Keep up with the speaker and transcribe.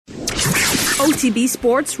OTB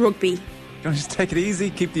Sports Rugby. Don't just take it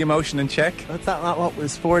easy, keep the emotion in check. That's not what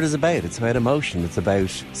sport is about. It's about emotion. It's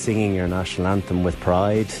about singing your national anthem with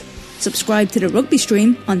pride. Subscribe to the rugby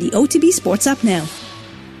stream on the OTB Sports app now.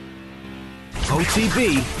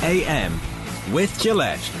 OTB AM with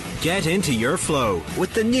Gillette. Get into your flow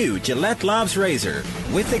with the new Gillette Labs Razor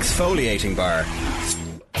with exfoliating bar.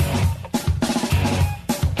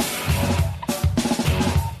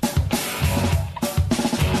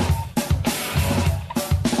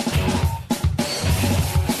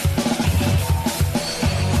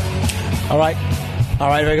 All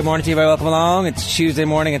right, very good morning to you, very welcome along. It's Tuesday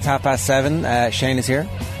morning, it's 7:30. Shane is here.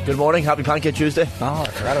 Good morning, happy Pancake Tuesday. Oh, I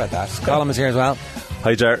forgot about that. Colin is here as well.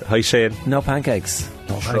 Hi Jar, hi Shane. No pancakes.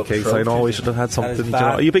 No pancakes, I know we should have had something. Do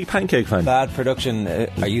are you a big pancake fan? Bad production.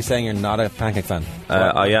 Are you saying you're not a pancake fan?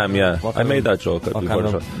 I am, yeah. I made that joke. What kind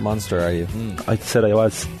of monster are you? I said I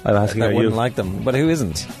was. I'm asking I you. wouldn't like them, but who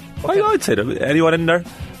isn't? I'd say that. Anyone in there,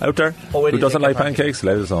 out there, who doesn't like pancakes,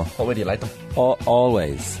 let us know. What way do you like them?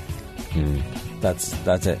 Always. That's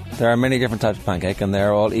it. There are many different types of pancake, and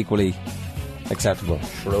they're all equally acceptable.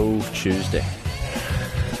 Shrove Tuesday.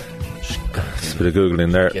 Just a bit of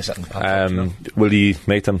Googling there. Will you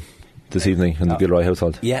make them this evening in the Gilroy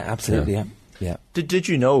household? Yeah, absolutely. Yeah. Did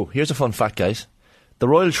you know? Here's a fun fact, guys. The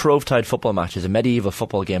Royal Shrovetide football match is a medieval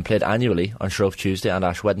football game played annually on Shrove Tuesday and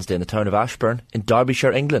Ash Wednesday in the town of Ashburn in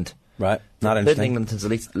Derbyshire, England. Right. Not interesting. Played in England since at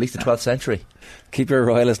least the 12th century. Keep your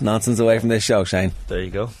royalist nonsense away from this show, Shane. There you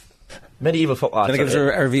go. Medieval football. Can I give us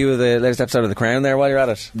a review of the latest episode of The Crown there while you're at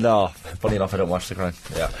it? No, funny enough, I don't watch The Crown.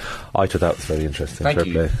 Yeah, I thought that was very interesting. Thank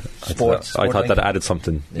you. Sports. I thought that added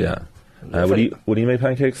something. Yeah. Would you make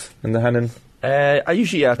pancakes in the Hannon? I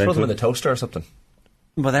usually throw them in the toaster or something.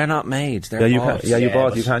 But they're not made. They're you bought. can. Yeah, you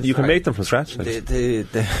bought. You can make them from scratch.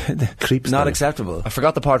 The creeps. Not acceptable. I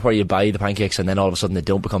forgot the part where you buy the pancakes and then all of a sudden they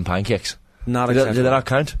don't become pancakes. Not acceptable. Do they not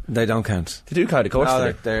count? They don't count. They do count, of course.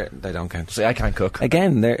 No, they don't count. See, I can't cook.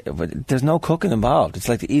 Again, there's no cooking involved. It's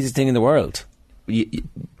like the easiest thing in the world.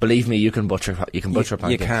 Believe me, you can butcher pancakes.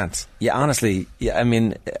 You can't. Yeah, honestly. Yeah, I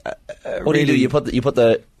mean, what really, do you do? You put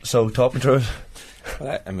the talk me through it.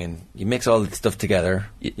 Well, I mean, you mix all the stuff together.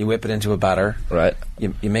 You whip it into a batter. Right.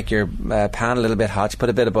 You make your pan a little bit hot. You put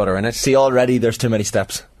a bit of butter in it. See, already there's too many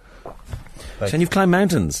steps. So you've climbed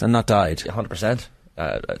mountains and not died. 100%.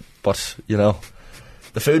 But you know,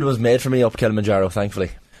 the food was made for me up Kilimanjaro,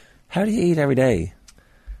 thankfully. How do you eat every day?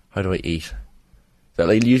 How do I eat?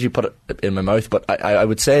 I usually put it in my mouth, but I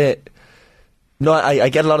would say no. I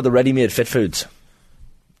get a lot of the ready-made fit foods.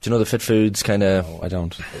 Do you know the fit foods kind of? No, I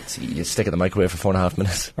don't. You stick it in the microwave for 4.5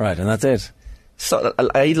 minutes. Right, and that's it. So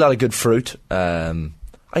I eat a lot of good fruit. I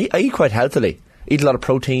eat quite healthily. Eat a lot of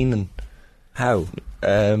protein and. How?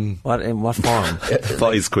 In what form?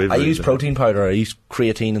 I use protein powder. I use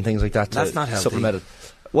creatine and things like that. That's not healthy. Supplemented.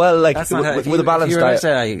 Well, like with a balanced diet.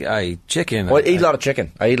 Say chicken. Well, I eat a lot of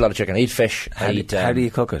chicken. I eat fish. How do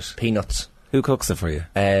you cook it? Peanuts. Who cooks it for you?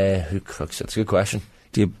 Who cooks it? It's a good question.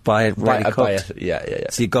 Do you buy it ready cooked? Buy it. Yeah.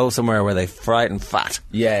 So you go somewhere where they fry it in fat.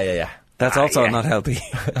 Yeah. That's also not healthy.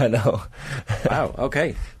 I know. Wow.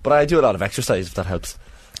 Okay. But I do a lot of exercise, if that helps.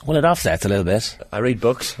 Well, it offsets a little bit. I read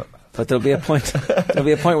books. But there'll be a point. There'll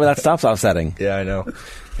be a point where that stops offsetting. Yeah, I know.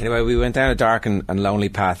 Anyway, we went down a dark and lonely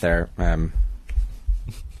path there.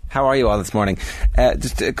 How are you all this morning?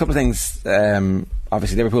 Just a couple of things.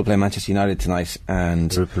 Obviously, Liverpool play Manchester United tonight,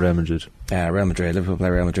 and Real Madrid. Liverpool play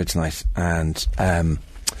Real Madrid tonight, and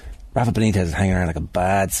Rafa Benitez is hanging around like a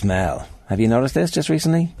bad smell. Have you noticed this just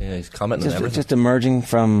recently? Yeah, he's commenting on everything. Just emerging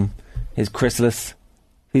from his chrysalis.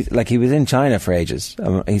 He was in China for ages.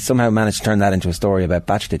 He somehow managed to turn that into a story about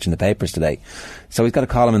Bajcetic in the papers today. So he's got a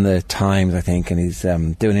column in the Times, I think, and he's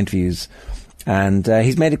doing interviews. And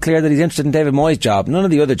he's made it clear that he's interested in David Moyes' job. None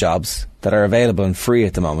of the other jobs that are available and free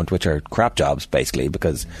at the moment, which are crap jobs, basically,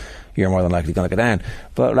 because you're more than likely going to go down.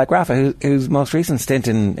 But like Rafa, whose most recent stint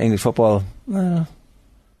in English football wasn't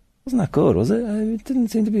that good, was it? It didn't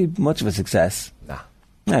seem to be much of a success. Nah.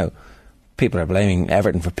 Now, people are blaming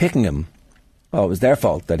Everton for picking him. Oh, it was their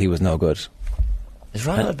fault that he was no good. Is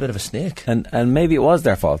Ryan a bit of a snake? And maybe it was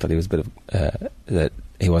their fault that he was a bit of that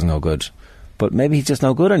he wasn't no good, but maybe he's just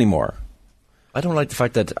no good anymore. I don't like the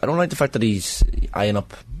fact that he's eyeing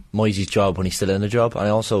up Moyes' job when he's still in the job. And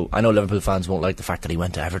I know Liverpool fans won't like the fact that he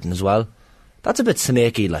went to Everton as well. That's a bit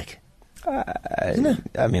snaky, like. Isn't it?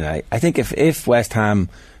 I mean, I think if West Ham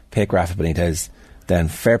pick Rafa Benitez, then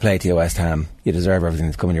fair play to you, West Ham. You deserve everything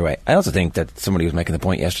that's coming your way. I also think that somebody was making the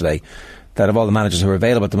point yesterday that of all the managers who are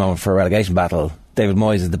available at the moment for a relegation battle, David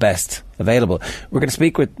Moyes is the best available. We're going to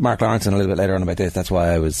speak with Mark Lawrence a little bit later on about this. That's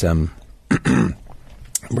why I was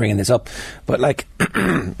bringing this up, but like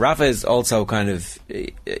Rafa is also kind of,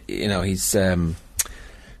 he's the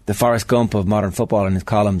Forrest Gump of modern football in his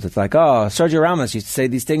columns. It's like, oh, Sergio Ramos used to say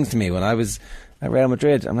these things to me when I was at Real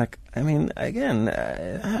Madrid. I'm like, I mean, again,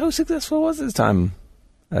 how successful was his time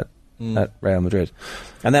at Real Madrid?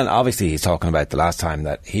 And then obviously he's talking about the last time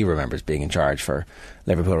that he remembers being in charge for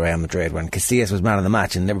Liverpool Real Madrid, when Casillas was man of the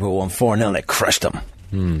match and Liverpool won 4-0 and they crushed them.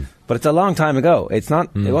 But it's a long time ago. It's not.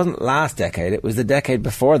 It wasn't last decade. It was the decade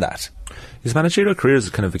before that. His managerial career is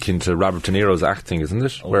kind of akin to Robert De Niro's acting, isn't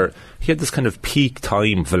it? Where he had this kind of peak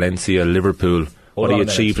time, Valencia, Liverpool, what he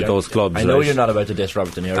achieved at those clubs. I know you're not about to diss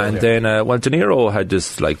Robert De Niro. And then, De Niro had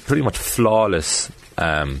this like pretty much flawless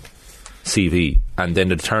CV, and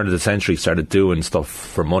then at the turn of the century started doing stuff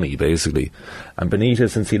for money, basically. And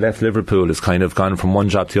Benitez, since he left Liverpool, has kind of gone from one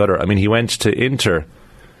job to the other. I mean, he went to Inter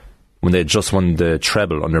when they had just won the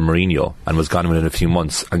treble under Mourinho and was gone within a few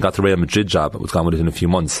months, and got the Real Madrid job and was gone within a few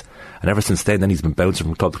months. And ever since then he's been bouncing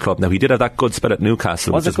from club to club. Now, he did have that good spell at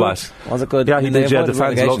Newcastle, Was it good? Yeah, he did. Yeah, the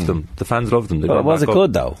fans loved him. The fans loved him. Was it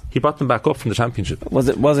good though? He brought them back up from the Championship. Was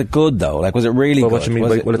it good though? Like, was it really good? What do you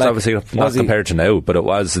mean? It's obviously not compared to now, but it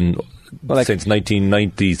was since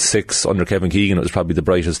 1996 under Kevin Keegan. It was probably the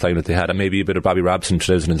brightest time that they had, and maybe a bit of Bobby Robson in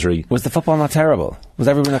 2003. Was the football not terrible? Was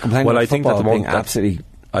everyone not complaining? Well, about I think football that being absolutely.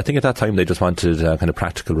 I think at that time they just wanted kind of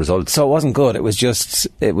practical results. So it wasn't good. It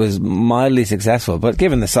was mildly successful. But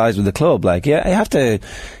given the size of the club, like, yeah, I have to.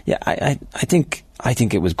 Yeah, I think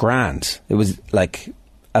it was grand. It was like,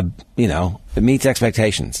 it meets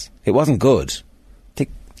expectations. It wasn't good.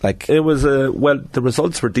 Like, it was the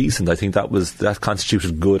results were decent. I think that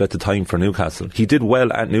constituted good at the time for Newcastle. He did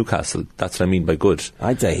well at Newcastle. That's what I mean by good.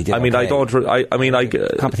 I'd say he did. I mean,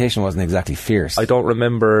 okay. Competition wasn't exactly fierce. I don't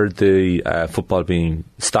remember the football being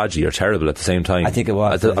stodgy or terrible at the same time. I think it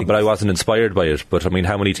was. But I wasn't inspired by it. But I mean,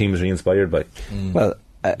 how many teams are you inspired by? Well,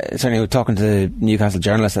 certainly talking to Newcastle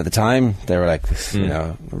journalists at the time, they were like,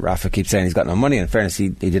 Rafa keeps saying he's got no money. In fairness, he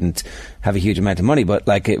didn't have a huge amount of money, but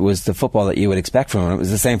like, it was the football that you would expect from him. It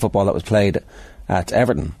was the same football that was played at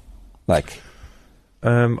Everton. Like,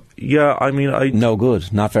 no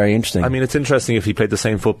good, not very interesting. I mean, it's interesting if he played the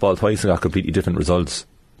same football twice and got completely different results.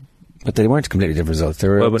 But they weren't completely different results. They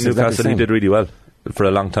were. But Newcastle, he did really well for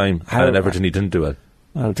a long time, and at Everton he didn't do well.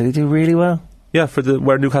 Well, did he do really well? Yeah, for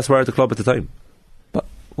where Newcastle were at the club at the time.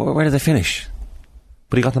 Where did they finish?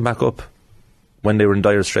 But he got them back up when they were in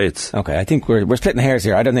dire straits. Okay, I think we're splitting hairs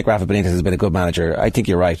here. I don't think Rafa Benitez has been a good manager. I think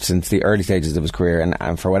you're right, since the early stages of his career,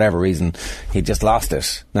 and for whatever reason he just lost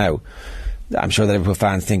it. Now, I'm sure that Liverpool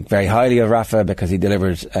fans think very highly of Rafa because he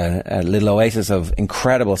delivered a little oasis of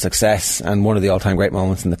incredible success and one of the all-time great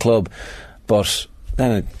moments in the club, but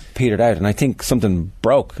then it petered out, and I think something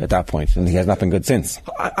broke at that point, and he has not been good since.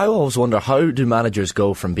 I always wonder, how do managers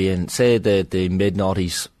go from being, say, the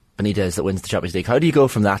mid-noughties Benitez that wins the Champions League, how do you go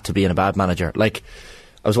from that to being a bad manager? Like,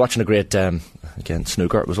 I was watching a great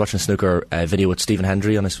snooker. I was watching a snooker video with Stephen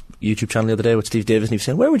Hendry on his YouTube channel the other day with Steve Davis, and he was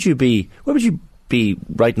saying, where would you be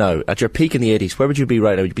right now at your peak in the 80s? Where would you be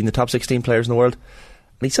right now? Would you be in the top 16 players in the world?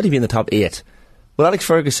 And he said he'd be in the top 8. Will Alex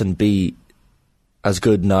Ferguson be as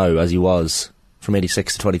good now as he was from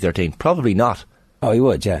 86 to 2013? Probably not. Oh, he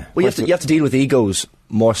would, yeah. Well, you have to deal with egos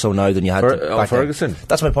more so now than you had back Ferguson. Then.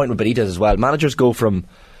 That's my point with Benitez as well. Managers go from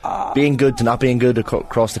being good to not being good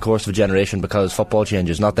across the course of a generation because football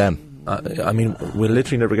changes, not them. I mean, we'll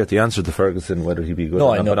literally never get the answer to Ferguson whether he'd be good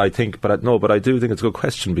or not. No. But I do think it's a good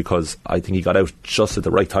question, because I think he got out just at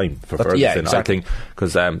the right time for Ferguson. Yeah, exactly. I think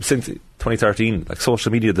because since 2013, like,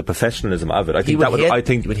 social media, the professionalism of it, I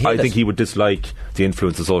think he would dislike the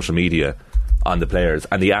influence of social media on the players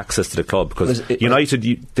and the access to the club, because United,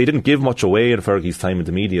 they didn't give much away in Fergie's time in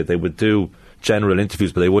the media. They would do general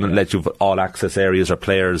interviews, but they wouldn't let you have all access areas or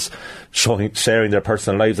players sharing their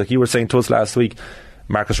personal lives. Like you were saying to us last week,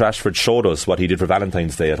 Marcus Rashford showed us what he did for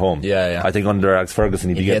Valentine's Day at home. Yeah. I think under Alex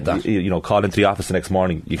Ferguson, he'd call into the office the next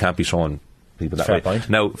morning. You can't be showing people that way. Point.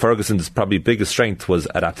 Now, Ferguson's probably biggest strength was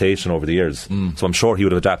adaptation over the years, so I'm sure he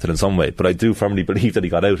would have adapted in some way, but I do firmly believe that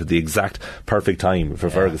he got out at the exact perfect time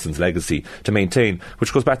for Ferguson's legacy to maintain,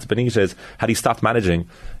 which goes back to Benitez. Had he stopped managing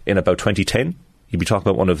in about 2010, you'd be talking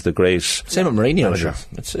about one of the great... Same with Mourinho.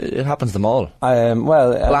 It happens to them all.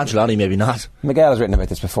 Ancelotti maybe not. Miguel has written about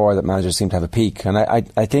this before, that managers seem to have a peak, and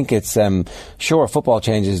I think it's sure, football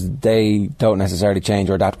changes, they don't necessarily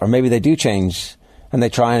change or adapt, or maybe they do change and they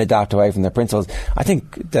try and adapt away from their principles. I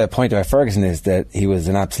think the point about Ferguson is that he was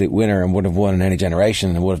an absolute winner and would have won in any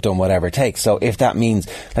generation and would have done whatever it takes. So if that means,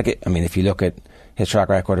 if you look at his track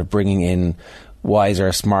record of bringing in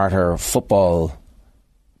wiser, smarter football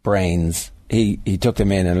brains, he took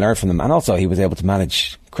them in and learned from them, and also he was able to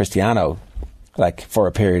manage Cristiano like for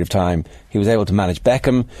a period of time. He was able to manage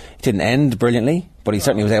Beckham. It didn't end brilliantly, but he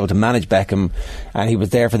certainly was able to manage Beckham, and he was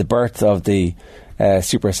there for the birth of the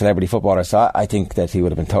super celebrity footballer. So I think that he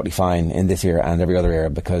would have been totally fine in this era and every other era,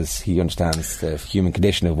 because he understands the human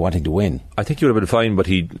condition of wanting to win. I think he would have been fine, but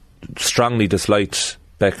he strongly disliked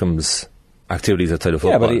Beckham's activities outside of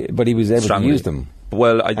football. Yeah, but he was able to use them.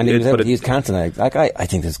 Well, and he was able to use Cantona. Like I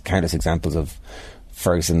think there's countless examples of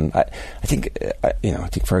Ferguson. I think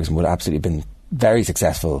Ferguson would have absolutely been very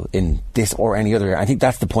successful in this or any other era. I think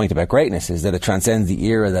that's the point about greatness, is that it transcends the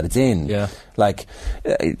era that it's in. Yeah. Like,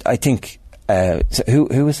 I think. So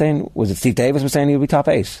who was saying? Was it Steve Davis was saying he would be top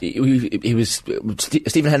 8? He was.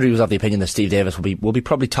 Stephen Hendry was of the opinion that Steve Davis will be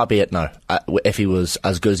probably top 8 now if he was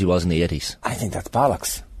as good as he was in the 80s. I think that's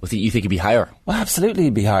bollocks. You think he'd be higher? Well, absolutely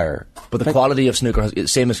he'd be higher. But the quality of snooker,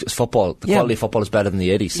 same as football. The quality of football is better than the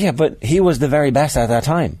 80s. Yeah, but he was the very best at that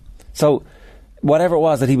time. So whatever it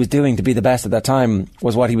was that he was doing to be the best at that time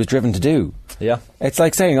was what he was driven to do. Yeah. It's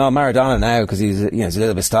like saying, Maradona now, because he's a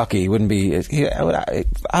little bit stocky, he wouldn't be...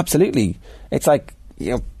 absolutely. It's like,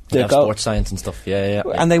 sports science and stuff, yeah.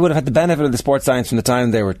 And they would have had the benefit of the sports science from the time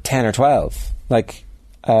they were 10 or 12. Like,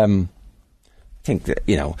 I think that,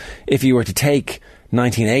 if you were to take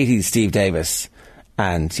 1980s Steve Davis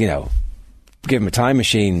and, give him a time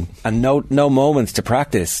machine and no moments to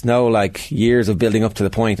practice, no years of building up to the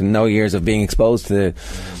point and no years of being exposed to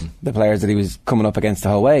the players that he was coming up against the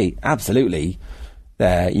whole way, absolutely,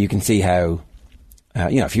 you can see how...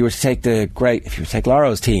 if you were to take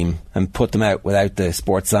Loro's team and put them out without the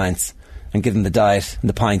sports science and give them the diet and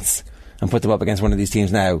the pints and put them up against one of these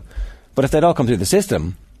teams now, but if they'd all come through the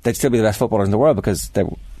system, they'd still be the best footballers in the world, because they'd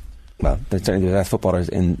certainly be the best footballers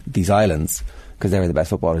in these islands, because they were the best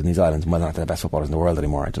footballers in these islands. Well, not the best footballers in the world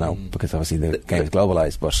anymore, I don't know, because obviously the game is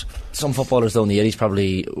globalised. But some footballers though in the 80s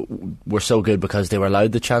probably were so good because they were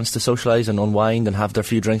allowed the chance to socialise and unwind and have their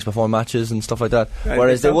few drinks before matches and stuff like that,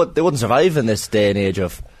 whereas they wouldn't survive in this day and age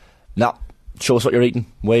of show us what you're eating,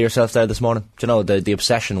 weigh yourself there this morning. Do you know, the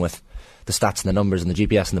obsession with the stats and the numbers and the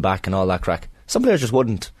GPS in the back and all that crack. Some players just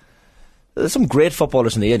wouldn't. Some great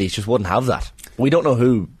footballers in the 80s just wouldn't have that. We don't know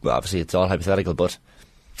who. Well, obviously it's all hypothetical, but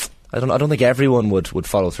I don't think everyone would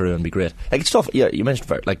follow through and be great. Like, it's tough. Yeah, you mentioned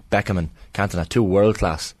like Beckham and Cantona, 2 world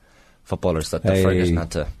class footballers that Ferguson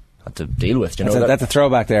had to deal with. You know, that's a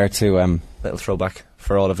throwback there to little throwback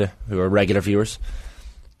for all of you who are regular viewers.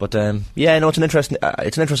 But yeah, no, it's an interesting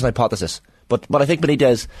hypothesis. But I think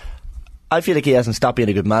Benitez, I feel like he hasn't stopped being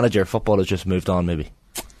a good manager. Football has just moved on, maybe.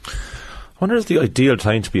 I wonder if the ideal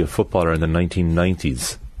time to be a footballer in the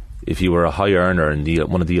 1990s, if you were a high earner and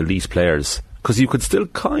one of the elite players, because you could still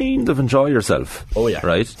kind of enjoy yourself. Oh yeah,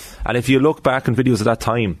 right. And if you look back in videos of that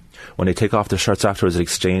time, when they take off their shirts afterwards,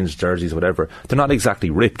 exchange jerseys, whatever, they're not exactly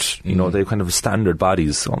ripped. You know, they're kind of standard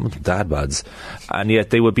bodies, almost dad bods, and yet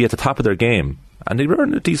they would be at the top of their game, and they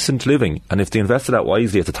earn a decent living. And if they invested that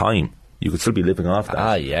wisely at the time, you could still be living off that.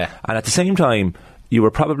 Ah, yeah. And at the same time, you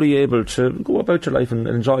were probably able to go about your life and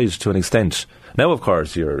enjoy it to an extent. Now, of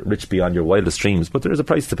course, you're rich beyond your wildest dreams, but there is a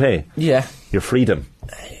price to pay. Yeah. Your freedom.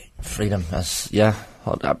 Freedom, yeah.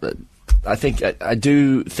 I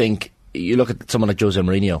do think you look at someone like Jose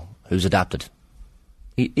Mourinho, who's adapted.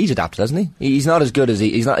 He's adapted, hasn't he? He's not as good as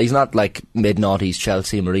he's not like mid-noughties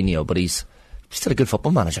Chelsea Mourinho, but he's still a good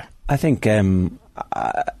football manager. I think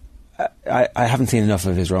I haven't seen enough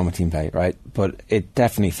of his Roma team play, right? But it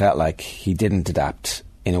definitely felt like he didn't adapt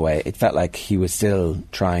in a way. It felt like he was still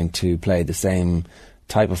trying to play the same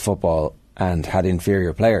type of football and had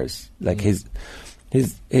inferior players. Like his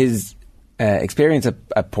experience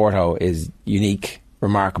at Porto is unique,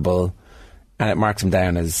 remarkable, and it marks him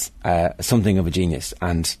down as something of a genius.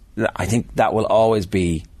 And I think that will always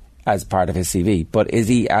be as part of his CV. But is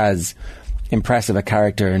he as impressive a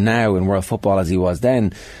character now in world football as he was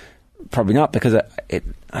then? Probably not, because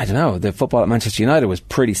I don't know, the football at Manchester United was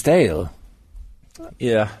pretty stale.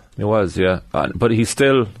 Yeah, it was. Yeah, but his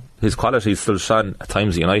quality still shone at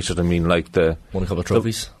times at United. I mean, like won a couple of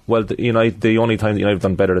trophies. The only time that United have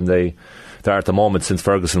done better than they are at the moment since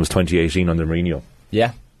Ferguson was 2018 under Mourinho.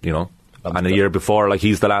 Yeah, you know. And a year before, like,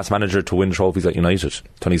 he's the last manager to win trophies at United.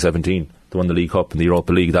 2017, they won the League Cup and the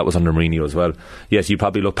Europa League. That was under Mourinho as well. Yes, you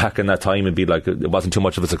probably look back in that time and be like, it wasn't too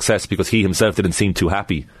much of a success because he himself didn't seem too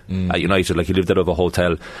happy at United. Like, he lived out of a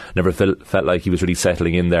hotel, never felt like he was really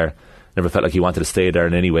settling in there, never felt like he wanted to stay there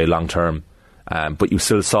in any way long term. But you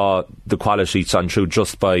still saw the quality shone through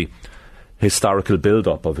just by historical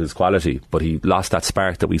build-up of his quality, but he lost that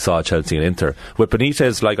spark that we saw at Chelsea and Inter. With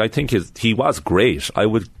Benitez, like, I think he was great. I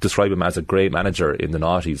would describe him as a great manager in the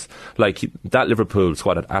noughties. Like, that Liverpool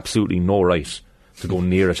squad had absolutely no right to go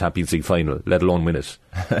near a Champions League final, let alone win it.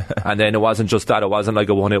 And then it wasn't just that, it wasn't like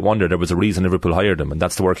a one-hit wonder. There was a reason Liverpool hired him, and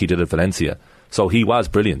that's the work he did at Valencia. So he was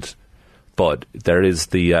brilliant. But there is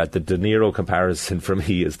the De Niro comparison for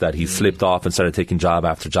me is that he slipped off and started taking job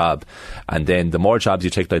after job. And then the more jobs you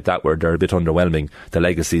take like that where they're a bit underwhelming, the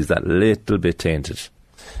legacy is that little bit tainted.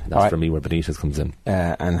 That's for me where Benitez comes in.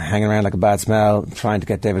 And hanging around like a bad smell, trying to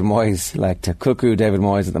get David Moyes, like to cuckoo David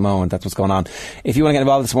Moyes at the moment. That's what's going on. If you want to get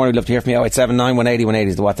involved this morning, we'd love to hear from you. 0879 180 180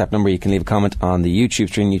 is the WhatsApp number. You can leave a comment on the YouTube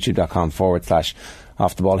stream,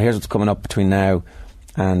 youtube.com/off the ball. Here's what's coming up between now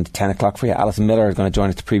and 10 o'clock for you. Alison Miller is going to join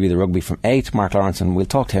us to preview the rugby from 8. Mark Lawrence, and we'll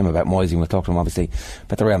talk to him about Moyes, and we'll talk to him obviously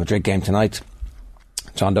about the Real Madrid game tonight.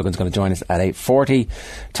 John Duggan's going to join us at 8:40.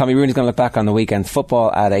 Tommy Rooney's going to look back on the weekend's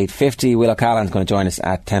football at 8:50. Will O'Callaghan's going to join us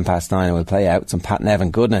at 9:10, and we'll play out some Pat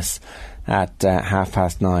Nevin goodness at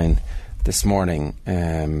 9:30 this morning.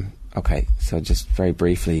 Okay, so just very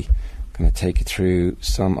briefly, going to take you through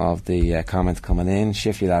some of the comments coming in.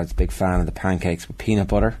 Shifty Lad's a big fan of the pancakes with peanut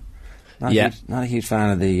butter. Not a huge fan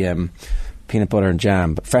of the peanut butter and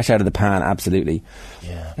jam, but fresh out of the pan, absolutely.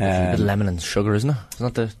 Yeah, a bit of lemon and sugar, isn't it?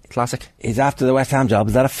 Isn't that the classic? He's after the West Ham job.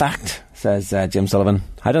 Is that a fact? Says Jim Sullivan.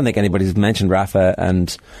 I don't think anybody's mentioned Rafa,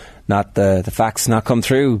 and not the facts not come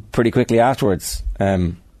through pretty quickly afterwards.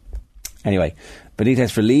 Anyway,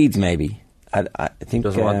 Benitez for Leeds, maybe. I think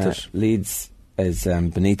doesn't want it. Leeds is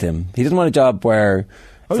beneath him. He doesn't want a job where.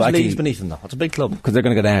 How's Leeds beneath him though? It's a big club. Because they're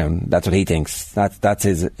going to go down. That's what he thinks. That's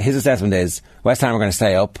his assessment is West Ham are going to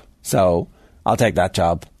stay up, so I'll take that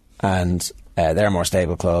job. And they're a more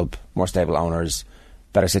stable club, more stable owners,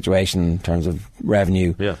 better situation in terms of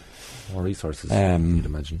revenue. Yeah, more resources, you'd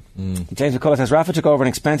imagine. James McCullough says Rafa took over an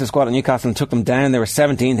expensive squad at Newcastle and took them down. They were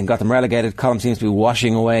 17th and got them relegated. Colm seems to be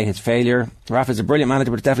washing away his failure. Rafa's a brilliant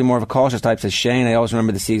manager, but it's definitely more of a cautious type, says Shane. I always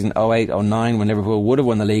remember the season 08-09 when Liverpool would have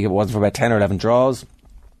won the league if it wasn't for about 10 or 11 draws.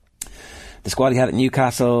 The squad he had at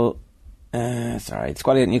Newcastle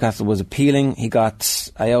was appealing. He got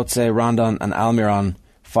Ayoze, Rondon and Almiron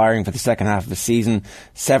firing for the second half of the season.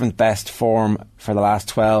 7th best form for the last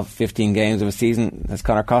 12-15 games of a season. That's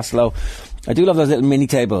Conor Costello. I do love those little mini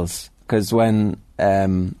tables, because when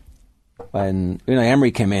Unai Emery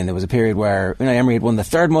came in, there was a period where Unai Emery had won the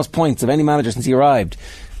 3rd most points of any manager since he arrived.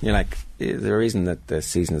 You're like, the reason that the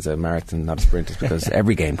season is a marathon, not a sprint, is because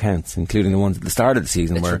every game counts, including the ones at the start of the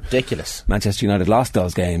season. It's where ridiculous. Manchester United lost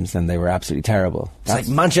those games and they were absolutely terrible. It's like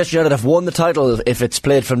Manchester United have won the title if it's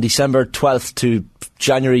played from December 12th to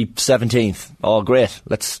January 17th. Oh, great.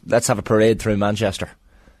 Let's have a parade through Manchester.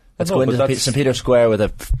 Let's go into St Peter's Square with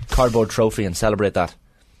a cardboard trophy and celebrate that.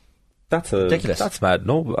 That's ridiculous. That's mad.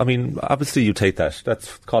 No, I mean, obviously you take that.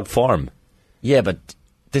 That's called form. Yeah, but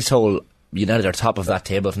this whole United are top of that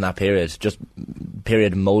table from that period, just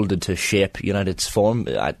period moulded to shape United's form.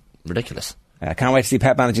 Ridiculous. I can't wait to see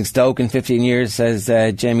Pep managing Stoke in 15 years, says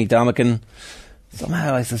Jamie Domican.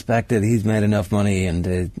 Somehow I suspect that he's made enough money and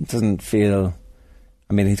it doesn't feel...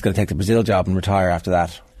 I mean, he's going to take the Brazil job and retire after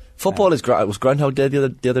that. Football was Groundhog Day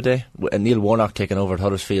the other day, and Neil Warnock taking over at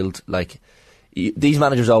Huddersfield. Like, these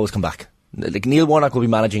managers always come back. Like, Neil Warnock will be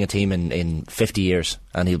managing a team in 50 years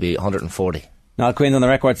and he'll be 140. Niall Quinn's on the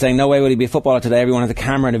record saying no way would he be a footballer today. Everyone has a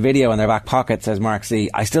camera and a video in their back pocket, says Mark C.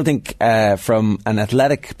 I still think from an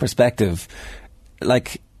athletic perspective,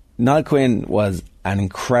 like, Niall Quinn was an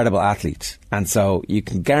incredible athlete, and so you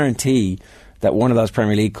can guarantee that one of those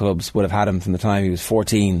Premier League clubs would have had him from the time he was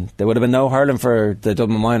 14. There would have been no hurling for the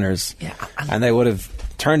Dublin Miners, and they would have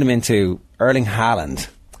turned him into Erling Haaland.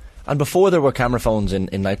 And before there were camera phones in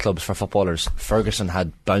nightclubs for footballers, Ferguson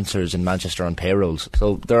had bouncers in Manchester on payrolls.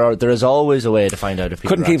 So there is always a way to find out if people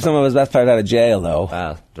couldn't keep some of his best players out of jail, though.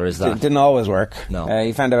 Well, there is that. It didn't always work. No.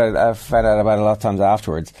 He found out about it a lot of times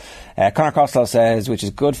afterwards. Conor Costello says, which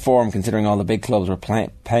is good form considering all the big clubs were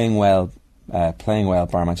playing well,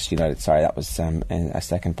 bar Manchester United. Sorry, that was a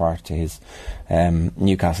second part to his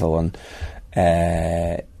Newcastle one.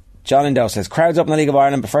 John Indo says, crowds up in the League of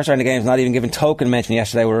Ireland, but first round of games not even given token mention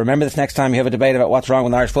yesterday. We'll remember this next time you have a debate about what's wrong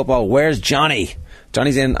with Irish football. Where's Johnny?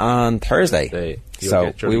 Johnny's in on Thursday.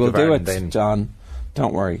 So we will do it, then. John.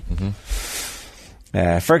 Don't worry.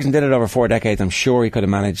 Ferguson did it over 4 decades. I'm sure he could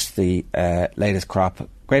have managed the latest crop.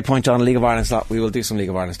 Great point, John. League of Ireland slot. We will do some League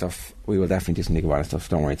of Ireland stuff. We will definitely do some League of Ireland stuff.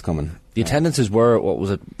 Don't worry, it's coming. The attendances were, what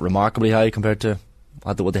was it, remarkably high compared to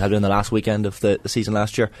what they had in the last weekend of the season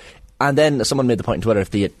last year. And then someone made the point on Twitter,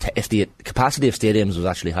 if the capacity of stadiums was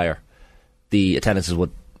actually higher, the attendances would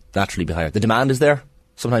naturally be higher. The demand is there.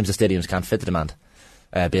 Sometimes the stadiums can't fit the demand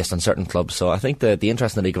based on certain clubs. So I think the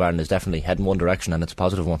interest in the League of Ireland is definitely heading one direction, and it's a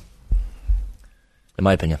positive one, in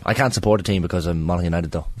my opinion. I can't support a team because I'm Monaghan United,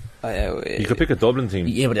 though. You could pick a Dublin team.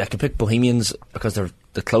 Yeah, but I could pick Bohemians because they're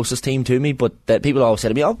the closest team to me. But people always say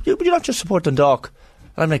to me, "Oh, would you not just support Dundalk?"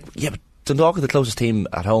 And I'm like, "Yeah, but Dundalk are the closest team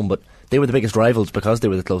at home, but they were the biggest rivals because they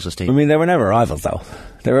were the closest team." I mean, they were never rivals, though.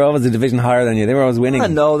 They were always a division higher than you. They were always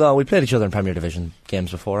winning. No, we played each other in Premier Division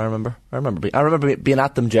games before. I remember being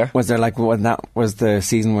at them, Jer. Was there when that was the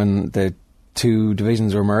season when the two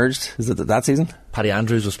divisions were merged? Is it that season? Paddy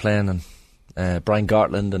Andrews was playing, and Brian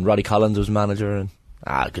Gartland and Roddy Collins was manager, and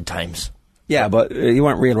good times. Yeah, but you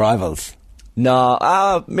weren't real rivals.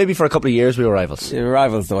 No, maybe for a couple of years we were rivals. You were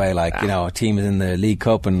rivals the way, a team is in the League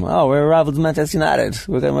Cup and, we're rivals with Manchester United.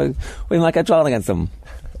 We might get drawn against them.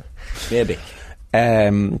 Maybe.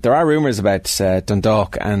 There are rumours about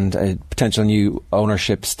Dundalk and a potential new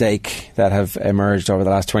ownership stake that have emerged over the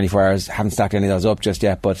last 24 hours. Haven't stacked any of those up just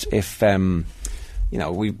yet, but if,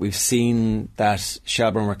 we've seen that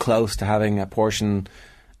Shelbourne were close to having a portion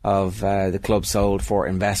of the club sold for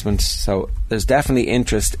investment, so there's definitely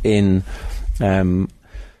interest in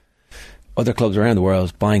other clubs around the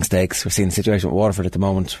world buying stakes. We're seeing the situation with Waterford at the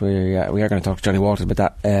moment. We are going to talk to Johnny Walters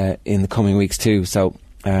about that in the coming weeks too. So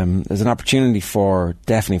there's an opportunity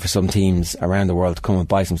definitely for some teams around the world to come and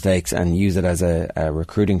buy some stakes and use it as a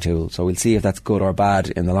recruiting tool. So we'll see if that's good or bad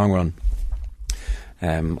in the long run.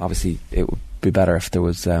 Obviously it would be better if there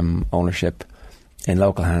was ownership in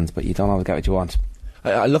local hands, but you don't always get what you want.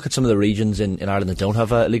 I look at some of the regions in Ireland that don't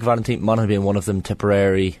have a League of Ireland team, Monaghan being one of them,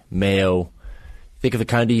 Tipperary, Mayo. Think of the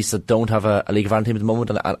counties that don't have a League of Ireland team at the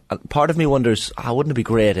moment, and part of me wonders, wouldn't it be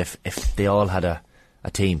great if they all had a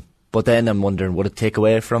team? But then I'm wondering, would it take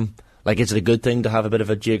away from, is it a good thing to have a bit of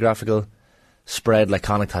a geographical spread, like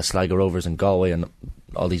Connacht has Sligo Rovers and Galway and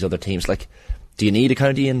all these other teams? Do you need a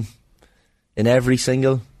county in every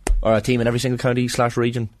single, or a team in every single county /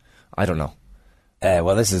 region? I don't know.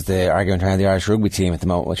 Well, this is the argument around the Irish rugby team at the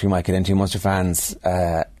moment, which we might get into. Munster fans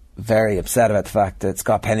very upset about the fact that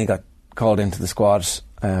Scott Penny got called into the squad.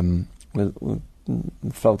 We'll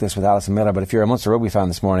float this with Alison Miller, but if you're a Munster rugby fan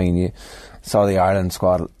this morning and you saw the Ireland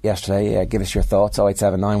squad yesterday, give us your thoughts.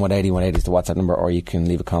 0879 180 180 is the WhatsApp number, or you can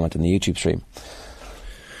leave a comment in the YouTube stream.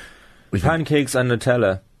 With pancakes and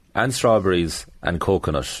Nutella and strawberries and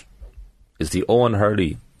coconut is the Owen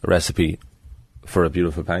Hurley recipe for a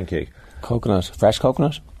beautiful pancake. Coconut, fresh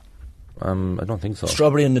coconut? I don't think so.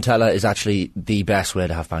 Strawberry and Nutella is actually the best way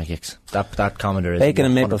to have pancakes. That commenter is bacon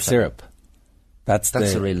and maple syrup. That's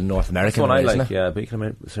a real North American one way, I like. isn't it? Yeah, bacon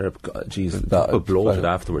and maple syrup. Jeez, bloated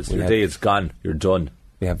afterwards. Your day is gone. You're done.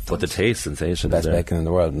 But the taste sensation the is best there. bacon in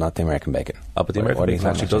the world, not the American bacon. But the American bacon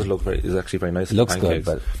actually does look is actually very nice. It looks pancakes.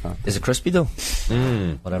 good, but is it crispy though?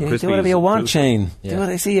 Whatever. Yeah, do whatever you want, Shane. Do what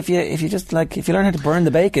I see. If you just if you learn how to burn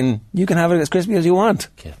the bacon, you can have it as crispy as you want.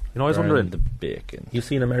 Okay. I was wondering, the bacon. You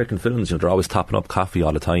see in American films, they're always topping up coffee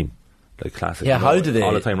all the time, like classic. Yeah, how do they?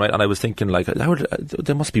 All the time, right? And I was thinking,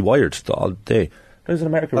 they must be wired all day. I was in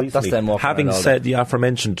America recently, having said the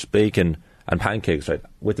aforementioned bacon and pancakes, right,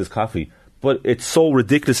 with this coffee. But it's so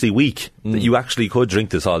ridiculously weak that you actually could drink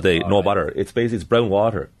this all day, no bother. It's brown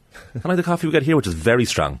water. And like the coffee we get here, which is very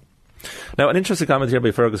strong. Now, an interesting comment here by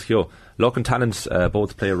Fergus Keogh. Luck and talent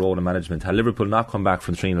both play a role in management. Had Liverpool not come back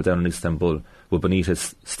from 3-0 down in Istanbul, would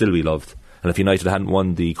Benitez still be loved? And if United hadn't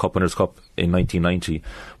won the Cup Winners' Cup in 1990,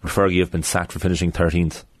 would Fergie have been sacked for finishing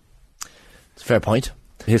 13th? It's a fair point.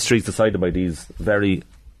 History is decided by these very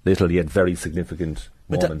little yet very significant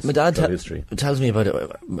moments. My dad history tells me about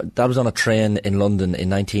it. My dad was on a train in London in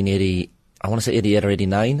 1980. I want to say 88 or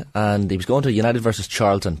 89, and he was going to United versus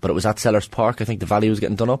Charlton, but it was at Sellers Park. I think the Valley was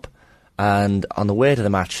getting done up, and on the way to the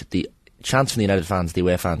match, the chants from the United fans, the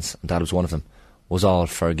away fans, and Dad was one of them, was all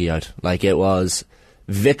Fergie out. It was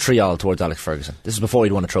vitriol towards Alex Ferguson. This is before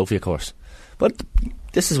he'd won a trophy, of course. But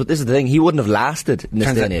this is the thing. He wouldn't have lasted in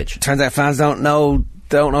this day and age. Turns out fans don't know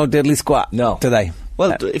diddly squat. No, do they?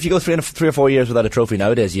 Well, if you go 3 or 4 years without a trophy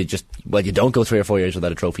nowadays, you don't go 3 or 4 years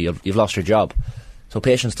without a trophy. You've lost your job. So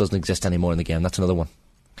patience doesn't exist anymore in the game. That's another one.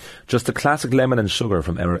 Just a classic lemon and sugar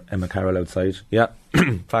from Emma Carroll outside. Yeah,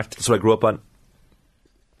 fact. That's what I grew up on.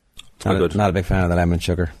 Not a big fan of the lemon and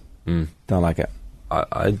sugar. Don't like it.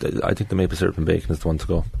 I think the maple syrup and bacon is the one to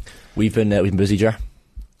go. We've been busy, Jar.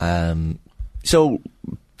 So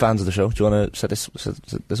fans of the show, do you want to set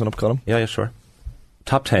this one up, Colin? Yeah, sure.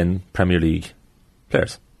 Top 10 Premier League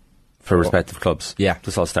players for respective clubs. Yeah.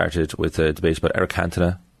 This all started with a debate about Eric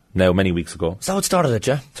Cantona, now many weeks ago. Is that what started it,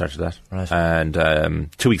 yeah? Started that. Right. And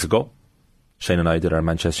 2 weeks ago, Shane and I did our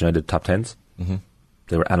Manchester United top 10s. Mm-hmm.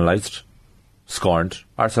 They were analysed, scorned,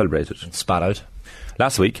 or celebrated. Spat out.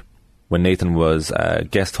 Last week, when Nathan was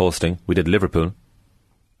guest hosting, we did Liverpool.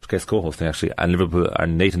 Guest co-hosting, actually.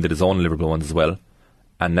 And Nathan did his own Liverpool ones as well.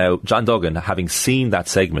 And now John Duggan, having seen that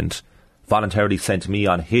segment, voluntarily sent me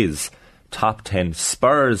on his top 10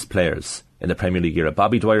 Spurs players in the Premier League era.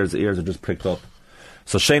 Bobby Dwyer's ears are just pricked up.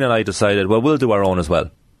 So Shane and I decided, well, we'll do our own as well.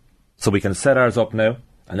 So we can set ours up now.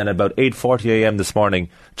 And then at about 8:40am this morning,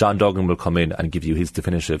 John Duggan will come in and give you his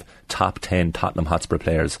definitive top 10 Tottenham Hotspur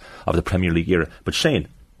players of the Premier League era. But Shane,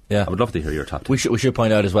 I would love to hear your top 10. We should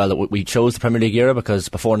point out as well that we chose the Premier League era because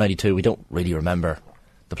before 92 we don't really remember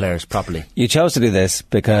the players properly. You chose to do this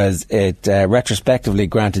because it retrospectively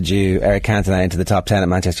granted you Eric Cantona into the top 10 at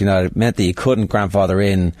Manchester United. It meant that you couldn't grandfather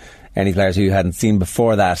in any players who you hadn't seen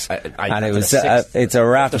before that, and it was it's a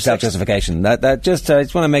raft of self-justification. I just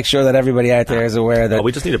want to make sure that everybody out there is aware that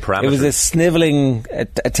we just need a parameter. It was a snivelling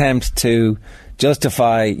attempt to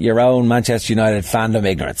justify your own Manchester United fandom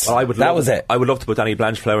ignorance. That was it. I would love to put Danny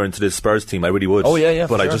Blanchflower into this Spurs team. I really would. Oh yeah,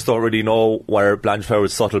 but I just don't really know where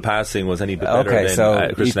Blanchflower's subtle passing was any bit better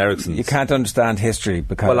than Christian Eriksen's. You can't understand history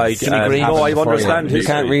because I understand history. You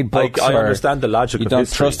can't read books. I understand the logic of history. You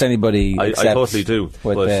don't trust anybody. I totally do.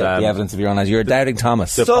 With the evidence of your own eyes. You're doubting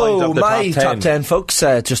Thomas. So my top 10, folks,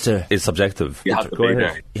 just to... It's subjective. You had to be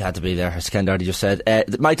there. You had to be there, as Ken Doherty just said.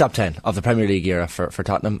 My top 10 of the Premier League era for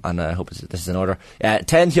Tottenham, and I hope this is in order. 10,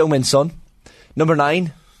 Heung-min Son. Number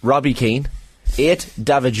 9, Robbie Keane. 8,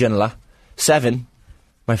 David Ginola. 7,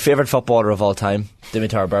 my favourite footballer of all time,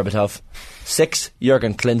 Dimitar Berbatov. 6,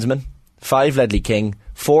 Jurgen Klinsmann. 5, Ledley King.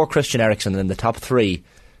 4, Christian Eriksen. And in the top 3,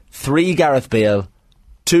 3, Gareth Bale.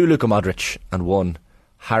 2, Luka Modric. And 1,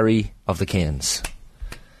 Harry of the Canes.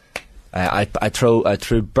 I threw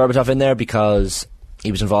Berbatov in there because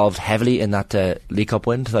he was involved heavily in that League Cup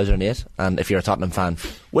win 2008, and if you're a Tottenham fan,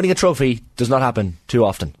 winning a trophy does not happen too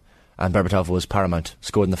often, and Berbatov was paramount.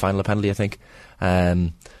 Scored in the final, a penalty, I think.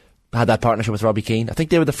 Had that partnership with Robbie Keane. I think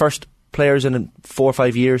they were the first players in 4 or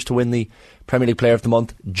 5 years to win the Premier League Player of the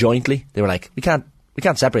Month jointly. They were like, we can't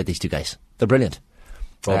separate these two guys. They're brilliant.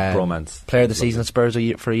 Bromance. Player of the season at Spurs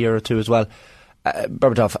for a year or two as well.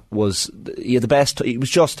 Berbatov was the best. He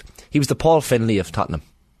was the Paul Finlay of Tottenham.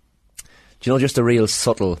 Do you know, just a real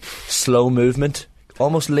subtle, slow movement,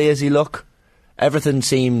 almost lazy look. Everything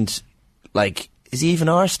seemed like, is he even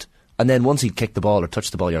arsed? And then once he'd kick the ball or touch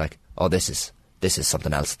the ball, you're like, oh, this is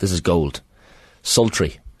something else. This is gold.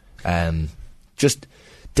 Sultry. Just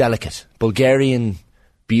delicate. Bulgarian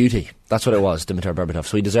beauty. That's what it was, Dimitar Berbatov.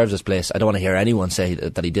 So he deserves this place. I don't want to hear anyone say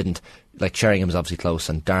that he didn't. Like, Sheringham's obviously close,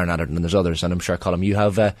 and Darren Atherton, and there's others, and I'm sure, Colm, you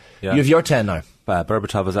have your 10 now.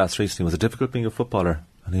 Berbatov was asked recently, was it difficult being a footballer?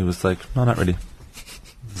 And he was like, no, not really.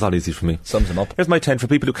 It's not easy for me. Sums him up. Here's my 10 for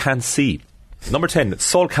people who can't see. Number 10,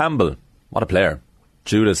 Sol Campbell. What a player.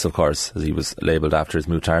 Judas, of course, as he was labelled after his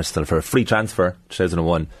move to Arsenal for a free transfer,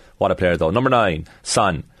 2001. What a player, though. Number 9,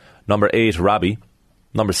 Son. Number 8, Robbie.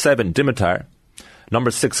 Number 7, Dimitar.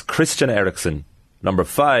 Number 6, Christian Eriksen. Number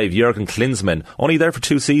 5, Jurgen Klinsmann. Only there for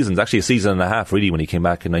 2 seasons, actually a season and a half, really, when he came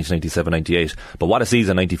back in 1997-98. But what a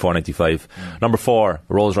season, 94-95. Number 4,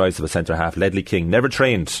 Rolls Royce of a centre-half, Ledley King. Never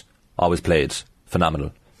trained, always played. Phenomenal.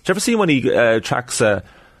 Did you ever see when he tracks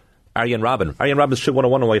Arjen Robben? Arjen Robben's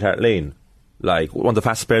 101 on White Hart Lane. Like, one of the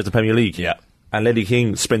fastest players in the Premier League. Yeah. And Ledley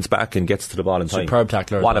King sprints back and gets to the ball in time. Superb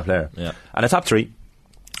tackler. What a player. Yeah. And a top 3,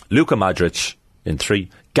 Luka Modric in 3,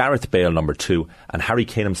 Gareth Bale number 2, and Harry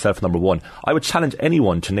Kane himself number 1. I would challenge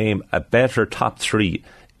anyone to name a better top 3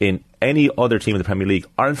 in any other team in the Premier League,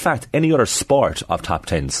 or in fact any other sport of top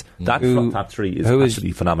 10s. That top 3 is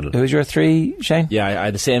absolutely phenomenal. Who's your 3, Shane? Yeah, I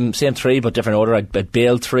had the same 3 but different order. I'd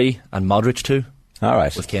Bale 3 and Modric 2. All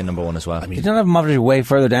right. With Kane number 1 as well. I mean, you don't have Modric way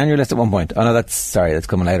further down your list at one point. Oh no, that's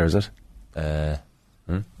coming later, is it? No,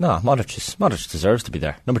 Modric deserves to be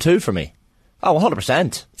there. Number 2 for me. Oh,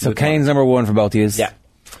 100%. So Kane's number 1 for both of you. Yeah.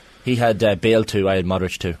 He had Bale 2, I had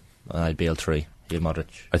Modric 2. I had Bale 3, he had Modric.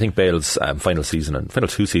 I think Bale's final season and final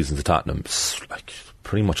 2 seasons at Tottenham is like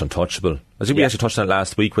pretty much untouchable. I think we actually touched on it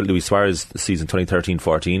last week with Luis Suarez season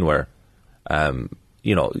 2013-14 where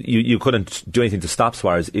you couldn't do anything to stop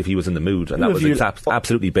Suarez if he was in the mood, and that was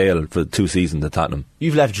absolutely Bale for 2 seasons at Tottenham.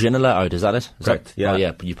 You've left Ginola out, is that it? Correct. Yeah. Oh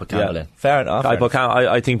yeah, but you put Campbell in. Fair enough.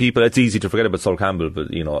 I think people, it's easy to forget about Sol Campbell, but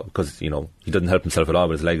because he doesn't help himself at all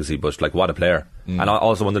with his legacy. But like, what a player, and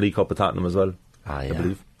also won the League Cup with Tottenham as well. I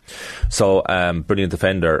believe. So brilliant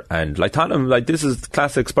defender, and like Tottenham, like this is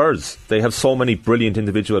classic Spurs. They have so many brilliant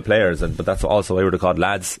individual players, but that's also why we're called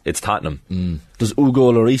lads. It's Tottenham. Does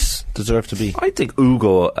Hugo Lloris deserve to be? I think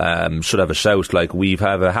Hugo should have a shout. Like, we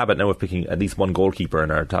have a habit now of picking at least one goalkeeper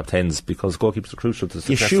in our top 10s because goalkeepers are crucial to the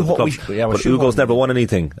success of the club. But Hugo's never won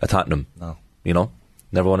anything at Tottenham. No,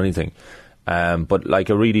 never won anything. But like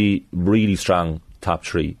a really, really strong top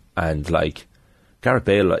 3, and like Gareth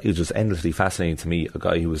Bale is just endlessly fascinating to me. A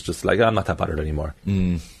guy who was just like, I'm not that bothered anymore,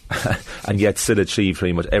 and yet still achieve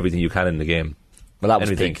pretty much everything you can in the game. Well, that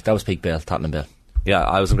was peak. That was peak Bale, Tottenham Bale. Yeah,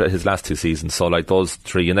 I was impressed his last 2 seasons. So like those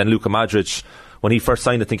 3, and then Luka Modric, when he first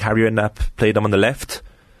signed, I think Harry Redknapp played him on the left.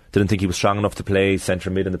 Didn't think he was strong enough to play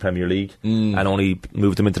centre mid in the Premier League, and only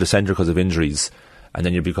moved him into the centre because of injuries. And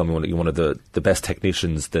then you're becoming one of the best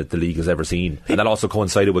technicians that the league has ever seen. And that also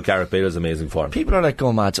coincided with Gareth Bale's amazing form. People are like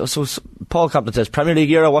going mad. So Paul Compton says, Premier League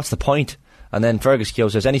era, what's the point? And then Fergus Keogh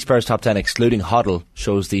says, any Spurs top 10 excluding Hoddle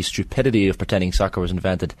shows the stupidity of pretending soccer was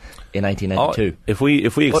invented in 1992. If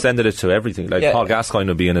we extended it to everything, like Paul Gascoigne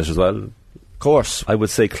would be in it as well. Of course. I would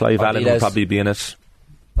say Clive Allen would probably be in it.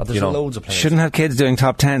 There's loads of players. Shouldn't have kids doing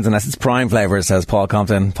top 10s unless it's prime flavour, says Paul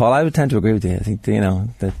Compton. Paul, I would tend to agree with you. I think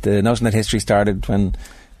that the notion that history started when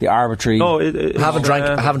the arbitrary. No, I haven't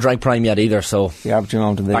drank prime yet either. So the arbitrary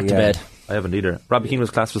moment of the back to bed. I haven't either. Robbie Keane was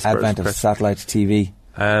classed with Spurs. Advent of satellite TV.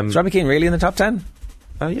 Is Robbie Keane really in the top 10?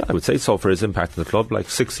 Yeah, I would say so for his impact in the club. Like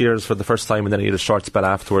 6 years for the first time, and then he had a short spell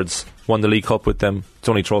afterwards. Won the League Cup with them. It's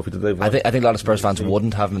the only trophy that they've won. I think a lot of Spurs fans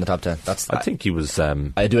wouldn't have him in the top 10. I think he was.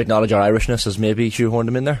 I do acknowledge our Irishness as maybe shoehorned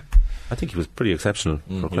him in there. I think he was pretty exceptional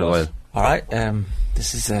for quite a while. All right,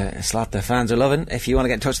 this is a slot the fans are loving. If you want to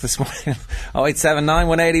get in touch this morning, 0879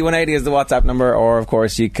 180 180 is the WhatsApp number, or of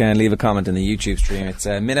course you can leave a comment in the YouTube stream. It's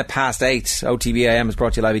 8:08. OTBAM is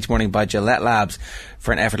brought to you live each morning by Gillette Labs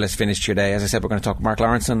for an effortless finish to your day. As I said, we're going to talk to Mark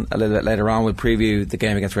Lawrenson a little bit later on. We'll preview the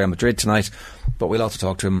game against Real Madrid tonight, but we'll also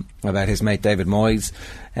talk to him about his mate David Moyes.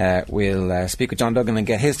 We'll speak with John Duggan and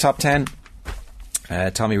get his top 10.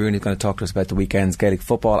 Tommy Rooney is going to talk to us about the weekend's Gaelic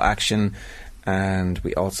football action, and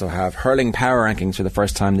we also have hurling power rankings for the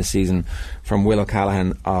first time this season from Will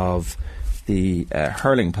O'Callaghan of the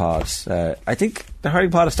hurling pods. I think the hurling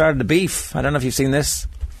pod has started a beef. I don't know if you've seen this.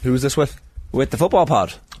 Who is this with? With the football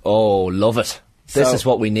pod. Oh, love it. This is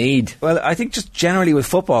what we need. Well, I think just generally with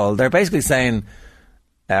football, they're basically saying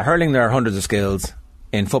hurling there are hundreds of skills.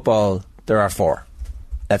 In football, there are 4.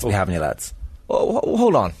 Let's be having you lads. Oh,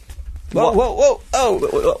 hold on. Whoa.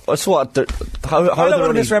 What's what? How I don't want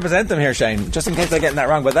to misrepresent them here, Shane, just in case they're getting that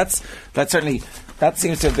wrong, but that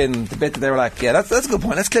seems to have been the bit that they were like, yeah, that's a good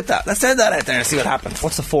point, let's clip that, let's send that out there and see what happens.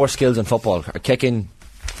 What's the 4 skills in football? Kicking,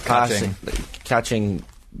 passing, catching,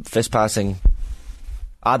 fist passing.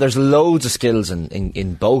 There's loads of skills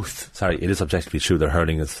in both. Sorry, it is objectively true that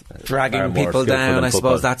hurling is dragging people down. I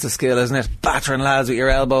suppose that's a skill, isn't it? Battering lads with your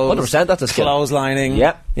elbows. 100%, that's a skill. Clotheslining.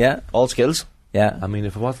 Yeah. All skills. Yeah. I mean,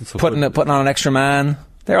 if it wasn't so putting on an extra man,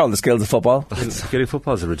 they're all the skills of football. Gaelic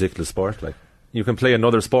football is a ridiculous sport. Like, you can play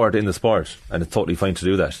another sport in the sport, and it's totally fine to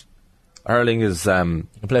do that. Hurling is you can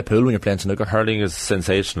play pool when you're playing snooker. Hurling is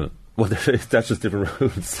sensational. Well, that's just different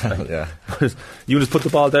rules. Yeah. You just put the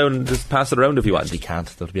ball down and just pass it around if you want. You can't,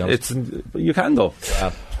 though, to be honest. You can, though.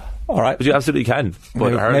 Yeah. All right. But you absolutely can.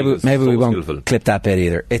 But maybe we won't skillful. Clip that bit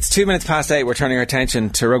either. It's 8:02. We're turning our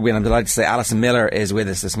attention to rugby, and I'm delighted to say Alison Miller is with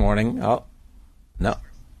us this morning. Oh, no.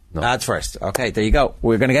 Ads first. Okay, there you go.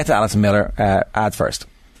 We're going to get to Alison Miller. Ads first.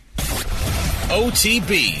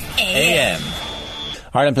 OTB AM.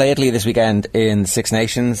 Ireland play Italy this weekend in Six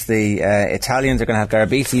Nations. The Italians are going to have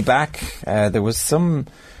Garbisi back. There was some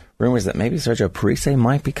rumours that maybe Sergio Parisse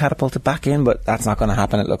might be catapulted back in, but that's not going to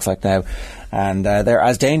happen, it looks like now. And they're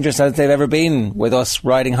as dangerous as they've ever been, with us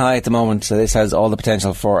riding high at the moment. So this has all the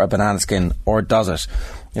potential for a banana skin, or does it?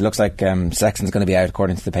 It looks like Sexton's going to be out,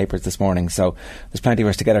 according to the papers this morning. So there's plenty for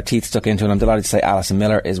us to get our teeth stuck into, and I'm delighted to say Alison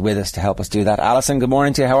Miller is with us to help us do that. Alison, good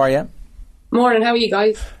morning to you. How are you? Morning, how are you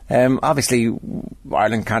guys? Obviously,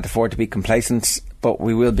 Ireland can't afford to be complacent, but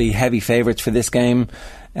we will be heavy favourites for this game.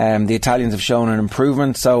 The Italians have shown an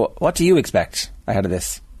improvement, so what do you expect ahead of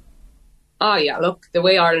this? Oh yeah, look, the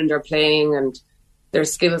way Ireland are playing and their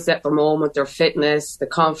skill set for moment, their fitness, the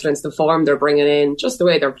confidence, the form they're bringing in, just the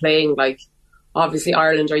way they're playing, like, obviously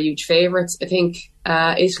Ireland are huge favourites. I think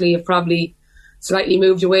Italy have probably slightly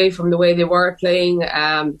moved away from the way they were playing.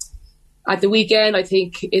 At the weekend, I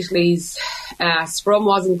think Italy's scrum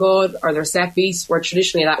wasn't good, or their set piece, where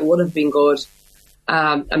traditionally that would have been good,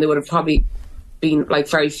 and they would have probably been like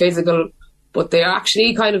very physical, but they're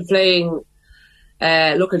actually kind of playing,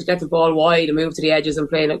 looking to get the ball wide and move to the edges and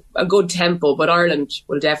playing a good tempo. But Ireland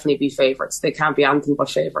will definitely be favourites. They can't be anything but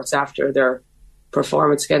favourites after their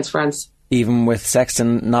performance against France. Even with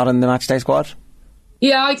Sexton not in the matchday squad?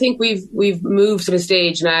 Yeah, I think we've moved to the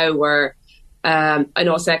stage now where I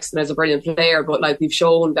know Sexton is a brilliant player, but like we've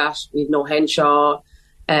shown that we've no Henshaw,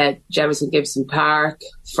 Jemison Gibson Park,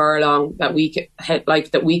 Furlong, that we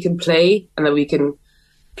can play and that we can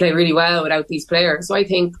play really well without these players. So I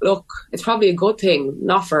think, look, it's probably a good thing,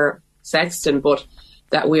 not for Sexton, but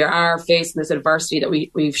that we are facing this adversity that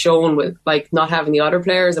we've shown with like not having the other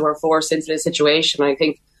players that were forced into this situation. I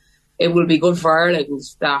think it will be good for Ireland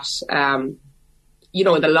that, in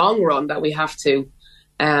the long run, that we have to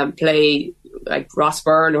play like Ross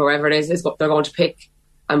Byrne or whoever it is what they're going to pick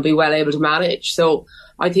and be well able to manage. So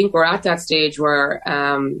I think we're at that stage where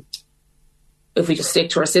if we just stick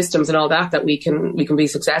to our systems and all that we can be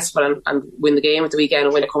successful and win the game at the weekend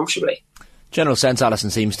and win it comfortably. General sense, Alison,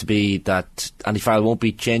 seems to be that Andy Farrell won't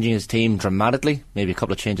be changing his team dramatically. Maybe a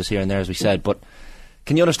couple of changes here and there, as we said. But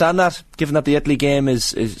can you understand that, given that the Italy game is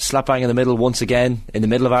slap bang in the middle once again, in the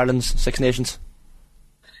middle of Ireland's Six Nations?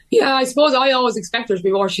 Yeah, I suppose I always expect there to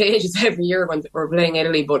be more changes every year when we're playing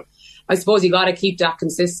Italy. But I suppose you got to keep that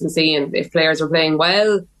consistency. And if players are playing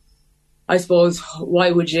well, I suppose,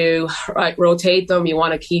 why would you rotate them? You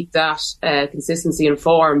want to keep that consistency and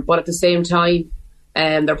form. But at the same time,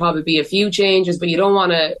 there'll probably be a few changes, but you don't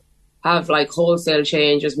want to have like wholesale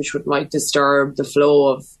changes which might disturb the flow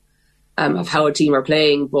of how a team are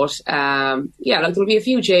playing. But there'll be a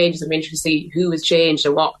few changes. I'm interested to see who has changed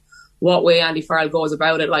and what way Andy Farrell goes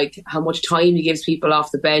about it, like how much time he gives people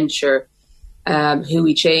off the bench or who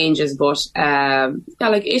he changes. But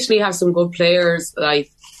like Italy have some good players. Like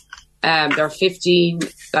they're 15.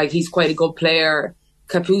 Like he's quite a good player.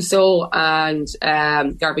 Capuzzo and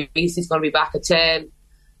Garbisi's going to be back at 10.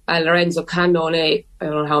 And Lorenzo Cannone, I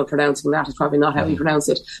don't know how I'm pronouncing that. It's probably not how you pronounce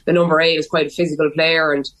it. The number 8 is quite a physical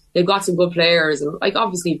player, and they've got some good players. And like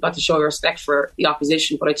obviously, you've got to show your respect for the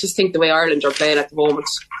opposition. But I just think the way Ireland are playing at the moment,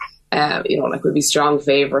 like we'll be strong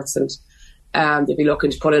favourites, and they'll be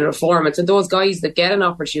looking to put in a performance. And those guys that get an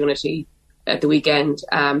opportunity at the weekend,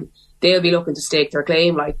 they'll be looking to stake their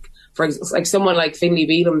claim. Like for example, like someone like Finlay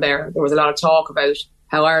Bealham. There was a lot of talk about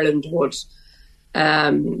how Ireland would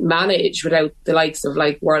manage without the likes of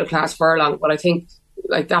like world class Furlong, but I think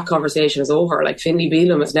like that conversation is over. Like Finlay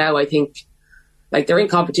Bealham is now, I think, like they're in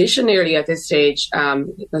competition nearly at this stage.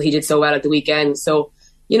 He did so well at the weekend, so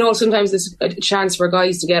sometimes there's a chance for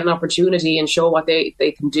guys to get an opportunity and show what they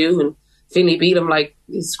can do. And Finlay Bealham, like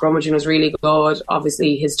his scrummaging was really good.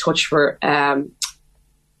 Obviously, his touch for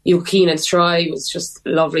Hugh Keenan's try was just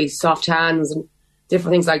lovely, soft hands and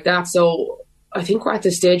different things like that. So I think we're at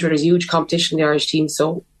this stage where there's huge competition in the Irish team.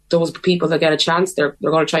 So those people that get a chance, they're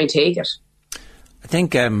going to try and take it. I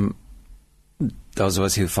think those of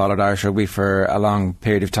us who followed Irish rugby for a long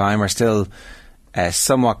period of time are still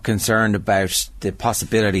somewhat concerned about the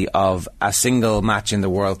possibility of a single match in the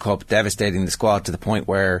World Cup devastating the squad to the point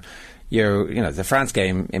where the France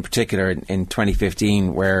game in particular in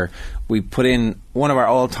 2015, where we put in one of our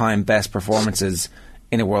all-time best performances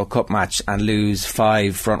in a World Cup match and lose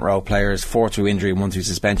 5 front row players, 4 through injury and 1 through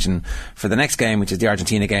suspension for the next game, which is the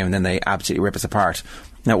Argentina game, and then they absolutely rip us apart.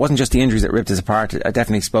 Now, it wasn't just the injuries that ripped us apart. I've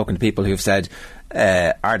definitely spoken to people who've said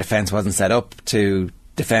our defence wasn't set up to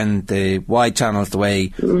defend the wide channels the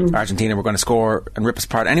way Argentina were going to score and rip us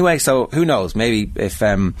apart anyway. So who knows, maybe if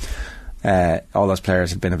all those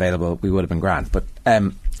players had been available, we would have been grand. But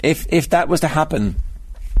if that was to happen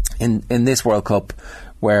in this World Cup,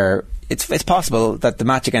 where it's possible that the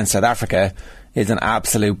match against South Africa is an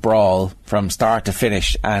absolute brawl from start to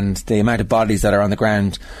finish, and the amount of bodies that are on the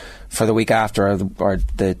ground for the week after or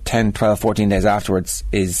the 10, 12, 14 days afterwards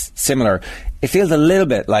is similar. It feels a little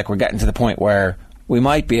bit like we're getting to the point where we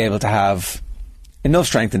might be able to have enough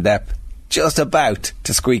strength and depth just about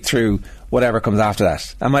to squeak through whatever comes after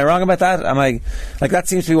that. Am I wrong about that? That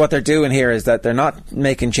seems to be what they're doing here, is that they're not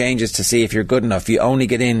making changes to see if you're good enough. You only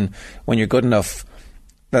get in when you're good enough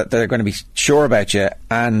that they're going to be sure about you.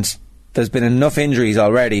 And there's been enough injuries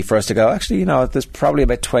already for us to go, actually, there's probably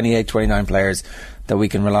about 28, 29 players that we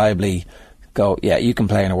can reliably go, yeah, you can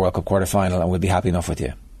play in a World Cup quarter-final and we'll be happy enough with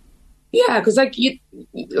you. Yeah, because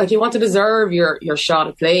you want to deserve your shot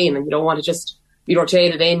at playing, and you don't want to just be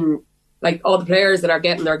rotated in. Like all the players that are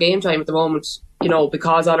getting their game time at the moment,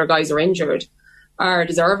 because other guys are injured, are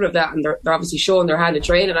deserving of that, and they're obviously showing their hand in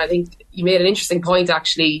training. I think you made an interesting point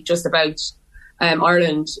actually just about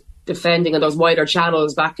Ireland defending on those wider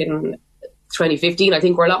channels back in 2015. I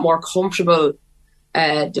think we're a lot more comfortable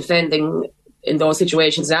defending in those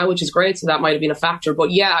situations now, which is great. So that might have been a factor.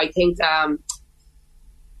 But yeah, I think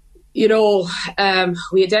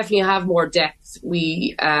we definitely have more depth.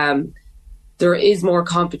 There is more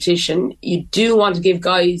competition. You do want to give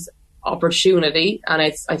guys opportunity, and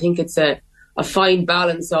I think it's a fine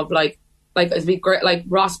balance of like as we like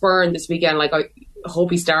Ross Byrne this weekend. Like I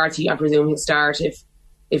hope he starts. I presume he'll start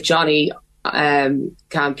if Johnny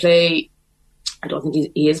can play. I don't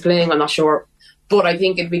think he is playing. I'm not sure, but I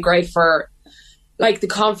think it'd be great for like the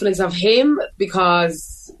confidence of him,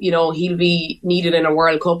 because, you know, he'll be needed in a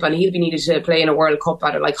World Cup and he'll be needed to play in a World Cup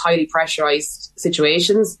at like highly pressurised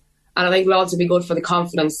situations. And I think it'll also be good for the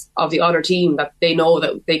confidence of the other team that they know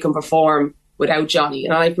that they can perform without Johnny.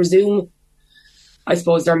 And I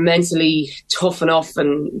suppose they're mentally tough enough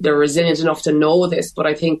and they're resilient enough to know this. But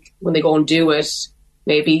I think when they go and do it,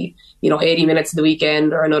 maybe, you know, 80 minutes of the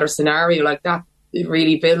weekend or another scenario like that, it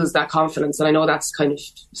really builds that confidence. And I know that's kind of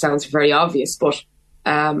sounds very obvious, but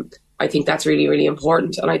I think that's really, really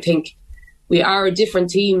important. And I think we are a different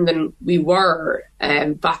team than we were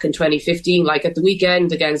back in 2015. Like at the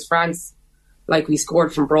weekend against France, like we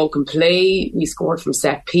scored from broken play, we scored from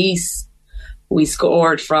set piece, we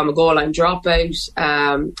scored from a goal line dropout.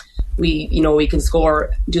 We can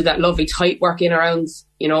score, do that lovely tight work in around,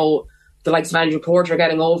 you know, the likes of Andrew Porter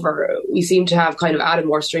getting over. We seem to have kind of added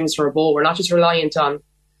more strings to our bow. We're not just reliant on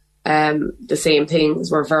the same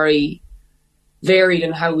things. We're very varied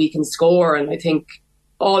in how we can score, and I think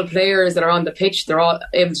all players that are on the pitch, they're all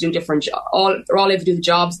able to do different. They're all able to do the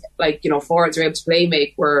jobs. Like, you know, forwards are able to play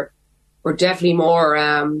make. We're definitely more.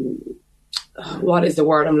 What is the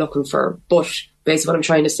word I'm looking for? But basically, what I'm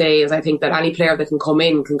trying to say is, I think that any player that can come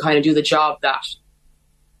in can kind of do the job that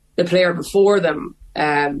the player before them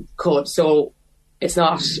could. So it's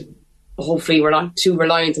not. Hopefully, we're not too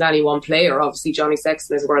reliant on any one player. Obviously, Johnny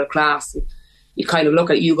Sexton is world class. You kind of look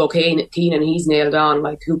at Hugo Keenan, he's nailed on.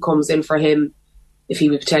 Like, who comes in for him if he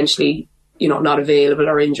would potentially, you know, not available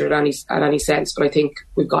or injured at any sense. But I think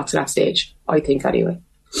we've got to that stage. I think anyway.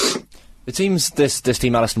 It seems this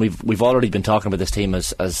team, Alison, we've already been talking about this team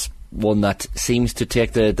as one that seems to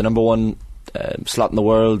take the number one slot in the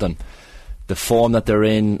world, and the form that they're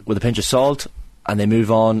in with a pinch of salt, and they move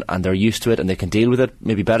on and they're used to it and they can deal with it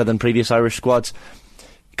maybe better than previous Irish squads.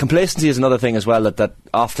 Complacency is another thing as well that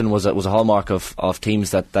often was a hallmark of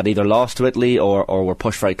teams that either lost to Italy or were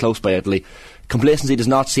pushed very close by Italy. Complacency does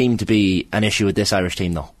not seem to be an issue with this Irish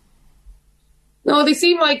team, though. No, they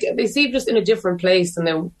seem just in a different place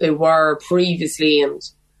than they were previously, and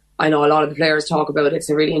I know a lot of the players talk about it's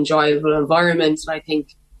a really enjoyable environment, and I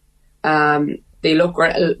think they look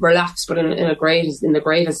relaxed, but in the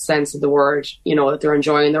greatest sense of the word. You know, that they're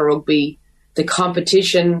enjoying their rugby. The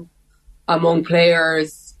competition among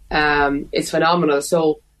players is phenomenal,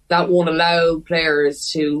 so that won't allow players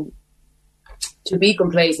to be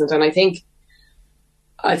complacent. And I think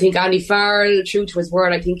Andy Farrell, true to his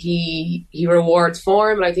word, I think he rewards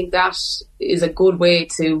form, and I think that is a good way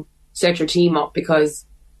to set your team up, because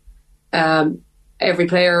every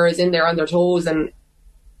player is in there on their toes, and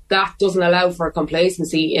that doesn't allow for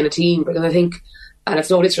complacency in a team. Because I think, and it's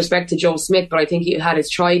no disrespect to Joe Smith, but I think he had his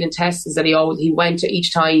tried and tested that he went to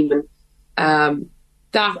each time, and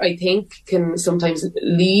that I think can sometimes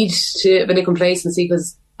lead to a bit of complacency,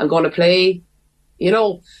 because I'm going to play, you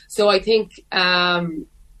know. So I think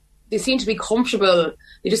they seem to be comfortable.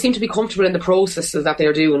 They just seem to be comfortable in the processes that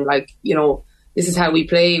they're doing. Like, you know, this is how we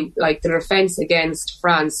play. Like, the defence against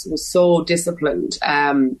France was so disciplined.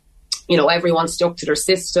 You know, everyone stuck to their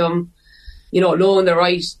system. You know, knowing the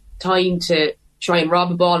right time to try and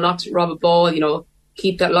rob a ball, not to rob a ball. You know,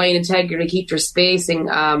 keep that line integrity, keep their spacing.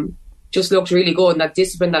 Just looked really good, and that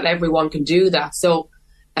discipline that everyone can do that. So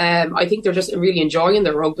I think they're just really enjoying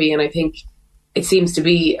their rugby, and I think it seems to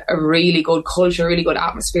be a really good culture, really good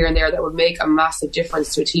atmosphere in there that would make a massive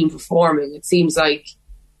difference to a team performing. It seems like,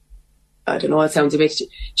 I don't know, it sounds a bit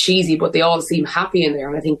cheesy, but they all seem happy in there,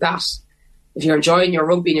 and I think that if you're enjoying your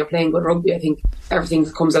rugby and you're playing good rugby, I think everything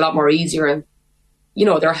becomes a lot more easier, and, you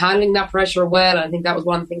know, they're handling that pressure well. And I think that was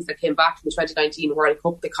one of the things that came back from the 2019 World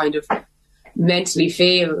Cup. They kind of mentally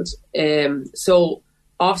failed. So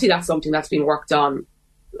obviously that's something that's been worked on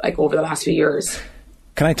like over the last few years.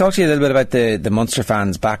 Can I talk to you a little bit about the Munster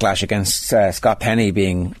fans' backlash against Scott Penny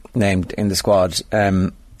being named in the squad?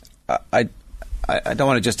 I don't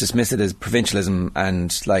want to just dismiss it as provincialism,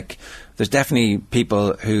 and like, there's definitely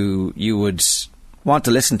people who you would want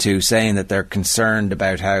to listen to saying that they're concerned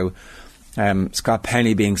about how Scott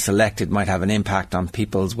Penny being selected might have an impact on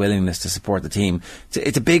people's willingness to support the team.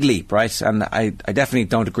 It's a big leap, right? And I definitely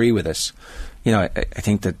don't agree with it. You know, I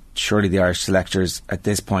think that surely the Irish selectors at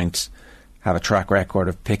this point have a track record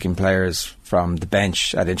of picking players from the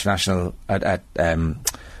bench at international, at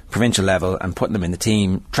provincial level, and putting them in the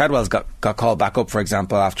team. Treadwell's got called back up, for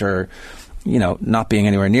example, after, you know, not being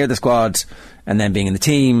anywhere near the squad, and then being in the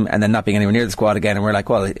team, and then not being anywhere near the squad again. And we're like,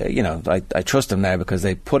 well, you know, I trust him now because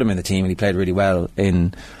they put him in the team and he played really well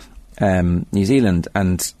in New Zealand.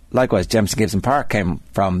 And likewise, Jemison Gibson Park came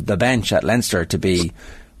from the bench at Leinster to be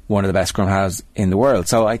one of the best scrum halves in the world.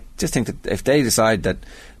 So I just think that if they decide that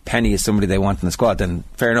Penny is somebody they want in the squad, then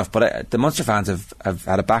fair enough. But the Munster fans have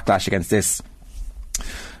had a backlash against this,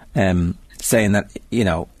 saying that, you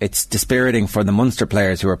know, it's dispiriting for the Munster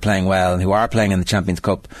players who are playing well and who are playing in the Champions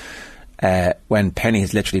Cup when Penny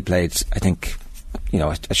has literally played, I think, you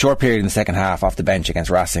know, a short period in the second half off the bench against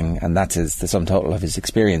Racing, and that's the sum total of his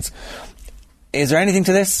experience. Is there anything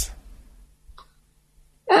to this?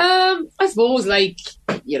 I suppose, like,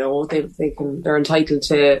 you know, they're entitled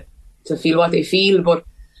to feel what they feel, but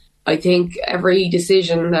I think every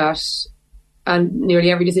decision and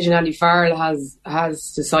nearly every decision Andy Farrell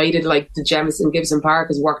has decided, like the Jemison Gibson Park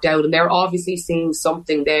has worked out, and they're obviously seeing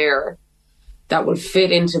something there that will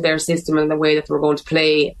fit into their system and the way that they're going to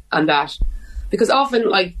play, and that, because often,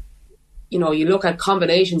 like, you know, you look at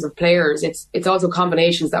combinations of players, it's also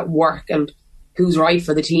combinations that work and who's right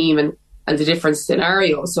for the team and the different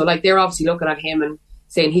scenarios. So, like, they're obviously looking at him and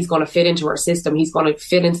saying he's going to fit into our system, he's going to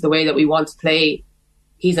fit into the way that we want to play,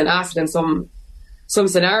 he's an asset in some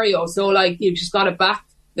scenario. So, like, you've just got to back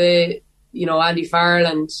Andy Farrell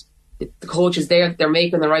and the coaches there. They're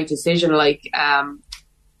making the right decision. Like, and,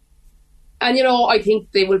 you know, I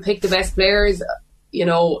think they will pick the best players. You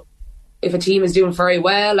know, if a team is doing very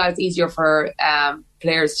well, it's easier for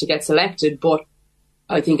players to get selected. But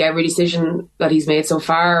I think every decision that he's made so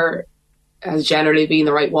far has generally been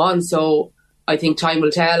the right one. So I think time will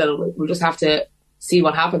tell, and we'll just have to see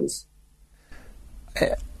what happens.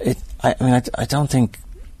 I don't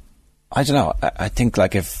know. I think,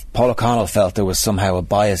 like, if Paul O'Connell felt there was somehow a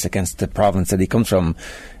bias against the province that he comes from,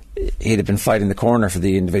 he'd have been fighting the corner for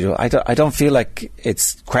the individual. I don't feel like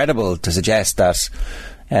it's credible to suggest that,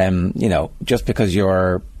 you know, just because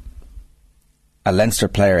you're a Leinster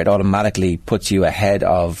player, it automatically puts you ahead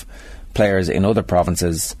of players in other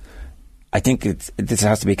provinces. I think this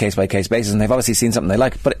has to be a case-by-case basis, and they've obviously seen something they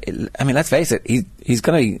like. But, I mean, let's face it, he's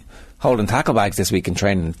going to be holding tackle bags this week in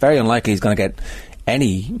training. Very unlikely he's going to get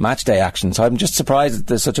any match day action. So I'm just surprised that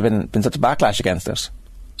there's been such a backlash against it.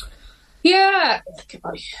 Yeah,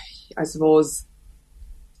 I suppose,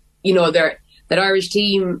 you know, that Irish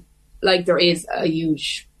team, like, there is a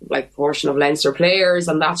huge, like, portion of Leinster players,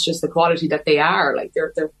 and that's just the quality that they are. Like,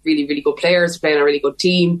 they're really, really good players playing a really good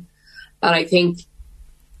team, and I think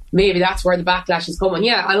maybe that's where the backlash is coming.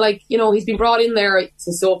 Yeah, and, like, you know, he's been brought in there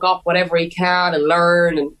to soak up whatever he can and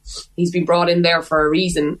learn, and he's been brought in there for a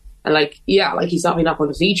reason. And, like, yeah, like, he's not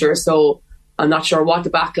going to feature, so I'm not sure what the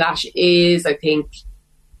backlash is. I think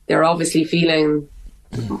they're obviously feeling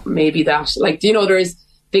maybe that, like, you know, there is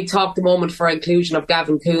big talk at the moment for inclusion of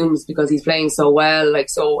Gavin Coombs because he's playing so well. Like,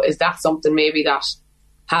 so is that something maybe that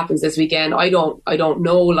happens this weekend? I don't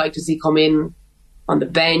know. Like, does he come in on the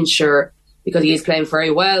bench, or because he is playing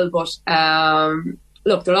very well? But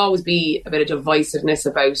look, there'll always be a bit of divisiveness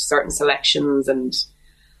about certain selections, and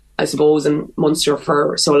I suppose in Munster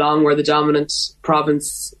for so long were the dominant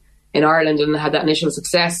province in Ireland and had that initial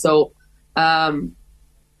success. So,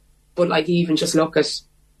 but, like, even just look at,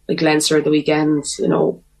 like, Leinster at the weekend, you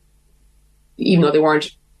know, even though they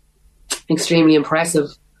weren't extremely impressive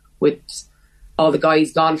with all the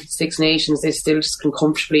guys gone for the Six Nations, they still just can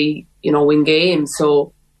comfortably, you know, win games.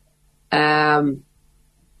 So I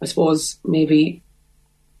suppose maybe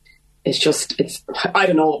it's I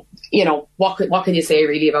don't know, you know, what can you say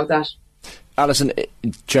really about that? Alison,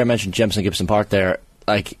 Ger mentioned Jemison Gibson Park there.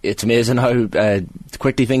 Like, it's amazing how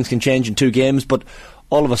quickly things can change in 2 games, but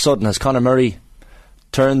all of a sudden, has Conor Murray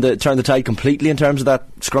turned the tide completely in terms of that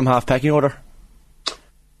scrum half pecking order?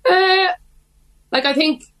 I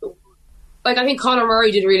think Conor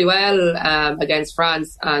Murray did really well against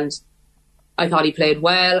France, and I thought he played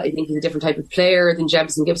well. I think he's a different type of player than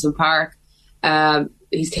Jemison Gibson Park.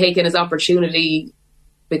 He's taken his opportunity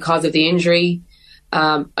because of the injury.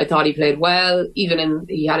 I thought he played well,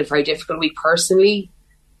 he had a very difficult week personally,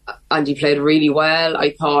 and he played really well.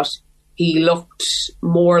 I thought he looked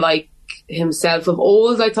more like himself of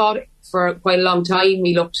old. I thought for quite a long time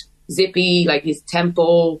he looked zippy, like his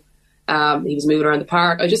tempo. He was moving around the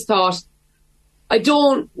park. I just thought, I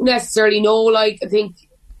don't necessarily know, like, I think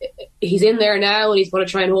he's in there now and he's going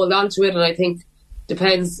to try and hold on to it, and I think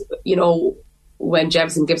depends, you know, when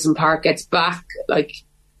Jemison Gibson Park gets back, like,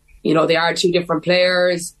 you know, they are 2 different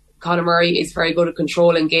players. Conor Murray is very good at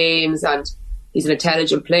controlling games, and he's an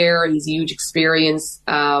intelligent player. He's a huge experience,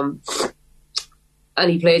 and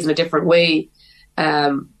he plays in a different way.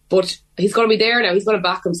 But he's going to be there now. He's going to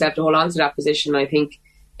back himself to hold on to that position. I think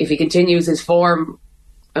if he continues his form,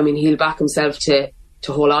 I mean, he'll back himself to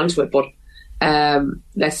hold on to it. But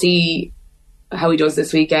let's see how he does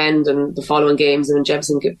this weekend and the following games, and when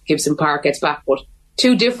Jemison Gibson Park gets back. But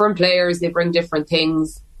 2 different players, they bring different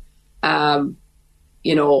things.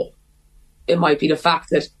 You know, it might be the fact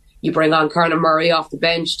that you bring on Conor Murray off the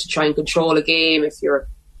bench to try and control a game if you're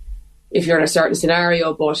in a certain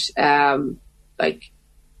scenario. But like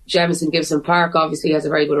Jamison Gibson Park obviously has a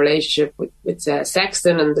very good relationship with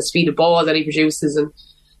Sexton, and the speed of ball that he produces and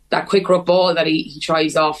that quick ruck ball that he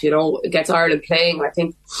tries off, it gets Ireland playing. I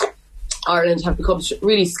think Ireland have become a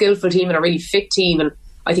really skillful team and a really fit team, and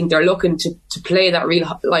I think they're looking to play that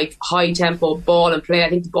real like high tempo ball and play. I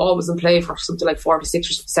think the ball was in play for something like 46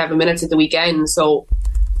 or 7 minutes at the weekend. So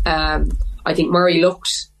I think Murray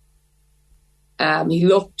looked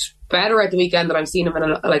better at the weekend than I've seen him in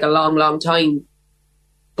a long time,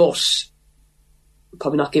 but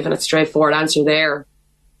probably not giving a straightforward answer there.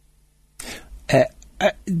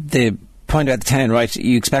 The point about the 10, right?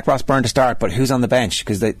 You expect Ross Byrne to start, but who's on the bench?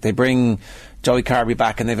 Because they bring Joey Carbery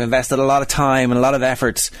back, and they've invested a lot of time and a lot of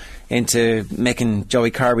efforts into making Joey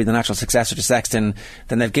Carbery the natural successor to Sexton.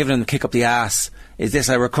 Then they've given him the kick up the ass. Is this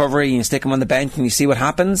a recovery and you stick him on the bench and you see what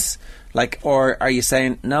happens? Or are you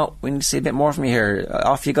saying, no, we need to see a bit more from you here,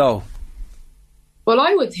 off you go? Well,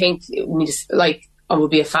 I would think I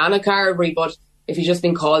would be a fan of Carbery, but if he's just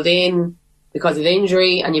been called in because of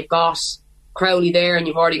injury and you've got Crowley there and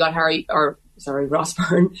you've already got Ross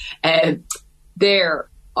Byrne there,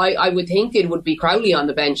 I would think it would be Crowley on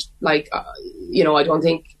the bench. I don't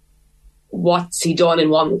think what's he done in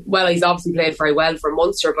one. Well, he's obviously played very well for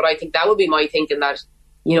Munster, but I think that would be my thinking, that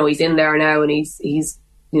he's in there now and he's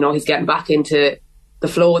getting back into the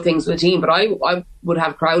flow of things with the team. But I would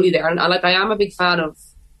have Crowley there, and I am a big fan of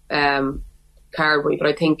Carbery, but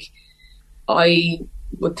I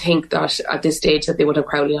would think that at this stage that they would have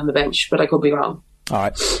Crowley on the bench, but I could be wrong. All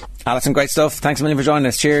right, Alison, great stuff. Thanks a million for joining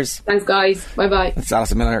us. Cheers. Thanks, guys. Bye bye. It's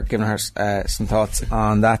Alison Miller giving her some thoughts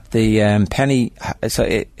on that. The Penny. So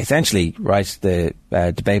essentially, right, the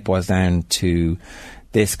debate boils down to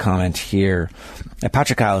this comment here.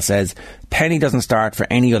 Patrick Howell says, Penny doesn't start for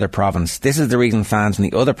any other province. This is the reason fans from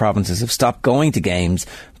the other provinces have stopped going to games.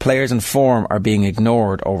 Players in form are being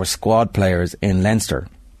ignored over squad players in Leinster.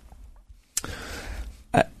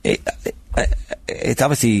 It's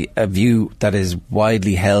obviously a view that is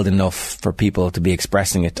widely held enough for people to be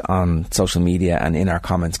expressing it on social media and in our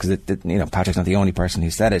comments, because Patrick's not the only person who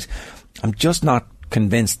said it. I'm just not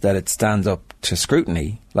convinced that it stands up to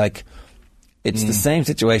scrutiny. It's the same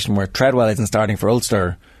situation where Treadwell isn't starting for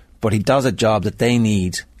Ulster, but he does a job that they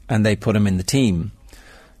need and they put him in the team.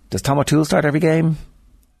 Does Tom O'Toole start every game?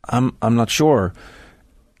 I'm not sure.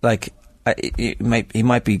 He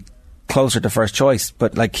might be closer to first choice,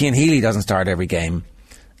 but Cian Healy doesn't start every game,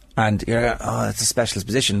 and it's a specialist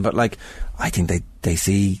position. But I think they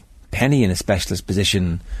see Penny in a specialist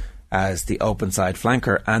position as the open side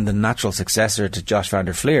flanker and the natural successor to Josh van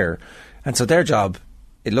der Flier, and so their job,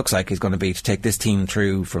 it looks like, is going to be to take this team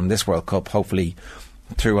through from this World Cup, hopefully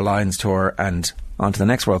through a Lions tour and on to the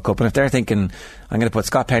next World Cup. And if they're thinking, I'm going to put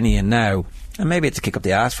Scott Penny in now, and maybe it's a kick up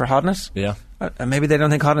the ass for Hodnett, and maybe they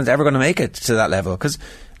don't think Hodnett's ever going to make it to that level, because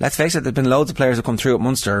let's face it, there's been loads of players who come through at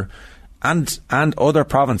Munster and other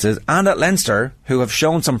provinces and at Leinster who have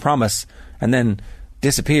shown some promise and then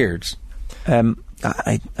disappeared. I'm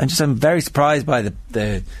very surprised by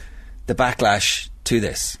the backlash to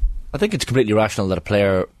this. I think it's completely rational that a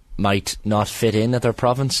player might not fit in at their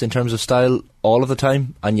province in terms of style all of the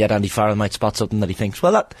time, and yet Andy Farrell might spot something that he thinks,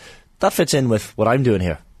 well, that fits in with what I'm doing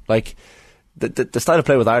here. The style of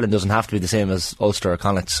play with Ireland doesn't have to be the same as Ulster or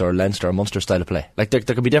Connacht's or Leinster or Munster style of play. There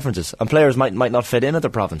could be differences, and players might not fit in at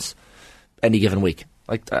their province any given week.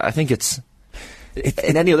 I think it's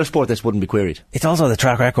in any other sport this wouldn't be queried. It's also the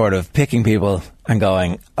track record of picking people and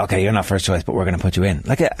going, okay, you're not first choice, but we're going to put you in.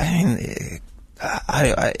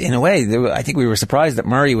 In a way, I think we were surprised that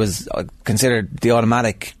Murray was considered the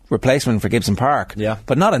automatic replacement for Gibson Park. Yeah.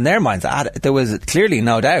 But not in their minds. There was clearly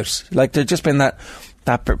no doubt. There'd just been that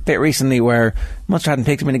bit recently where Munster hadn't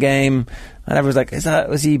picked him in a game, and everyone's like,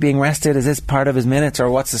 was he being rested? Is this part of his minutes, or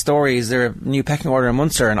what's the story? Is there a new pecking order in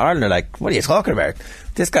Munster? And Ireland are like, what are you talking about?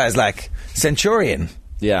 This guy's Centurion.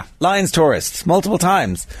 Yeah. Lions tourists, multiple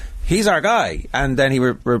times. He's our guy. And then he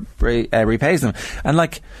repays them.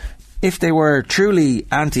 And if they were truly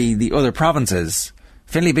anti the other provinces,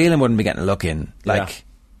 Finlay Bealham wouldn't be getting a look in.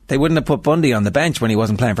 They wouldn't have put Bundy on the bench when he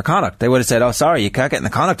wasn't playing for Connacht. They would have said, oh, sorry, you can't get in the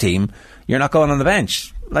Connacht team. You're not going on the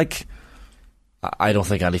bench. I don't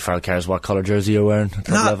think Andy Farrell cares what colour jersey you're wearing at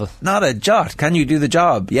that level. Not a jot. Can you do the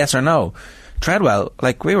job? Yes or no? Treadwell,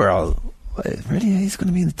 we were all, really? He's going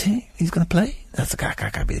to be in the team? He's going to play? That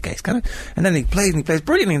can't be the case, can it? And then he plays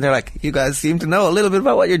brilliantly, and they're like, you guys seem to know a little bit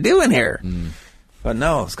about what you're doing here. But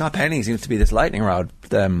no, Scott Penny seems to be this lightning rod.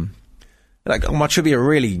 What should be a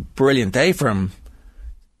really brilliant day for him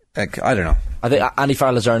Like, I don't know. I think Andy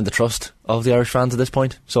Farrell has earned the trust of the Irish fans at this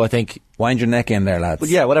point. So I think, wind your neck in there, lads. Well,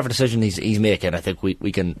 yeah, whatever decision he's making, I think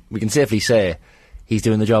we can safely say he's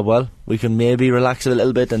doing the job well. We can maybe relax it a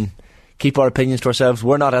little bit and keep our opinions to ourselves.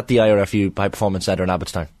 We're not at the IRFU High Performance Centre in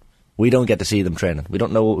Abbottstown. We don't get to see them training. We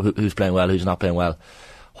don't know who's playing well, who's not playing well,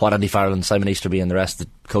 what Andy Farrell and Simon Easterby and the rest of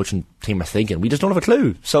the coaching team are thinking. We just don't have a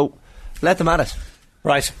clue. So let them at it.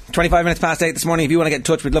 Right, 25 minutes past 8 this morning. If you want to get in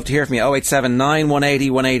touch, we'd love to hear from you. 0879 180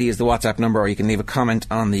 180 is the WhatsApp number, or you can leave a comment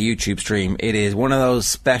on the YouTube stream. It is one of those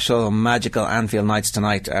special, magical Anfield nights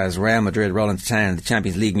tonight as Real Madrid roll into town, the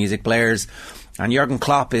Champions League music players. And Jurgen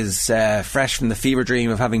Klopp is fresh from the fever dream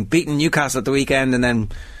of having beaten Newcastle at the weekend and then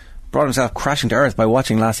brought himself crashing to earth by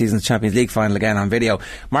watching last season's Champions League final again on video.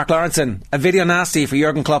 Mark Lawrenson, a video nasty for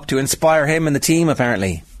Jurgen Klopp to inspire him and the team,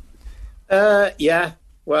 apparently. Yeah.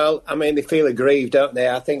 Well, I mean, they feel aggrieved, don't they?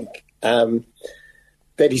 I think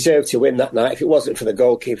they deserve to win that night. If it wasn't for the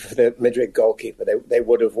goalkeeper, for the Madrid goalkeeper, they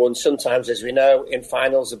would have won. Sometimes, as we know, in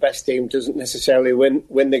finals, the best team doesn't necessarily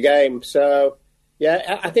win the game. So,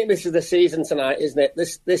 yeah, I think this is the season tonight, isn't it?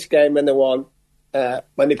 This game and the one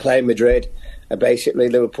when they play Madrid are basically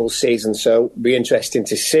Liverpool's season. So it'll be interesting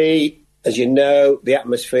to see. As you know, the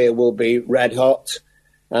atmosphere will be red hot.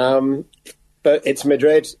 But it's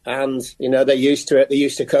Madrid, and, you know, they're used to it. They're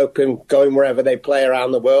used to coping, going wherever they play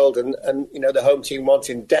around the world, and you know, the home team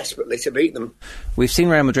wanting desperately to beat them. We've seen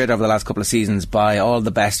Real Madrid over the last couple of seasons buy all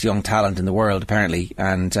the best young talent in the world, apparently,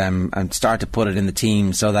 and start to put it in the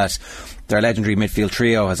team so that their legendary midfield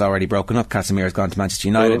trio has already broken up. Casemiro has gone to Manchester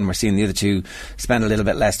United, and we're seeing the other two spend a little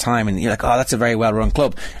bit less time, and you're like, oh, that's a very well-run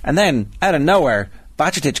club. And then, out of nowhere,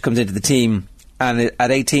 Bajcetic comes into the team, and at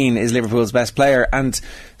 18 is Liverpool's best player, and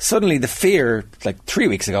suddenly the fear, like 4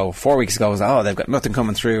 weeks ago, was, oh, they've got nothing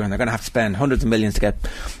coming through and they're going to have to spend hundreds of millions to get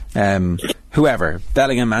whoever,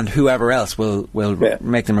 Bellingham and whoever else will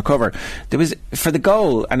make them recover. There was, for the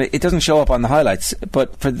goal, and it doesn't show up on the highlights,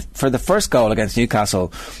 but for the first goal against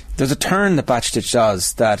Newcastle, there's a turn that Bajcetic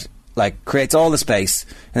does that like creates all the space,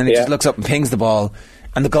 and then he just looks up and pings the ball,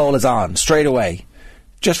 and the goal is on straight away.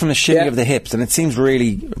 Just from the shimmy of the hips, and it seems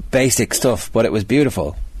really basic stuff, but it was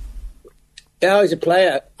beautiful. Yeah, he's a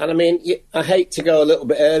player, and I mean, I hate to go a little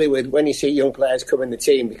bit early with when you see young players come in the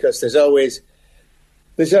team, because there's always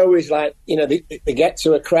like, you know, they get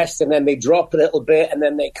to a crest and then they drop a little bit and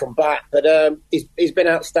then they come back. But he's been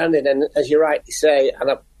outstanding, and as you rightly say,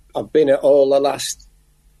 and I've been at all the last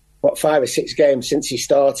 5 or 6 games since he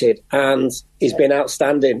started, and he's been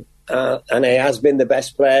outstanding, and he has been the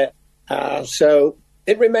best player. So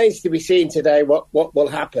it remains to be seen today what will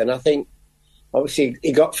happen. I think, obviously,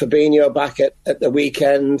 he got Fabinho back at the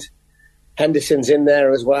weekend. Henderson's in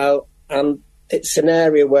there as well. And it's an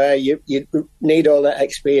area where you need all that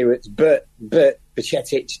experience. But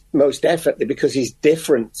Bajcetic, most definitely, because he's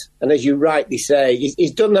different. And as you rightly say,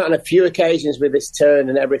 he's done that on a few occasions with his turn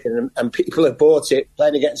and everything. And people have bought it,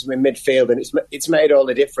 playing against him in midfield. And it's made all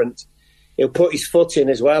the difference. He'll put his foot in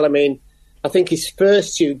as well. I mean, I think his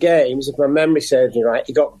first 2 games, if my memory serves me right,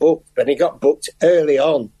 he got booked, but he got booked early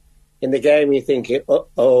on in the game. You're thinking,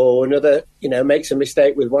 another, you know, makes a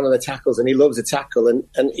mistake with one of the tackles, and he loves a tackle,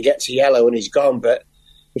 and he gets a yellow and he's gone. But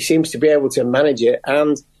he seems to be able to manage it,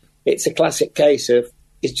 and it's a classic case of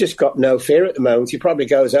he's just got no fear at the moment. He probably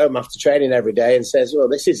goes home after training every day and says, well,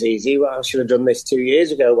 this is easy. Well, I should have done this 2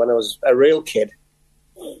 years ago when I was a real kid.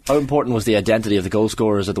 How important was the identity of the goal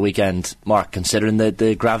scorers at the weekend, Mark, considering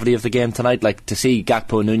the gravity of the game tonight? Like, to see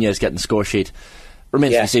Gakpo and Nunez getting the score sheet,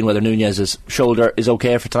 remains to be seen whether Nunez's shoulder is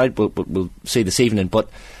okay for tonight, but we'll see this evening. But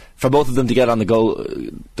for both of them to get on the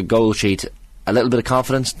goal sheet, a little bit of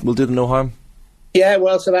confidence will do them no harm. Yeah,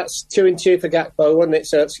 well, so that's 2 and 2 for Gakpo, wasn't it?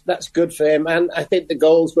 So that's good for him. And I think the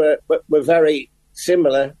goals were very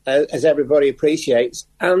similar, as everybody appreciates.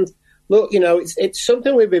 And look, you know, it's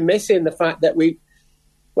something we've been missing, the fact that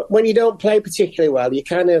when you don't play particularly well, you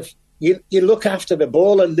kind of you look after the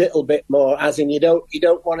ball a little bit more, as in you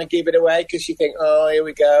don't want to give it away because you think, oh, here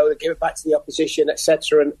we go, give it back to the opposition,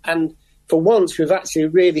 etc. And for once, we've actually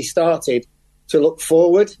really started to look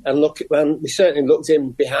forward and we certainly looked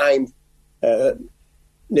in behind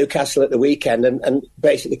Newcastle at the weekend and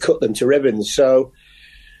basically cut them to ribbons. So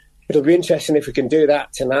it'll be interesting if we can do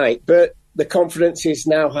that tonight. But the confidence is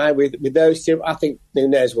now high with those two. I think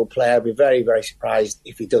Nunez will play. I'll be very, very surprised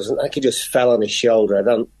if he doesn't. I think he just fell on his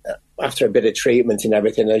shoulder. After a bit of treatment and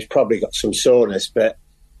everything, he's probably got some soreness, but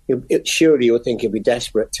surely you would think he'd be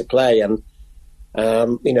desperate to play. And,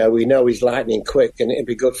 you know, we know he's lightning quick, and it'd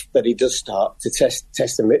be good that he does start to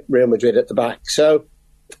test Real Madrid at the back. So,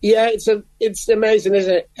 yeah, it's amazing,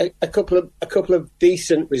 isn't it? A couple of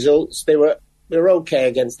decent results. They were okay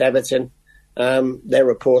against Everton. They're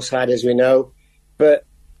a poor side, as we know. But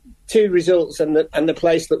 2 results and the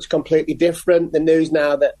place looks completely different. The news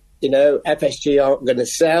now that, FSG aren't going to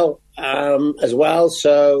sell as well.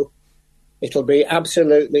 So it'll be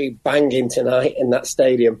absolutely banging tonight in that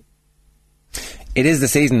stadium. It is the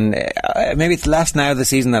season. Maybe it's less now the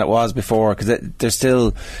season than it was before, because there's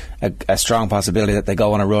still a strong possibility that they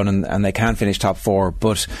go on a run and they can finish top 4.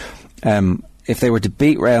 But if they were to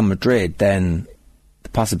beat Real Madrid, then the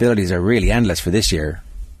possibilities are really endless for this year.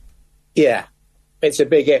 Yeah, it's a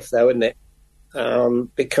big if, though, isn't it?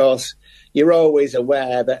 Because you're always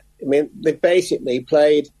aware that, they've basically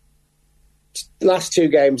played last 2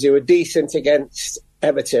 games. They were decent against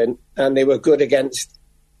Everton and they were good against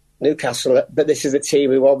Newcastle, but this is a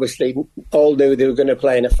team who obviously all knew they were going to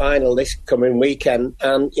play in a final this coming weekend.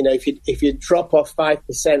 And if you drop off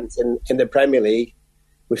 5% in the Premier League,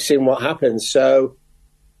 we've seen what happens. So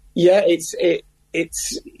yeah, it's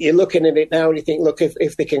you're looking at it now and you think, look,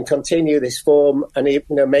 if they can continue this form and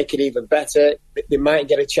make it even better, they might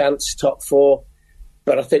get a chance top 4.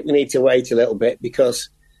 But I think we need to wait a little bit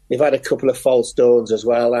because they've had a couple of false dawns as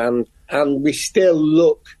well, and we still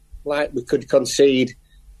look like we could concede.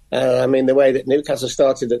 The way that Newcastle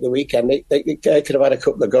started at the weekend, they could have had a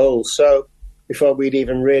couple of goals. So before we'd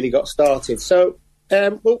even really got started. So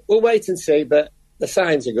we'll wait and see. But the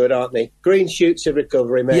signs are good, aren't they? Green shoots of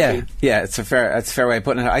recovery, maybe. Yeah, it's a fair way of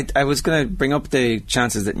putting it. I was going to bring up the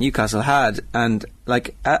chances that Newcastle had, and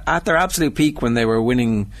like at their absolute peak when they were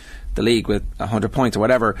winning the league with 100 points or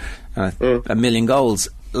whatever, a million goals.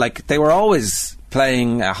 Like they were always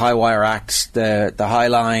playing a high wire act, the high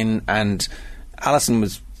line, and Alisson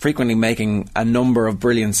was frequently making a number of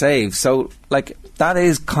brilliant saves. So, like, that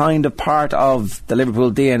is kind of part of the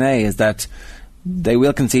Liverpool DNA, is that they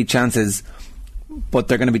will concede chances, but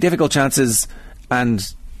they're going to be difficult chances, and,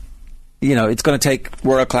 it's going to take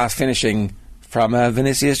world-class finishing from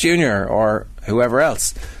Vinicius Junior or whoever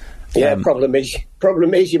else. Yeah, problem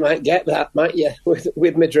is you might get that, might you,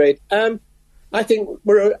 with Madrid. I think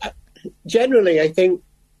I think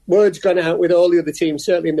word's gone out with all the other teams,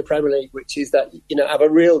 certainly in the Premier League, which is that, have a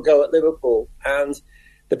real go at Liverpool. And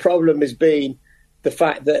the problem has been the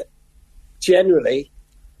fact that generally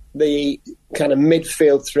the kind of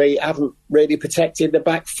midfield 3 haven't really protected the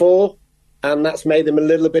back 4, and that's made them a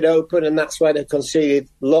little bit open, and that's why they've conceded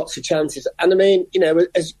lots of chances. And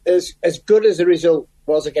as good as the result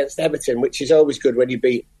was against Everton, which is always good when you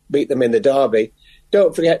beat them in the derby,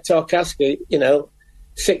 don't forget Tarkowski,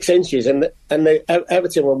 6 inches, and the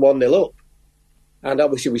Everton were 1-0 up, and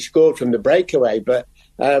obviously we scored from the breakaway. But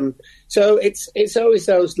so it's always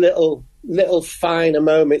those little finer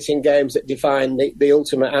moments in games that define the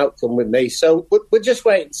ultimate outcome with me. So we'll just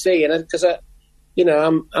wait and see. And because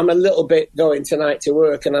I'm a little bit going tonight to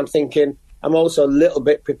work, and I'm thinking I'm also a little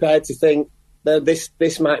bit prepared to think that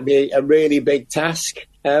this might be a really big task,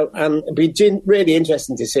 and it'd be really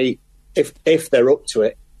interesting to see if they're up to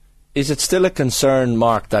it. Is it still a concern,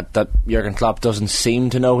 Mark, that Jurgen Klopp doesn't seem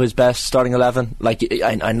to know his best starting 11? Like,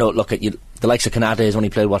 I know, look at you, the likes of Konate has only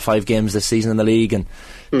played 5 games this season in the league, and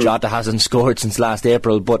Jota hasn't scored since last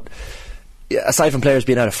April. But aside from players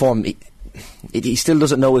being out of form, he still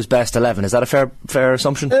doesn't know his best 11. Is that a fair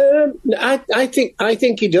assumption? I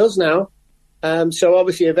think he does now. So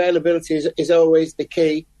obviously availability is always the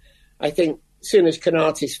key. I think as soon as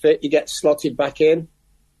Konate's fit, he gets slotted back in.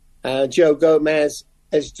 Joe Gomez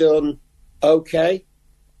has done okay,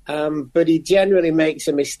 but he generally makes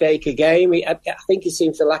a mistake a game. I think he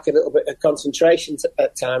seems to lack a little bit of concentration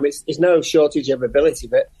at times. There's no shortage of ability,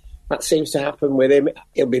 but that seems to happen with him.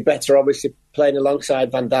 He'll be better, obviously, playing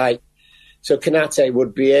alongside Van Dijk. So Konate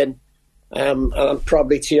would be in, and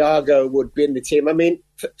probably Thiago would be in the team. I mean,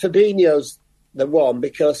 Fabinho's the one,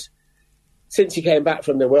 because since he came back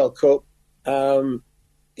from the World Cup,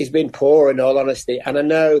 he's been poor, in all honesty. And I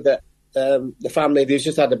know that the family, they've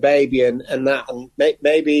just had a baby and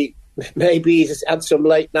maybe he's had some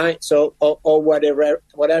late nights or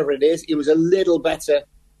whatever it is. He was a little better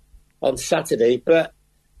on Saturday, but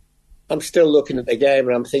I'm still looking at the game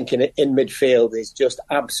and I'm thinking in midfield is just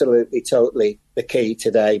absolutely, totally the key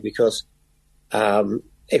today, because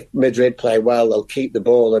if Madrid play well, they'll keep the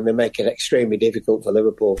ball and they make it extremely difficult for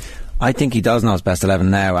Liverpool. I think he does know his best 11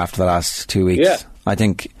 now after the last 2 weeks. Yeah. I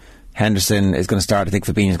think Henderson is going to start. I think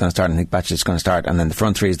Fabinho is going to start. I think Bacic is going to start. And then the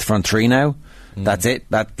front 3 is the front 3 now. That's it.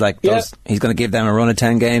 He's going to give them a run of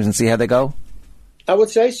 10 games and see how they go. I would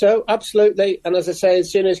say so, absolutely. And as I say, as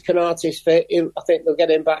soon as Konate's fit, I think they'll get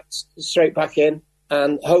him straight back in.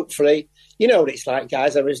 And hopefully, you know what it's like,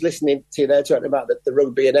 guys. I was listening to you there talking about the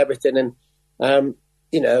rugby and everything. And,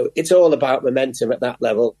 it's all about momentum at that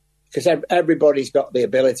level. because everybody's got the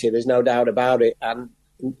ability. There's no doubt about it. And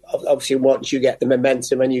obviously, once you get the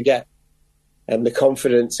momentum and you get the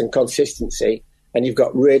confidence and consistency, and you've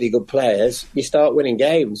got really good players, you start winning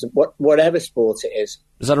games, whatever sport it is.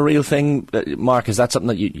 Is that a real thing, Mark? Is that something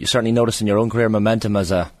that you certainly notice in your own career, momentum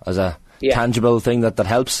as a tangible thing that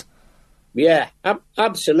helps? Yeah,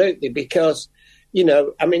 absolutely. Because,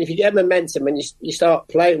 if you get momentum and you start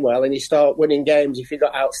playing well and you start winning games, if you've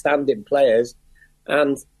got outstanding players,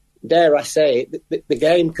 and dare I say it, the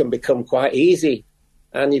game can become quite easy.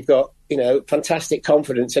 And you've got, fantastic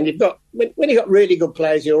confidence. And when you've got really good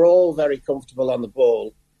players, you're all very comfortable on the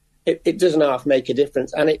ball. It doesn't half make a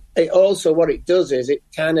difference. And it also, what it does is it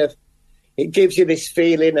gives you this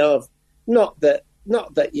feeling of not that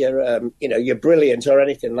you're, you're brilliant or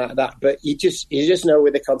anything like that, but you just know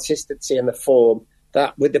with the consistency and the form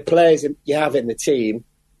that with the players you have in the team,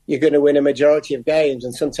 you're going to win a majority of games.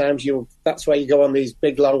 And sometimes that's why you go on these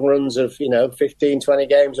big long runs of, 15, 20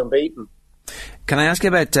 games unbeaten. Can I ask you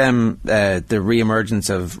about the re-emergence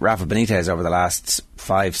of Rafa Benitez over the last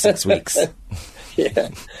 5-6 weeks? Yeah,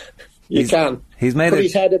 you can. He's made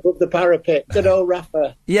his head above the parapet. Good old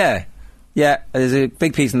Rafa. Yeah. There's a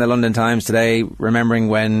big piece in the London Times today, remembering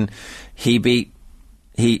when he beat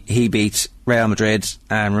Real Madrid,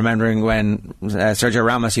 and remembering when Sergio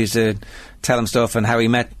Ramos used to tell him stuff, and how he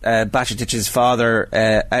met Bacitic's father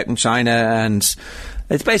out in China, and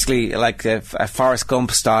it's basically like a Forrest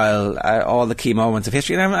Gump style, all the key moments of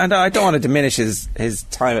history. And I don't want to diminish his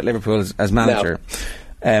time at Liverpool as manager,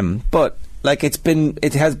 but like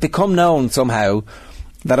it has become known somehow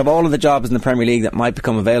that of all of the jobs in the Premier League that might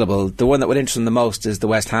become available, the one that would interest him the most is the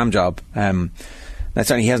West Ham job. Now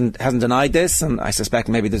certainly he hasn't denied this, and I suspect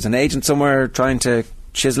maybe there's an agent somewhere trying to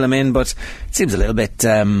chisel him in, but it seems a little bit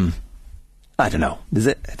I don't know.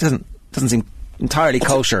 It doesn't seem entirely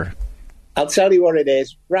kosher. I'll tell you what it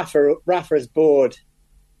is. Rafa's bored,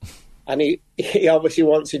 and he obviously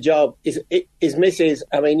wants a job. His missus,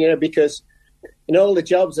 because in all the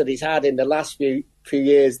jobs that he's had in the last few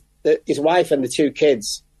years, his wife and the 2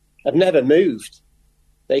 kids have never moved.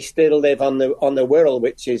 They still live on the Wirral,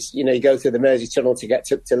 which is, you go through the Mersey Tunnel to get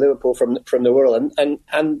to Liverpool from the Wirral,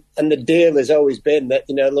 and the deal has always been that,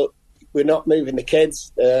 look, we're not moving the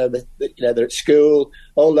kids. They're at school,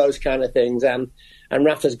 all those kind of things, and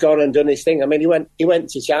Rafa's gone and done his thing. He went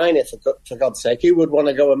to China, for God's sake. Who would want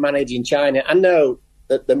to go and manage in China? I know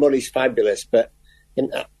that the money's fabulous, but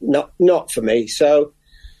not for me. So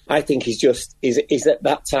I think he's at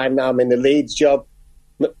that time now. The Leeds job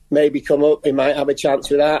maybe come up. He might have a chance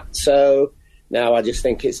with that. So now I just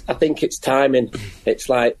think it's timing. It's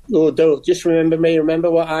like, just remember me,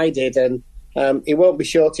 remember what I did, and he won't be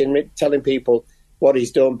short in telling people what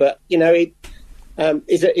he's done. But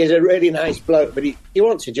he's a really nice bloke, but he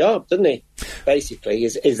wants a job, doesn't he? Basically,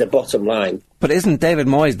 is the bottom line. But isn't David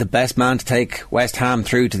Moyes the best man to take West Ham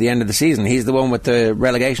through to the end of the season? He's the one with the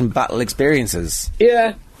relegation battle experiences.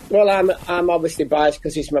 Yeah, well, I'm obviously biased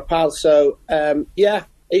because he's my pal. So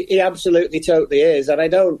he absolutely totally is, and I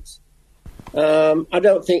don't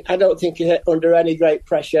think he's under any great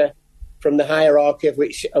pressure from the hierarchy, of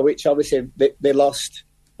which obviously they lost.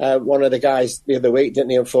 One of the guys the other week,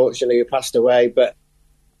 didn't he? Unfortunately, who passed away. But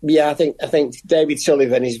yeah, I think David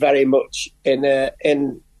Sullivan is very much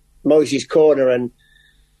in Moyes' corner, and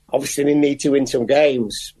obviously they need to win some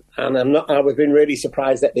games. And I've been really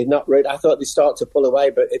surprised that they've not. I thought they'd start to pull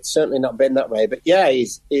away, but it's certainly not been that way. But yeah,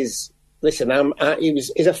 he's a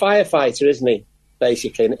firefighter, isn't he?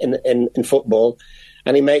 Basically, in football,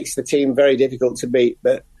 and he makes the team very difficult to beat.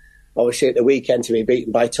 But obviously, at the weekend, to be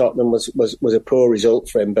beaten by Tottenham was a poor result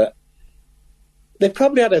for him. But they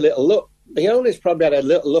probably had a little look. The owners probably had a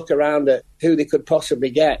little look around at who they could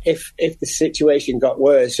possibly get if the situation got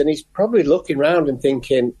worse. And he's probably looking around and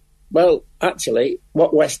thinking, well, actually,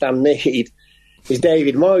 what West Ham need is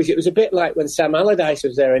David Moyes. It was a bit like when Sam Allardyce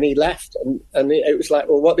was there and he left. And it was like,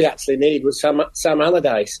 well, what they actually need was Sam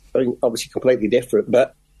Allardyce. Obviously completely different.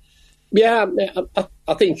 But yeah,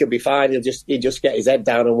 I think he'll be fine. He'll just get his head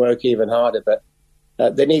down and work even harder. But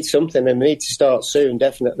they need something, and they need to start soon,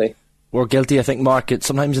 definitely. We're guilty, I think, Mark,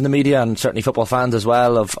 sometimes in the media, and certainly football fans as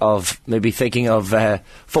well, of maybe thinking of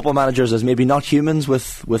football managers as maybe not humans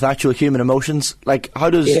with actual human emotions. Like, how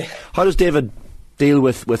does David deal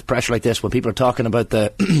with pressure like this when people are talking about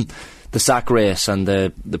the the sack race and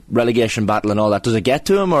the relegation battle and all that? Does it get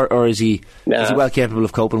to him, or is he well capable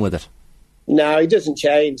of coping with it? No, he doesn't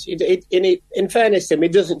change. In fairness to him,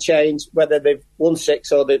 it doesn't change whether they've won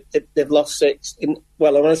 6 or they've lost 6. I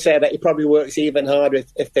want to say that he probably works even harder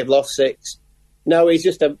if they've lost 6. No, he's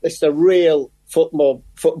just a real football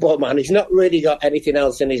man. He's not really got anything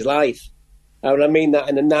else in his life. and I mean that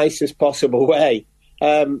in the nicest possible way.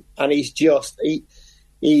 And he's just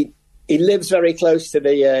he lives very close to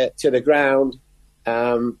the ground,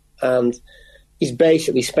 and he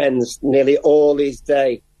basically spends nearly all his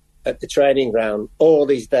day at the training ground, all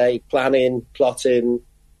his day planning, plotting,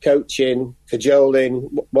 coaching, cajoling,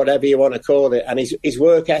 whatever you want to call it. And his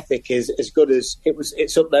work ethic is as good as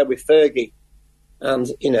it's up there with Fergie. And,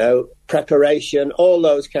 preparation, all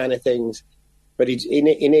those kind of things. But he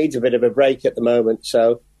needs a bit of a break at the moment.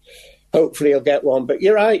 So hopefully he'll get one. But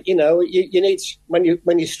you're right, you need, when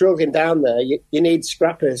you're struggling down there, you need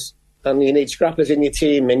scrappers. And you need scrappers in your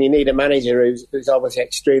team, and you need a manager who's obviously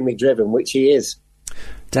extremely driven, which he is.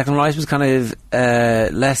 Declan Rice was kind of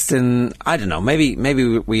less than, I don't know, maybe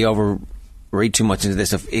we overread too much into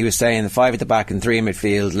this. If he was saying 5 at the back and 3 in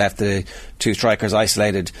midfield, left the 2 strikers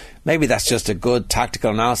isolated. Maybe that's just a good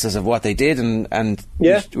tactical analysis of what they did, and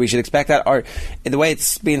we should expect that. Or the way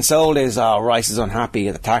it's being sold is, Rice is unhappy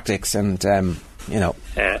at the tactics, and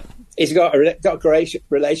he's got a great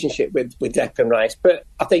relationship with Declan Rice, but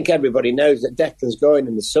I think everybody knows that Declan's going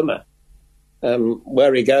in the summer.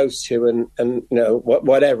 Where he goes to and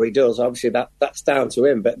whatever he does, obviously that's down to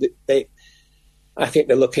him. But I think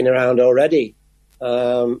they're looking around already.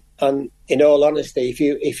 And in all honesty,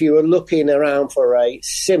 if you were looking around for a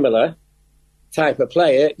similar type of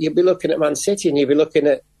player, you'd be looking at Man City and you'd be looking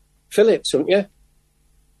at Phillips, wouldn't you?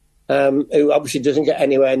 Who obviously doesn't get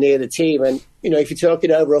anywhere near the team. And if you're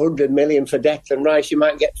talking over 100 million for Declan Rice, you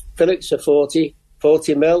might get Phillips for 40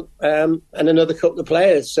 mil, and another couple of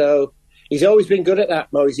players. So. He's always been good at that,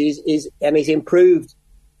 Moise. He's improved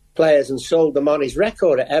players and sold them on. His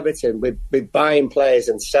record at Everton with buying players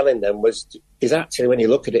and selling them is actually, when you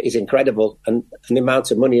look at it, is incredible, and the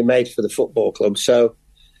amount of money he made for the football club. So,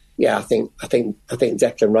 yeah, I think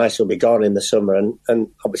Declan Rice will be gone in the summer, and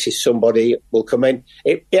obviously somebody will come in.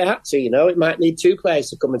 It might need 2 players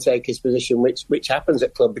to come and take his position, which happens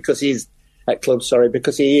at club because he is that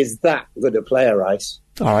good a player, Rice.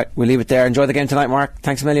 All right, we'll leave it there. Enjoy the game tonight, Mark.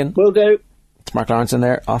 Thanks a million. Will do. It's Mark Lawrence in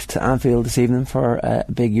there, off to Anfield this evening for a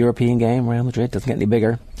big European game. Real Madrid doesn't get any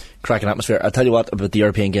bigger. Cracking atmosphere. I'll tell you what about the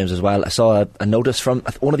European games as well. I saw a notice from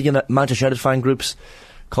one of the Manchester United fan groups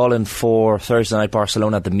calling for Thursday night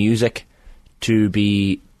Barcelona at the music to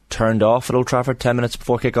be turned off at Old Trafford 10 minutes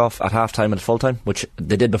before kick-off at half-time and at full-time, which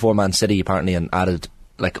they did before Man City apparently, and added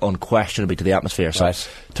unquestionably to the atmosphere. So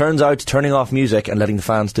turns out turning off music and letting the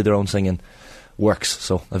fans do their own singing works.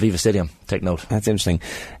 So Aviva Stadium, take note. That's interesting.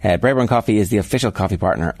 Braeburn Coffee is the official coffee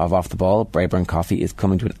partner of Off the Ball. Braeburn Coffee is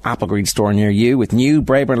coming to an Applegreen store near you, with new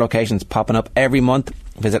Braeburn locations popping up every month.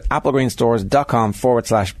 Visit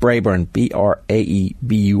applegreenstores.com/Braeburn,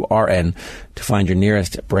 BRAEBURN, to find your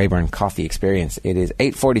nearest Braeburn coffee experience. It is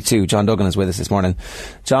 8:42. John Duggan is with us this morning.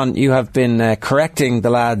 John, you have been correcting the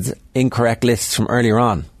lads' incorrect lists from earlier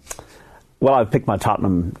on. Well, I've picked my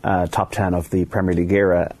Tottenham top 10 of the Premier League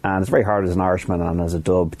era, and it's very hard as an Irishman and as a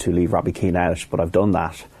dub to leave Robbie Keane out, but I've done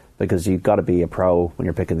that because you've got to be a pro when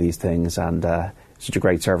you're picking these things, and such a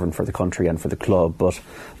great servant for the country and for the club. But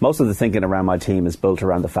most of the thinking around my team is built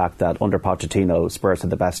around the fact that under Pochettino, Spurs had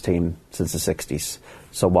the best team since the 60s.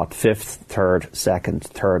 So 5th, 3rd, 2nd,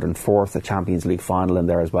 3rd and 4th, a Champions League final in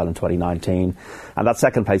there as well in 2019. And that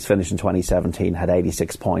second place finish in 2017 had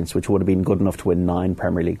 86 points, which would have been good enough to win 9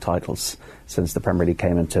 Premier League titles since the Premier League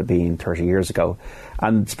came into being 30 years ago.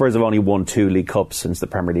 And Spurs have only won 2 League Cups since the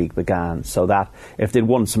Premier League began. So that, if they'd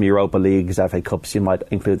won some Europa Leagues, FA Cups, you might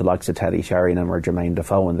include the likes of Teddy Sheringham or Jermaine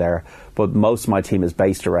Defoe in there. But most of my team is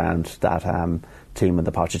based around that team in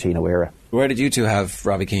the Pochettino era. Where did you two have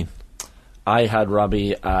Robbie Keane? I had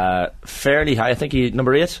Robbie fairly high. I think he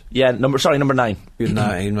number 8. Yeah, number 9.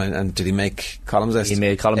 And did he make columns list? He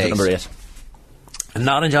made columns at number 8. And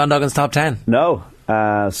not in John Duggan's top 10. No.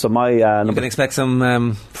 So my you can expect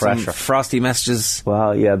some pressure, some frosty messages.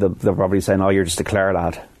 Well, yeah, they'll probably say, "No, you're just a Clare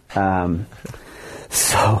lad."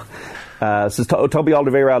 So Toby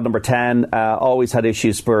Alderweireld, number 10, always had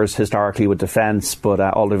issues, Spurs, historically, with defence, but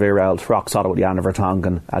Alderweireld, rock solid with Jan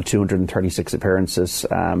Vertonghen, had 236 appearances.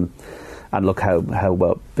 And look how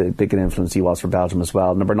big an influence he was for Belgium as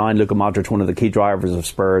well. Number 9, Luka Modric, one of the key drivers of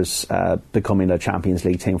Spurs becoming a Champions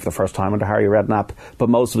League team for the first time under Harry Redknapp. But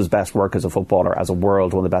most of his best work as a footballer, as a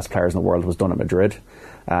world, one of the best players in the world, was done at Madrid.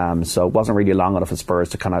 So it wasn't really long enough at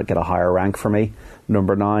Spurs to kind of get a higher rank for me.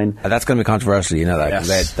 Number 9. That's going to be controversial, you know that.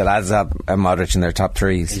 Yes. The lads have Modric in their top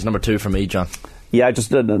 3s. He's number 2 for me, John. Yeah,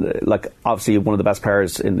 just obviously one of the best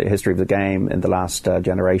players in the history of the game in the last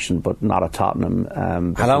generation, but not at Tottenham.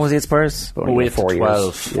 How long was he at Spurs? Only 4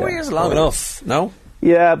 years. 4 years, long enough. No?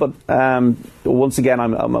 Yeah, but once again,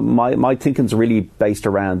 my thinking's really based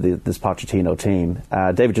around this Pochettino team.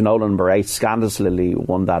 David Ginola, number 8, scandalously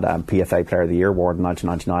won that PFA Player of the Year award in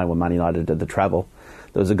 1999 when Man United did the treble.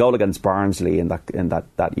 There was a goal against Barnsley in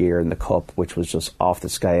that year in the Cup, which was just off the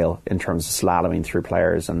scale in terms of slaloming through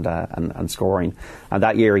players and scoring. And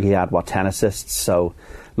that year he had 10 assists. So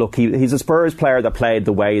look, he's a Spurs player that played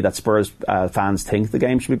the way that Spurs fans think the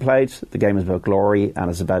game should be played. The game is about glory and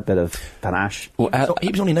it's about a bit of panache. Well, so he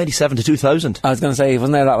was only 97 to 2000. I was going to say, he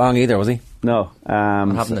wasn't there that long either, was he? No.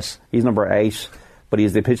 He's number 8. But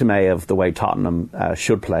he's the epitome of the way Tottenham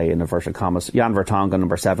should play, in inverted commas. Jan Vertonghen,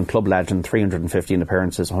 number 7, club legend, 315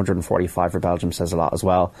 appearances, 145 for Belgium, says a lot as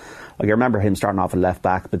well. Like, I remember him starting off at left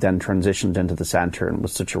back, but then transitioned into the centre and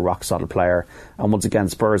was such a rock solid player. And once again,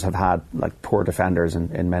 Spurs have had poor defenders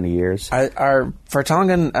in many years. Are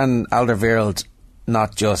Vertonghen and Alderweireld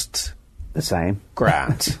not just the same?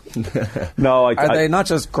 Grand. No, are they not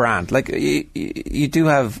just grand? Like, you do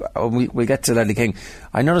have. We'll get to Ledley King.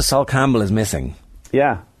 I noticed Sol Campbell is missing.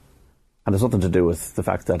 Yeah, and there's nothing to do with the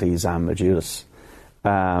fact that he's a Judas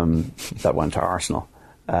that went to Arsenal.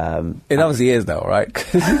 It obviously is, though, right?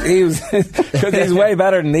 Because he's way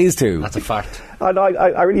better than these two. That's a fact.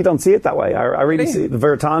 I really don't see it that way. I really see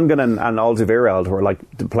Vertonghen and Alderweireld, who are like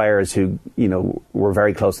the players who were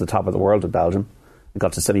very close to the top of the world with Belgium,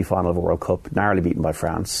 got to semi-final of a World Cup, narrowly beaten by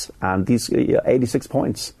France, and these 86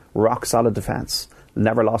 points, rock solid defence.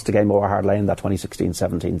 Never lost a game over Hard Lane that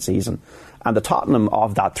 2016-17 season. And the Tottenham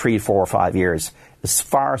of that 3, 4, 5 years is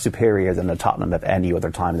far superior than the Tottenham of any other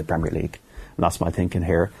time in the Premier League. And that's my thinking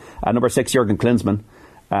here. Number 6, Jurgen Klinsmann.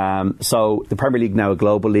 So the Premier League now a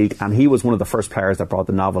global league, and he was one of the first players that brought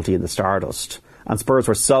the novelty and the stardust. And Spurs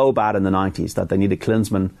were so bad in the 90s that they needed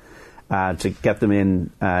Klinsmann to get them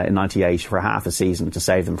in 98 for half a season to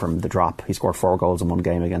save them from the drop. He scored 4 goals in one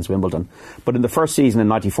game against Wimbledon. But in the first season in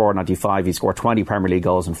 94-95, he scored 20 Premier League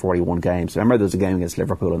goals in 41 games. Remember, there was a game against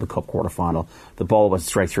Liverpool in the Cup quarter-final. The ball went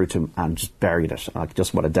straight through to him and just buried it.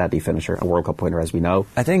 Just what a deadly finisher, a World Cup winner, as we know.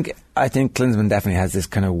 I think Klinsmann definitely has this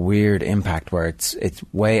kind of weird impact where it's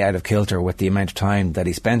way out of kilter with the amount of time that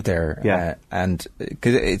he spent there. Yeah. And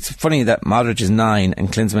because it's funny that Modric is 9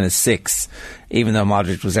 and Klinsmann is 6, even though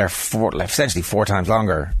Modric was there essentially 4 times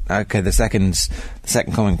longer. Okay, the second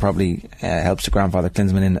coming probably helps to grandfather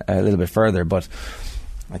Klinsmann in a little bit further, but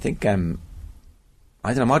I think I don't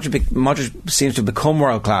know. Modric seems to have become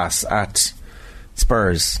world class at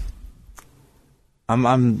Spurs.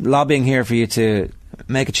 I'm lobbying here for you to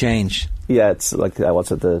make a change. Yeah, it's like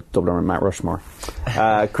the Dublin Mount Rushmore.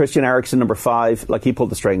 Christian Eriksen, number 5, he pulled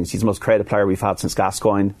the strings. He's the most creative player we've had since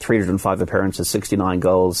Gascoigne. 305 appearances, 69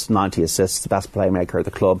 goals, 90 assists, the best playmaker of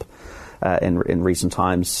the club in recent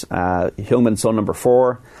times. Heung-min Son, number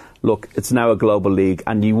 4. Look, it's now a global league,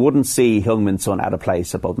 and you wouldn't see Heung-min Son out of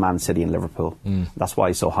place at both Man City and Liverpool. That's why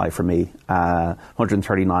he's so high for me.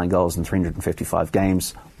 139 goals in 355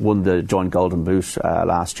 games. Won the joint Golden Boot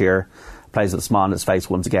last year. Plays with a smile on his face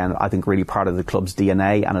once again. I think really part of the club's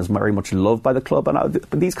DNA and is very much loved by the club. But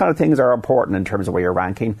these kind of things are important in terms of where you're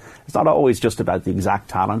ranking. It's not always just about the exact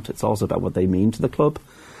talent. It's also about what they mean to the club.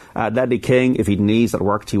 Ledley King, if he'd knees that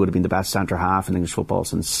worked, he would have been the best centre half in English football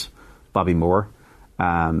since Bobby Moore.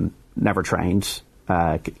 Never trained,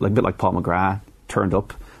 a bit like Paul McGrath. Turned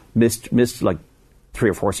up, missed 3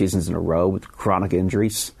 or 4 seasons in a row with chronic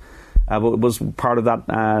injuries. But it was part of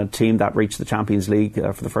that team that reached the Champions League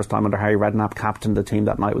for the first time under Harry Redknapp, captained the team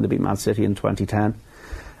that night when they beat Man City in 2010.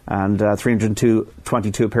 And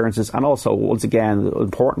 322 appearances. And also, once again,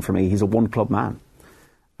 important for me, he's a one-club man.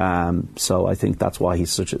 So I think that's why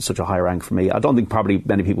he's such a high rank for me. I don't think probably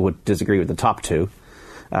many people would disagree with the top 2.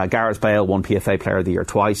 Gareth Bale won PFA Player of the Year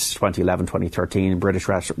twice, 2011, 2013, British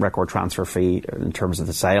record transfer fee in terms of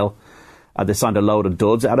the sale. They signed a load of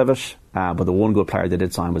duds out of it, but the one good player they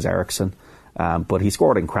did sign was Eriksen. But he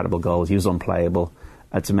scored incredible goals. He was unplayable.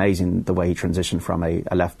 It's amazing the way he transitioned from a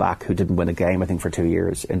left back who didn't win a game, I think, for 2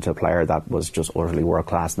 years, into a player that was just utterly world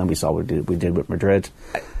class. And then we saw what we did with Madrid.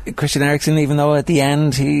 Christian Eriksen, even though at the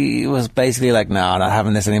end he was basically like, no, not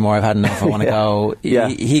having this anymore, I've had enough, I want to go. Yeah.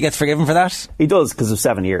 He gets forgiven for that? He does, because of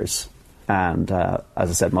 7 years. And as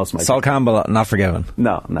I said, most of my... Sol Campbell, not forgiven.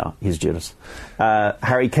 No, he's Judas.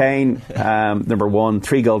 Harry Kane, number 1,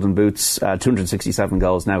 3 golden boots, 267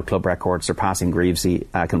 goals, now club record, surpassing Greavesy,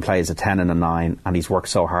 can play as a 10 and a 9, and he's worked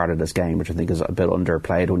so hard at this game, which I think is a bit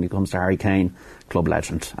underplayed when it comes to Harry Kane, club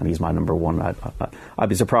legend, and he's my number 1. I'd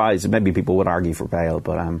be surprised, maybe people would argue for Bale,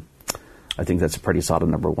 but I think that's a pretty solid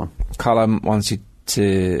number 1. Colin wants you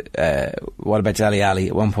to... what about Dele Alli?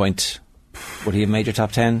 At one point, would he have made your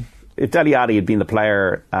top 10? if Dele Alli had been the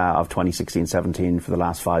player of 2016-17 for the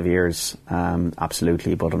last 5 years,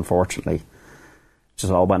 absolutely. But unfortunately, it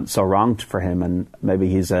just all went so wrong for him, and maybe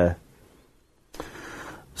he's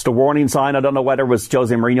just a warning sign. I don't know whether it was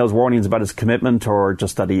Jose Mourinho's warnings about his commitment, or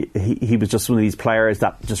just that he was just one of these players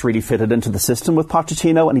that just really fitted into the system with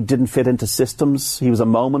Pochettino, and he didn't fit into systems. He was a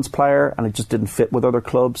moments player, and it just didn't fit with other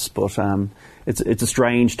clubs. But it's a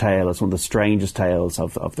strange tale. It's one of the strangest tales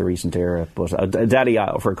of the recent era. But Dele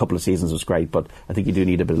for a couple of seasons was great, but I think you do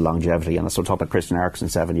need a bit of longevity. And I still talk about Christian Eriksen,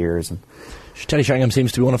 7 years. And Teddy Sheringham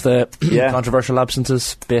seems to be one of the controversial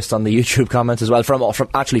absences, based on the YouTube comments as well, from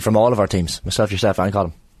all of our teams, myself, yourself, and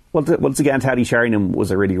Colin. Well, once again, Teddy Sheringham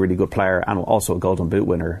was a really, really good player and also a Golden Boot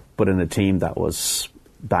winner, but in a team that was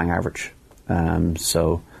bang average.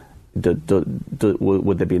 So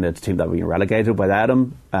would they be in a team that would be relegated without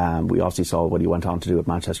him? We obviously saw what he went on to do at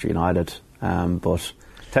Manchester United. But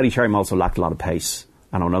Teddy Sheringham also lacked a lot of pace.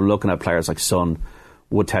 And when I'm looking at players like Son,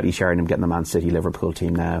 would Teddy Sheringham get in the Man City Liverpool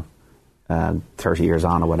team now, 30 years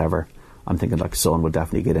on or whatever? I'm thinking like Son would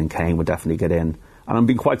definitely get in, Kane would definitely get in. And I'd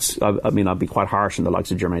be quite harsh on the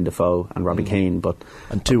likes of Jermaine Defoe and Robbie Keane.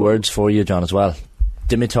 And 2 words for you, John, as well.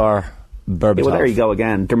 Dimitar Berbatov. Yeah, well, there you go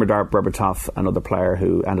again. Dimitar Berbatov, another player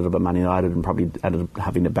who ended up at Man United and probably ended up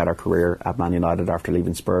having a better career at Man United after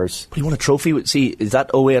leaving Spurs. But he won a trophy. See, is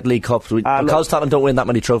that 08 League Cup? Because Tottenham don't win that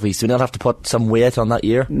many trophies, do we not have to put some weight on that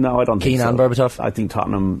year? No, I don't think so. Keane and Berbatov? I think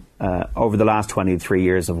Tottenham, over the last 23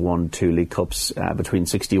 years, have won 2 League Cups. Between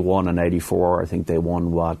 61 and 84, I think they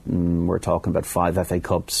won we're talking about 5 FA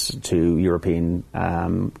Cups, 2 European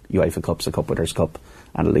UEFA Cups, a Cup Winners' Cup,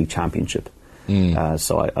 and a League Championship.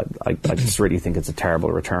 So I just really think it's a terrible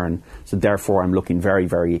return. So therefore I'm looking very,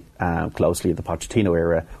 very closely at the Pochettino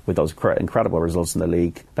era with those incredible results in the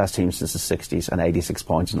league. Best team since the 60s and 86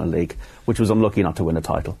 points in the league, which was unlucky not to win a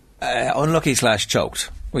title. Unlucky / choked.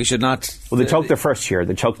 We should not... Well, they choked their first year.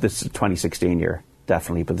 They choked this 2016 year,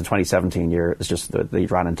 definitely. But the 2017 year is just they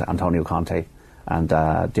ran into Antonio Conte and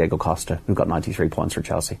Diego Costa, who got 93 points for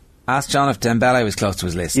Chelsea. Ask John if Dembele was close to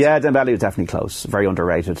his list. Yeah, Dembele was definitely close. Very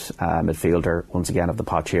underrated midfielder, once again, of the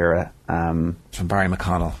Poch era. From Barry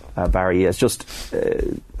McConnell. Barry, it's just...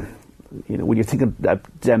 when you think of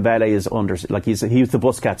Dembele is he was the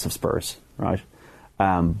Busquets of Spurs, right?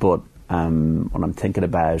 But when I'm thinking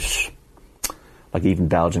about... like even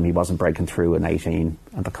Belgium, he wasn't breaking through in 18,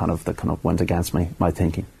 and that kind of went against my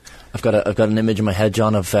thinking. I've got an image in my head,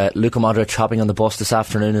 John, of Luka Modric hopping on the bus this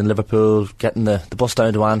afternoon in Liverpool, getting the bus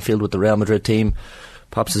down to Anfield with the Real Madrid team,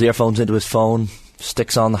 pops his earphones into his phone,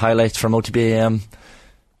 sticks on the highlights from OTB-AM.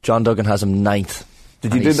 John Duggan has him 9th.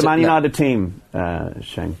 Did you do the Man United team,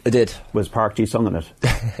 Shane? I did. Was Park Ji-sung in it?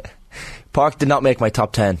 Park did not make my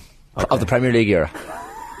top 10 of the Premier League era.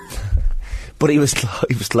 But he was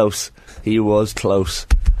close. He was close.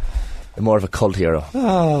 More of a cult hero.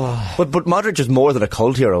 Oh. But Modric is more than a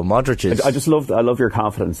cult hero. Modric is... I love your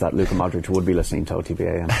confidence that Luka Modric would be listening to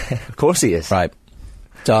OTB-AM. Of course he is. Right.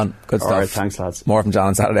 John, good stuff. All right, thanks, lads. More from John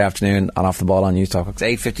on Saturday afternoon on Off the Ball on News Talk. It's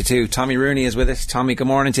 8:52. Tommy Rooney is with us. Tommy, good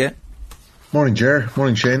morning to you. Morning, Ger.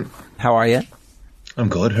 Morning, Shane. How are you? I'm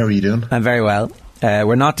good. How are you doing? I'm very well.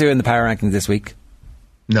 We're not doing the power rankings this week.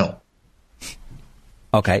 No.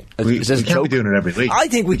 Okay. We can't be doing it every week. I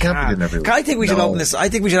think we can't be doing it every week. I think we should open this. I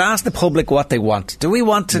think we should ask the public what they want. Do we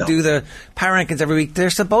want to do the power rankings every week? They're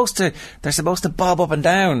supposed to bob up and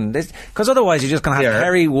down. Because otherwise you're just going to have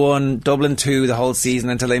Kerry 1, Dublin 2 the whole season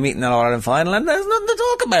until they meet in an All-Ireland final, and there's nothing to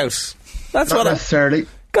talk about. That's not necessarily.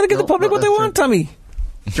 Got to give the public what they want, Tommy.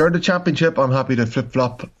 During the championship, I'm happy to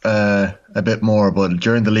flip-flop a bit more, but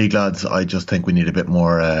during the league, lads, I just think we need a bit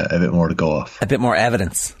more to go off. A bit more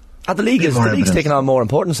evidence. The league's taking on more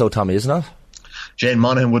importance, though, Tommy, isn't it? Jane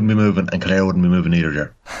Monaghan wouldn't be moving, and Clare wouldn't be moving either,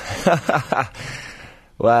 Ger.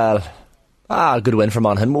 Well, good win for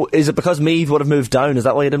Monaghan. Is it because Meath would have moved down? Is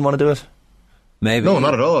that why you didn't want to do it? Maybe. No,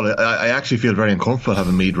 not at all. I actually feel very uncomfortable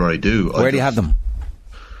having Meath where I do. Where do you have them?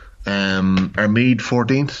 Are Meath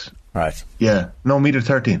 14th? Right. Yeah. No, Meath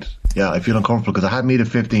are 13th. Yeah, I feel uncomfortable because I had Meath at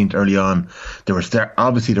 15th early on. They were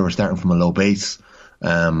starting from a low base,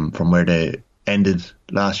 from where they ended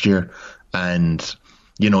last year, and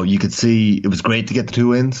you could see it was great to get the 2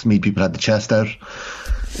 wins. People had the chest out.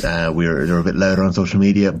 They were a bit louder on social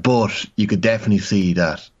media, but you could definitely see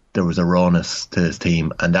that there was a rawness to this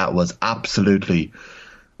team, and that was absolutely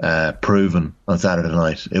proven on Saturday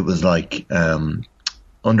night. It was like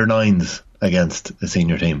under 9s against a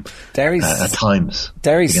senior team at times.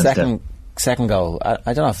 Derry's second goal,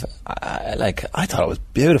 I don't know if I thought it was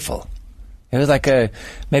beautiful. It was like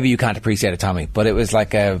maybe you can't appreciate it, Tommy, but it was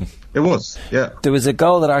like it was, yeah. There was a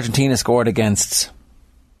goal that Argentina scored against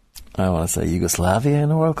I want to say Yugoslavia in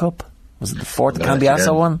the World Cup. Was it the fourth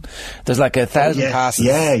Cambiasso one? There's like 1,000 passes.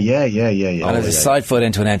 Yeah. And there's a side foot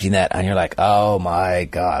into an empty net, and you're like, oh my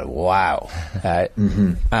God, wow.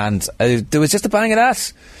 And there was just a bang of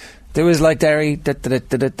that. There was like Derry,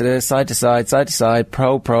 side to side,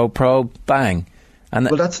 pro, bang. And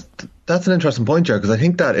well, that's an interesting point, Ger, because I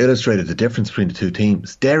think that illustrated the difference between the two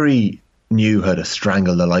teams. Derry knew how to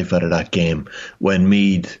strangle the life out of that game when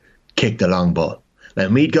Meath kicked the long ball. Now,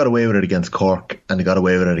 Meath got away with it against Cork, and they got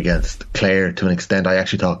away with it against Clare to an extent. I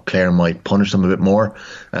actually thought Clare might punish them a bit more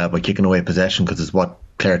by kicking away possession, because it's what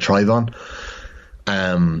Clare thrive on.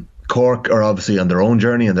 Cork are obviously on their own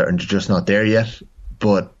journey, and they're just not there yet.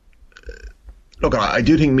 But look, I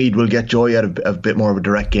do think Meath will get joy out of a bit more of a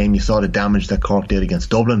direct game. You saw the damage that Cork did against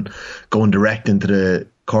Dublin, going direct into the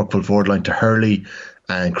Cork full forward line to Hurley,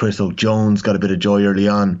 and Chris Oak-Jones got a bit of joy early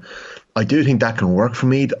on. I do think that can work for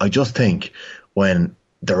Meath. I just think when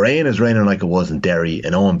the rain is raining like it was in Derry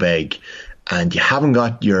and Owen Begg, and you haven't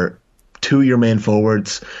got your main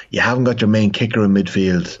forwards, you haven't got your main kicker in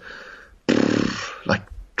midfield, like,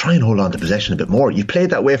 try and hold on to possession a bit more. You've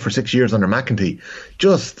played that way for 6 years under McEntee.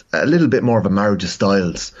 Just a little bit more of a marriage of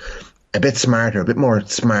styles, a bit smarter, a bit more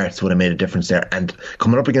smarts would have made a difference there. And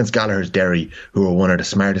coming up against Gallagher's Derry, who are one of the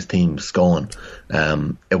smartest teams going,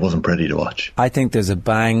 it wasn't pretty to watch. I think there's a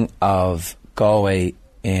bang of Galway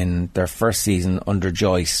in their first season under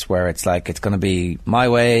Joyce, where it's like it's going to be my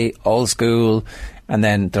way, old school, and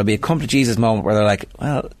then there'll be a come to Jesus moment where they're like,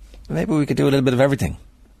 well, maybe we could do a little bit of everything.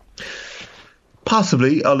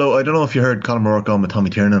 Possibly, although I don't know if you heard Colin O'Rourke on with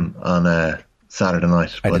Tommy Tiernan on Saturday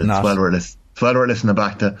night, but it's well worth listening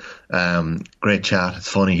back to. Great chat, it's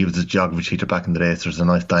funny. He was a geography teacher back in the day, so there's a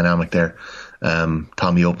nice dynamic there.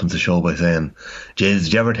 Tommy opens the show by saying, "Jays,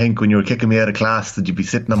 did you ever think when you were kicking me out of class that you'd be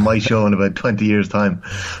sitting on my show in about 20 years time?"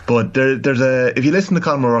 But if you listen to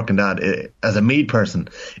Colin O'Rourke and that, as a Meath person,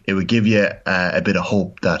 it would give you a bit of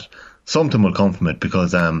hope that something will come from it,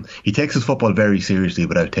 because he takes his football very seriously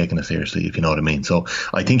without taking it seriously, if you know what I mean. So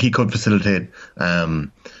I think he could facilitate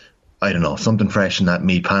I don't know, something fresh in that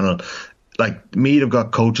Meath panel. Like, Meath have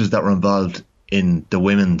got coaches that were involved in the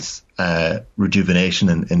women's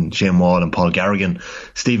rejuvenation, in Shane Wall and Paul Garrigan.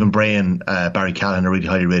 Stephen Bray and Barry Callahan are really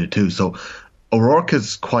highly rated too. So O'Rourke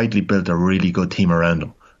has quietly built a really good team around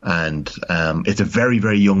him. And it's a very,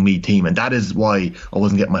 very young Meath team. And that is why I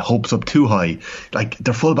wasn't getting my hopes up too high. Like,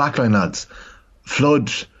 they're full backline lads. Flood,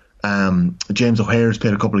 James O'Hare's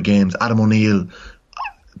played a couple of games. Adam O'Neill.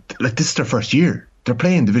 Like, this is their first year. They're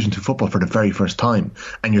playing Division 2 football for the very first time.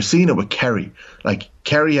 And you're seeing it with Kerry. Like,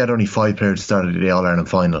 Kerry had only 5 players started the All-Ireland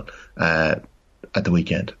final at the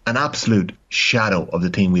weekend. An absolute shadow of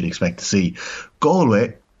the team we'd expect to see.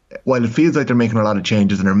 Galway, while it feels like they're making a lot of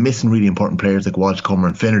changes and they're missing really important players like Walsh, Comer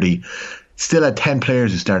and Finnerty, still had 10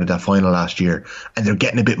 players who started that final last year, and they're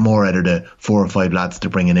getting a bit more out of the 4 or 5 lads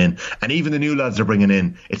they're bringing in. And even the new lads they're bringing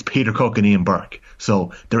in, it's Peter Cook and Ian Burke.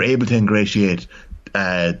 So they're able to ingratiate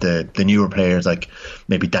the newer players like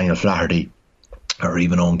maybe Daniel Flaherty or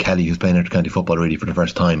even Owen Kelly, who's playing inter-county football really for the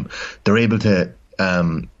first time. They're able to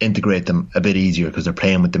integrate them a bit easier because they're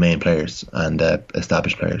playing with the main players and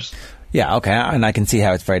established players. Yeah, okay, and I can see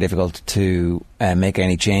how it's very difficult to make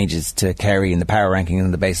any changes to Kerry in the power ranking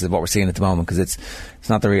on the basis of what we're seeing at the moment, because it's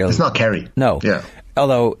not the real... It's not Kerry. No. Yeah.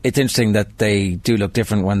 Although it's interesting that they do look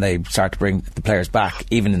different when they start to bring the players back,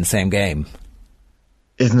 even in the same game.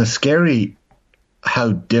 Isn't it scary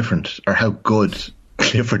how different or how good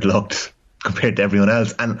Clifford looked compared to everyone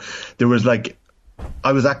else? And there was like...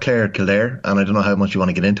 I was at Clare Kildare, and I don't know how much you want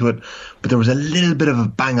to get into it, but there was a little bit of a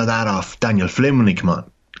bang of that off Daniel Flynn when he came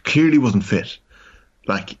on. Clearly wasn't fit.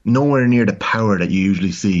 Like, nowhere near the power that you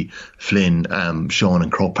usually see Flynn showing in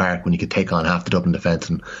Croke Park when he could take on half the Dublin defence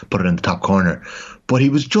and put it in the top corner. But he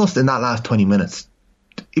was just, in that last 20 minutes,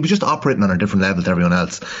 he was just operating on a different level to everyone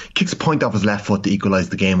else. Kicks a point off his left foot to equalise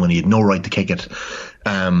the game when he had no right to kick it.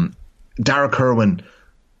 Dara Kerwin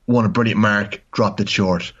won a brilliant mark, dropped it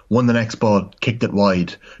short. Won the next ball, kicked it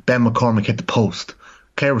wide. Ben McCormick hit the post.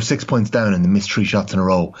 Clare were 6 points down and they missed 3 shots in a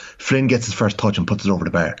row. Flynn gets his first touch and puts it over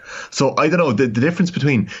the bar. So I don't know, the difference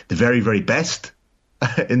between the very, very best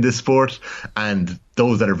in this sport and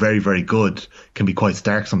those that are very, very good can be quite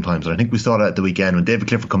stark sometimes. And I think we saw that at the weekend when David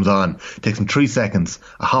Clifford comes on, takes him 3 seconds,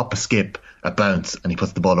 a hop, a skip, a bounce, and he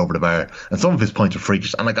puts the ball over the bar. And some of his points are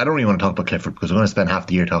freakish. And like, I don't really want to talk about Clifford because we're going to spend half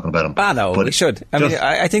the year talking about him. No, we should. I mean,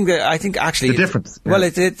 I think actually the difference. Well,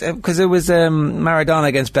 it's because it was Maradona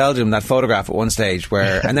against Belgium, that photograph at one stage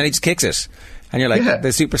where, and then he just kicks it. And you're like,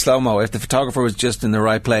 the super slow-mo, if the photographer was just in the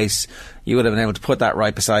right place, you would have been able to put that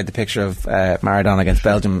right beside the picture of Maradona against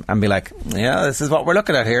Belgium and be like, yeah, this is what we're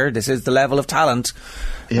looking at here. This is the level of talent.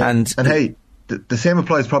 Yeah. And hey, the same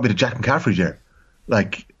applies probably to Jack McCaffrey here.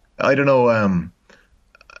 Like, I don't know,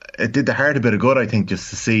 it did the heart a bit of good, I think, just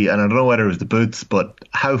to see, and I don't know whether it was the boots, but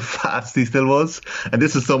how fast he still was. And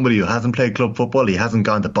this is somebody who hasn't played club football. He hasn't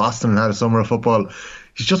gone to Boston and had a summer of football.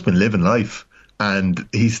 He's just been living life. And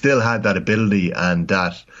he still had that ability and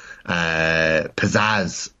that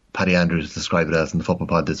pizzazz, Paddy Andrews described it as in the Football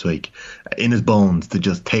Pod this week, in his bones to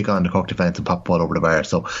just take on the Cork defence and pop the ball over the bar.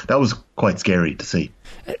 So that was quite scary to see.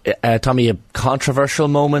 Tommy, a controversial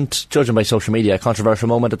moment, judging by social media, a controversial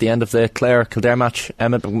moment at the end of the Clare-Kildare match.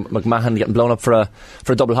 Emmett McMahon getting blown up for a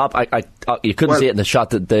double hop. You couldn't see it in the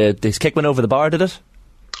shot. His kick went over the bar, did it?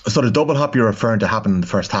 So the double hop you're referring to happened in the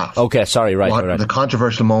first half. Okay, sorry, right. The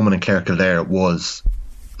controversial moment in Clare-Kildare was...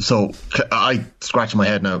 So I scratch my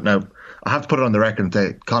head now. Now, I have to put it on the record and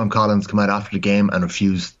say Colin Collins came out after the game and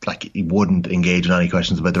refused, like he wouldn't engage in any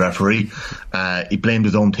questions about the referee. He blamed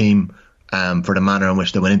his own team for the manner in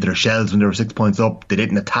which they went into their shells when they were 6 points up. They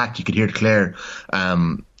didn't attack. You could hear the Clare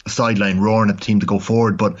sideline roaring at the team to go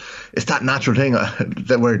forward, but it's that natural thing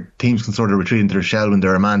that where teams can sort of retreat into their shell when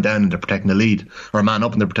they're a man down and they're protecting the lead, or a man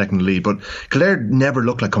up and they're protecting the lead. But Clare never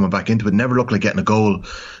looked like coming back into it, never looked like getting a goal.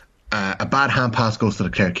 A bad hand pass goes to the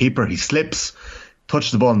Clare keeper. He slips,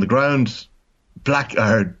 touches the ball on the ground,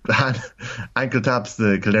 ankle taps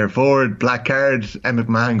the Kildare forward, black card. Emmett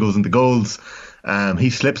McMahon goes into goals. He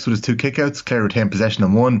slips with his 2 kickouts. Clare retain possession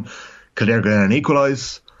on 1. Kildare go down and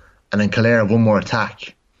equalise, and then Kildare have one more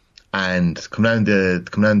attack and come down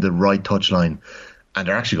the right touchline, and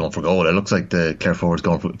they're actually going for goal. It looks like the Kildare forwards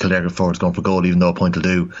going for goal, even though a point will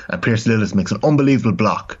do. And Pierce Lillis makes an unbelievable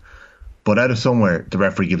block, but out of somewhere the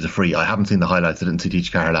referee gives a free. I haven't seen the highlights. I didn't see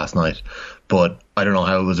Teach Carr last night, but I don't know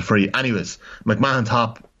how it was a free. Anyways, McMahon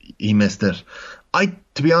top, he missed it.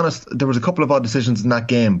 To be honest, there was a couple of odd decisions in that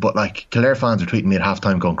game, but like Kildare fans were tweeting me at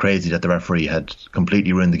halftime going crazy that the referee had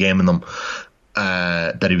completely ruined the game in them.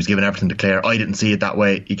 That he was giving everything to Clare. I didn't see it that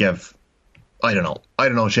way. He gave, I don't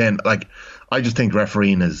know, Shane. Like, I just think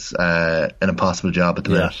refereeing is an impossible job at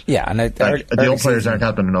the minute. Yeah, and the umpires aren't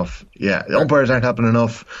helping enough. Yeah, the umpires aren't helping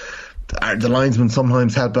enough. The linesmen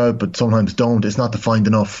sometimes help out, but sometimes don't. It's not defined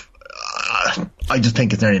enough. I just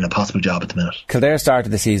think it's nearly an impossible job at the minute. Kildare's start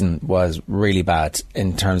of the season was really bad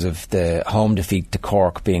in terms of the home defeat to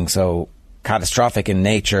Cork being so catastrophic in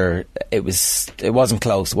nature. It wasn't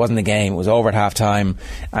close. It wasn't a game. It was over at half time,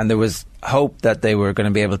 and there was hope that they were going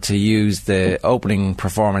to be able to use the opening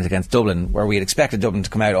performance against Dublin, where we had expected Dublin to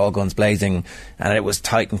come out all guns blazing, and it was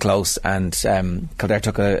tight and close, and Kildare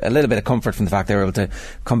took a little bit of comfort from the fact they were able to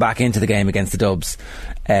come back into the game against the Dubs.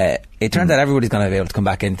 It turns out everybody's going to be able to come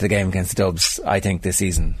back into the game against the Dubs, I think, this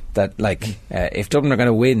season. That if Dublin are going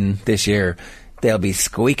to win this year, they'll be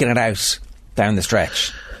squeaking it out down the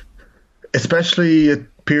stretch. Especially it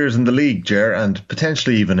appears in the league, Ger, and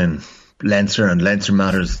potentially even in Leinster, and Leinster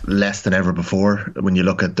matters less than ever before when you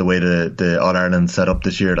look at the way the All-Ireland set up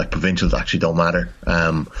this year. Like, provincials actually don't matter.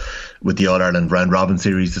 With the All-Ireland round robin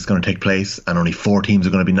series that's going to take place, and only 4 teams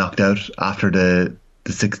are going to be knocked out after the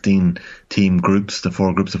 16 team groups, the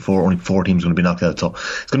 4 groups of 4, only 4 teams are going to be knocked out. So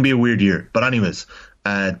it's going to be a weird year. But anyways,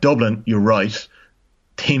 Dublin, you're right,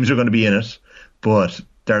 teams are going to be in it, but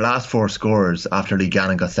their last 4 scorers after Lee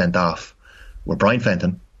Gannon got sent off were Brian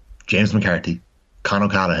Fenton, James McCarthy, Con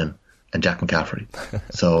O'Callaghan and Jack McCaffrey.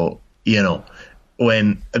 So,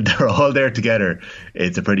 when they're all there together,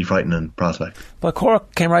 it's a pretty frightening prospect. But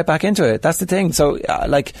Cork came right back into it. That's the thing. So,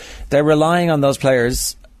 they're relying on those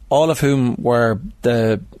players, all of whom were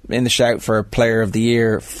in the shout for Player of the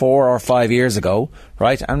Year 4 or 5 years ago,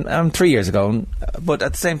 right? And 3 years ago. But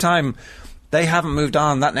at the same time, they haven't moved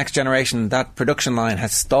on. That next generation, that production line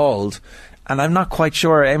has stalled. And I'm not quite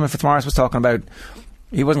sure. Eamon Fitzmaurice was talking about,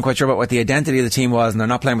 he wasn't quite sure about what the identity of the team was, and they're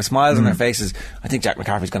not playing with smiles on their faces. I think Jack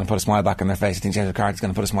McCaffrey's going to put a smile back on their face. I think James McCarthy's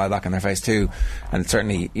going to put a smile back on their face too. And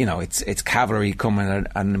certainly, it's cavalry coming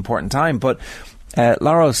at an important time. But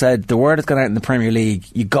Laro said the word has gone out in the Premier League,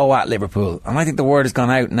 you go at Liverpool. And I think the word has gone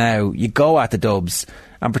out now, you go at the Dubs.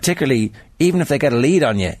 And particularly, even if they get a lead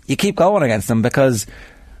on you, you keep going against them, because,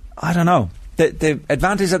 I don't know, the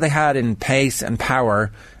advantage that they had in pace and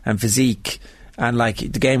power and physique, and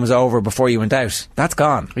the game was over before you went out, that's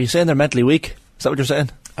gone. Are you saying they're mentally weak? Is that what you're saying?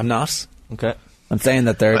 I'm not. Okay. I'm saying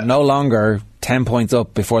that they're no longer 10 points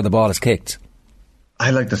up before the ball is kicked. I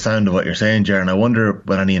like the sound of what you're saying, Ger, and I wonder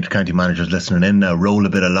when any inter-county managers listening in now roll a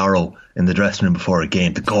bit of Laro in the dressing room before a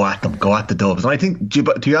game to go at them, go at the Dubs. And I think, to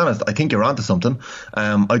be honest, I think you're onto something.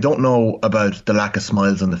 I don't know about the lack of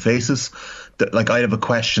smiles on the faces. I'd have a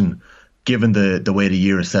question, given the way the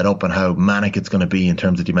year is set up and how manic it's going to be in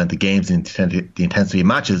terms of the amount of games and the intensity of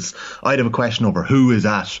matches. I'd have a question over who is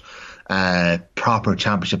at proper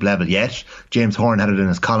championship level yet. James Horn had it in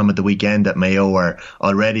his column at the weekend that Mayo are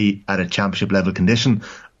already at a championship level condition.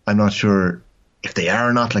 I'm not sure if they are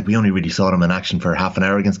or not. Like, we only really saw them in action for half an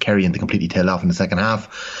hour against Kerry and they completely tailed off in the second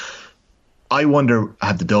half. I wonder,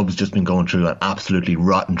 have the Dubs just been going through an absolutely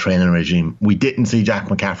rotten training regime? We didn't see Jack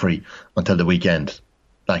McCaffrey until the weekend.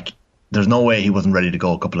 Like, there's no way he wasn't ready to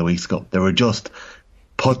go a couple of weeks ago. They were just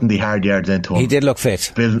putting the hard yards into him. He did look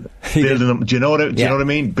fit. Building them. Do you know what I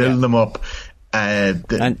mean? Building them up. And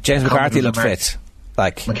James McCarthy looked fit.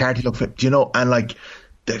 McCarthy looked fit. Do you know? And like,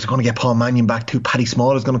 they're going to get Paul Mannion back too. Paddy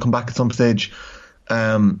Small is going to come back at some stage.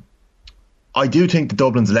 I do think the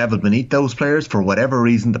Dublin's level beneath those players for whatever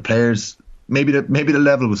reason. The players, maybe the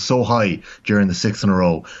level was so high during the 6 in a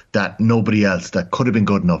row that nobody else that could have been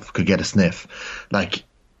good enough could get a sniff. Like,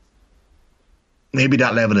 maybe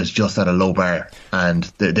that level is just at a low bar and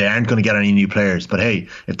they aren't going to get any new players. But hey,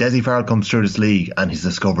 if Dessie Farrell comes through this league and he's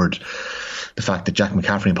discovered the fact that Jack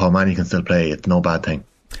McCaffrey and Paul Mannion can still play, it's no bad thing.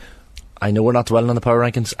 I know we're not dwelling on the power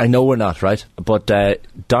rankings. I know we're not, right? But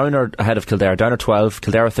Down are ahead of Kildare. Down are 12,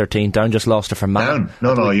 Kildare are 13. Down just lost to Fermanagh.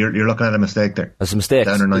 No, you're looking at a mistake there. That's a mistake.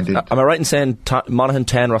 Down are 19. Am I right in saying Monaghan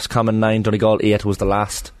 10, Roscommon 9, Donegal 8 was the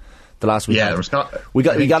last week? Yeah,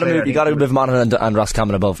 you got to move Monaghan and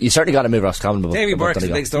Roscommon above. You certainly got to move Roscommon above. Davy Burke's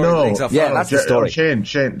the big story. That's the story.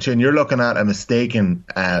 Shane, you're looking at a mistaken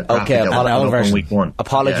okay, on week 1.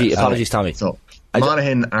 Apologies, Tommy. So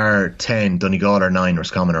Monaghan are 10, Donegal are 9,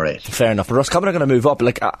 Roscommon are 8. Fair enough, but Roscommon are going to move up.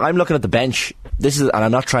 Like, I'm looking at the bench. And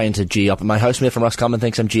I'm not trying to G up. My housemate from Roscommon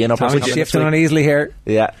thinks I'm G'ing up. Tommy's shifting uneasily here.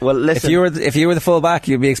 Yeah, well, listen. If you were the full back,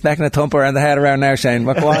 you'd be expecting a thump around the head around now, Shane.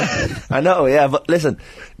 What, go on? I know, yeah, but listen,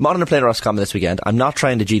 Monaghan are playing Roscommon this weekend. I'm not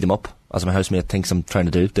trying to G them up, as my housemate thinks I'm trying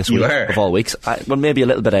to do this week of all weeks. Well, maybe a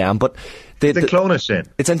little bit I am, but it's in Clonus, Shane.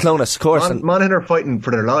 It's in Clonus, of course. Monaghan are fighting for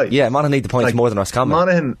their lives. Yeah, Monaghan need the points more than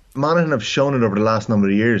Roscommon. Monaghan have shown it over the last number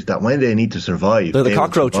of years that when they need to survive, they're the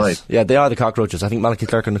cockroaches. Yeah, they are the cockroaches. I think Malachy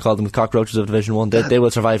Clerkin called them the cockroaches of Division 1. They will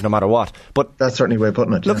survive no matter what. But that's certainly a way of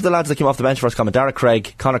putting it. Look at the lads that came off the bench for Roscommon: Derek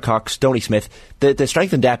Craig, Conor Cox, Donny Smith. The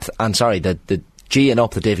strength and depth, and the G and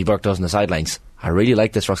up that Davy Burke does on the sidelines. I really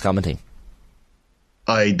like this Roscommon team.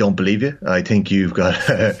 I don't believe you. I think you've got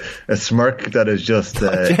a smirk that is just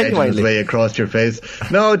edging its way across your face.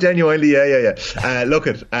 No, genuinely, yeah. Look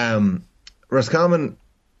at Roscommon.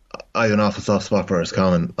 I have an awful soft spot for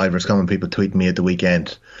Roscommon. I have Roscommon people tweeting me at the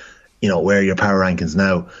weekend, where are your power rankings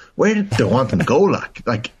now? Where did they want them to go? Well,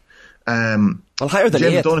 higher than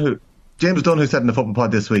James Dunn, who said in the football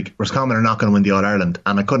pod this week, Roscommon are not going to win the All-Ireland,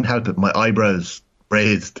 and I couldn't help it. My eyebrows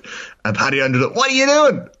raised, and Paddy Underwood, what are you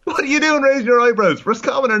doing? What are you doing raising your eyebrows?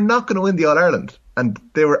 Roscommon are not going to win the All-Ireland, and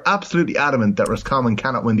they were absolutely adamant that Roscommon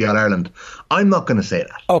cannot win the All-Ireland. I'm not going to say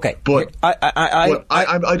that. Okay, but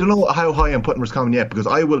I don't know how high I'm putting Roscommon yet, because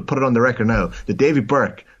I will put it on the record now that Davy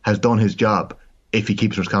Burke has done his job if he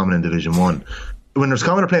keeps Roscommon in Division 1. When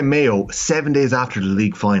Roscommon are playing Mayo 7 days after the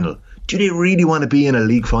league final, do they really want to be in a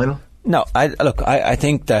league final? No, I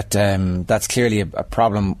think that that's clearly a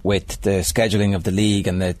problem with the scheduling of the league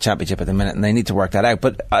and the championship at the minute, and they need to work that out.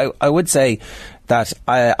 But I would say that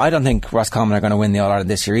I don't think Roscommon are going to win the All-Ireland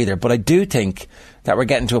this year either, but I do think that we're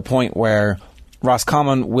getting to a point where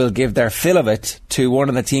Roscommon will give their fill of it to one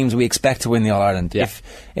of the teams we expect to win the All-Ireland. Yeah.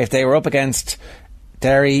 If they were up against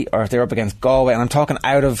Derry, or if they're up against Galway, and I'm talking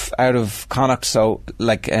out of Connacht, so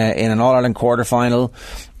like in an All-Ireland quarter-final,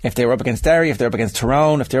 if they were up against Derry, if they're up against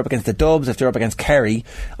Tyrone, if they're up against the Dubs, if they're up against Kerry,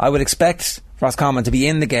 I would expect Roscommon to be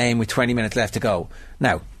in the game with 20 minutes left to go.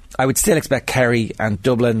 Now, I would still expect Kerry and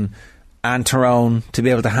Dublin and Tyrone to be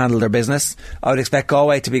able to handle their business. I would expect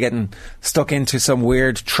Galway to be getting stuck into some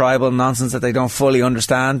weird tribal nonsense that they don't fully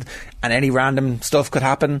understand, and any random stuff could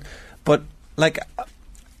happen. But, like,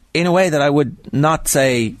 in a way that I would not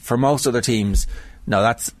say for most other teams, no,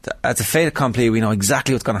 that's a fait accompli. We know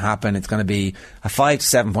exactly what's going to happen. It's going to be a 5 to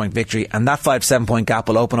 7 point victory, and that 5 to 7 point gap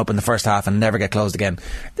will open up in the first half and never get closed again.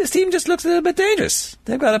 This team just looks a little bit dangerous.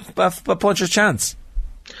 They've got a puncher's chance.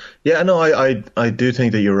 Yeah, no, I do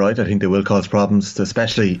think that you're right. I think they will cause problems,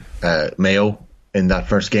 especially Mayo in that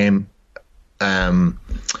first game. The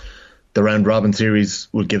round robin series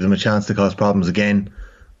will give them a chance to cause problems again.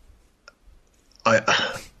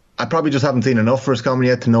 I probably just haven't seen enough for Roscommon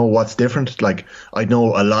yet to know what's different. Like, I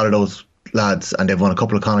know a lot of those lads, and they've won a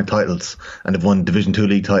couple of Connacht titles, and they've won Division 2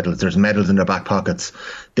 league titles. There's medals in their back pockets.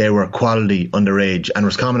 They were quality underage, and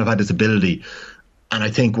Roscommon have had this ability And I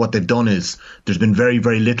think what they've done is there's been very,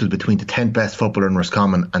 very little between the 10th best footballer in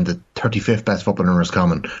Roscommon and the 35th best footballer in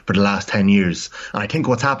Roscommon for the last 10 years. And I think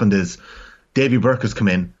what's happened is Davy Burke has come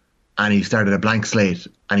in and he started a blank slate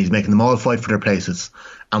and he's making them all fight for their places.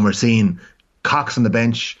 And we're seeing Cox on the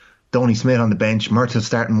bench, Donny Smith on the bench, Murtaugh's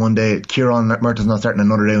starting one day, Kieran Murtaugh's not starting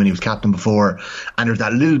another day when he was captain before. And there's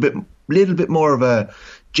that little bit more of a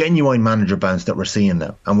genuine manager bounce that we're seeing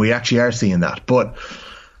now. And we actually are seeing that. But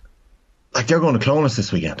like, they're going to clone us this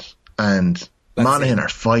weekend, and Monaghan are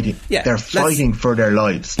fighting. Yeah, they're fighting for their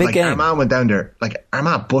lives. Like, Armagh went down there. Like,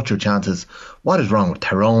 Armagh butchered chances. What is wrong with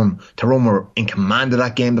Tyrone? Tyrone were in command of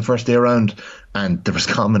that game the first day around, and there was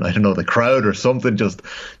common, I don't know, the crowd or something just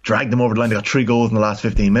dragged them over the line. They got 3 goals in the last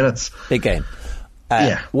 15 minutes. Big game.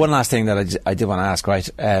 One last thing that I did want to ask, right?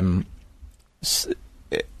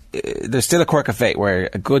 There's still a quirk of fate where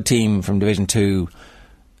a good team from Division 2,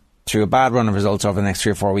 through a bad run of results over the next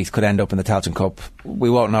 3 or 4 weeks, could end up in the Tailteann Cup.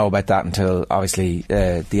 We won't know about that until, obviously,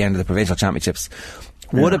 the end of the provincial championships.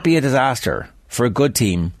 Would it be a disaster for a good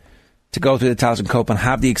team to go through the Tailteann Cup and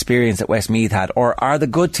have the experience that Westmeath had? Or are the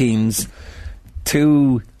good teams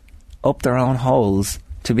too up their own holes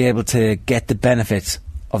to be able to get the benefits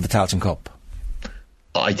of the Tailteann Cup?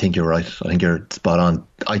 I think you're right. I think you're spot on.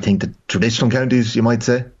 I think the traditional counties, you might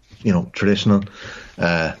say, traditional,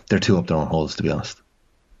 they're too up their own holes, to be honest.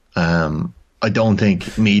 I don't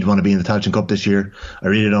think Meath want to be in the Tailteann Cup this year. I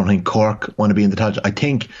really don't think Cork want to be in the Tailteann. I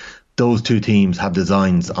think those two teams have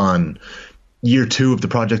designs on year 2 of the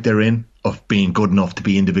project they're in, of being good enough to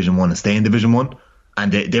be in Division 1 and stay in Division 1.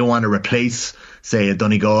 And they want to replace, say, a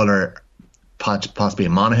Donegal or possibly a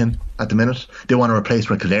Monaghan at the minute. They want to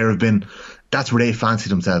replace where Kildare have been. That's where they fancy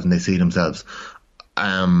themselves and they see themselves.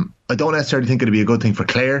 I don't necessarily think it'd be a good thing for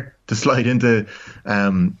Clare to slide into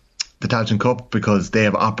the Tailteann Cup, because they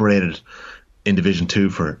have operated in Division 2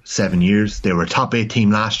 for 7 years. They were a top 8 team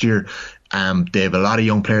last year. They have a lot of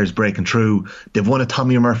young players breaking through. They've won a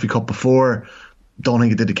Tommy Murphy Cup before. Don't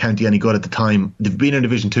think it did the county any good at the time. They've been in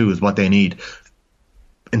Division 2 is what they need.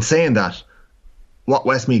 In saying that, what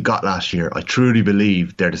Westmeath got last year, I truly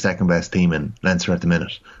believe they're the second best team in Leinster at the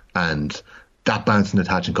minute. And that bounce in the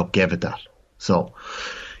Tailteann Cup gave it that. So,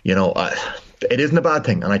 it isn't a bad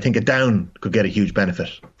thing, and I think a Down could get a huge benefit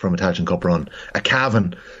from a Tailteann Cup run. A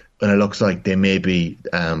Cavan, when it looks like they may be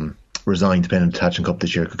resigned to playing in the Tailteann Cup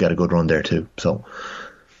this year, could get a good run there too. So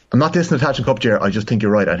I'm not dissing the Tailteann Cup year. I just think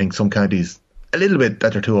you're right. I think some counties a little bit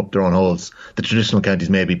that they're too up their own holes. The traditional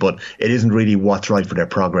counties maybe, but it isn't really what's right for their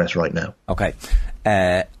progress right now. Okay.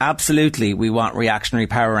 Absolutely, we want reactionary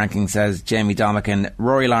power ranking, says Jamie Domican.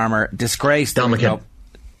 Rory Larmour, disgraced. Domican.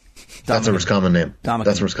 That's a Roscommon name. Domican.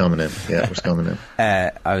 That's a Roscommon name. Yeah, Roscommon name.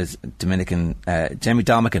 I was Dominican. Jamie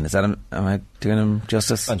Domican, is that him? Am I doing him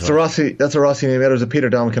justice? That's a Rossi name. Yeah, there was a Peter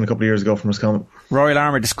Domican a couple of years ago from Roscommon. Rory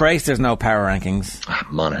Larmour, disgraced there's no power rankings.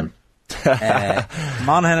 Monaghan.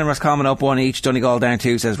 Monaghan and Roscommon up 1 each. Donegal down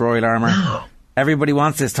 2, says Rory Larmour. No. Everybody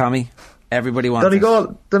wants this, Tommy. Everybody wants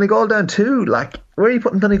Donegal down 2. Like, where are you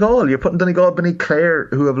putting Donegal? You're putting Donegal beneath Clare,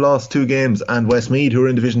 who have lost 2 games, and Westmeath, who are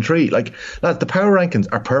in Division 3. Like, lads, the power rankings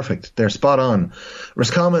are perfect. They're spot on.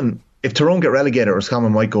 Roscommon, if Tyrone get relegated,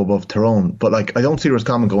 Roscommon might go above Tyrone. But, like, I don't see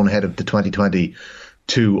Roscommon going ahead of the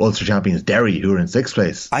 2022 Ulster champions Derry, who are in 6th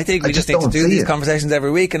place. I think we just need to do these conversations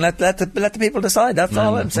every week and let the people decide. That's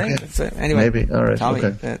all I'm saying. Okay. So, anyway, maybe. All right. Tommy,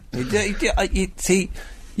 okay. You see,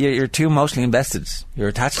 you're too emotionally invested. You're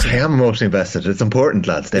attached to them. I am emotionally invested. It's important,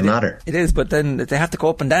 lads. They matter. It is, but then they have to go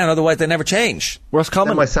up and down, otherwise they never change.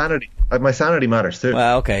 Roscommon. My sanity matters too.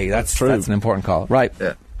 Well, okay, that's true. That's an important call, right?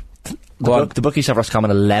 Yeah. The bookies have Roscommon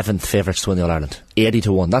 11th favourites to win the All-Ireland,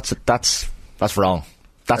 80-1. That's wrong.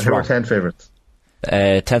 That's wrong. 10 favourites.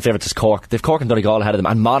 10 favourites is Cork. They've Cork and Donegal ahead of them,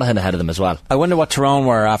 and Monaghan ahead of them as well. I wonder what Tyrone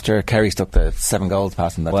were after Kerry stuck the 7 goals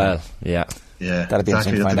past them that time. Yeah. That'd be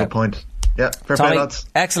interesting to find that's a out. good point. Yeah, fair Tommy, play, lads.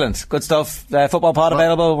 Excellent, good stuff. Football Pod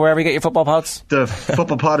available wherever you get your football pods. The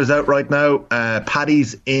Football Pod is out right now.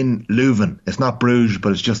 Paddy's in Leuven. It's not Bruges,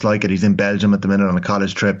 but it's just like it. He's in Belgium at the minute on a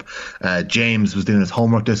college trip. James was doing his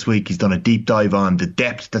homework this week. He's done a deep dive on the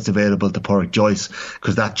depth that's available to Pádraig Joyce,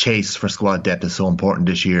 because that chase for squad depth is so important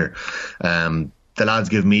this year. The lads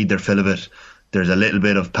give Meath their fill of it. There's a little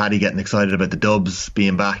bit of Paddy getting excited about the Dubs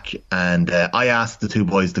being back, and I asked the two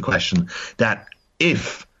boys the question that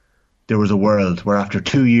if there was a world where after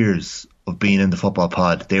 2 years of being in the Football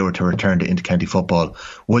Pod they were to return to inter-county football,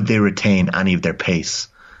 would they retain any of their pace?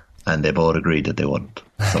 And they both agreed that they wouldn't.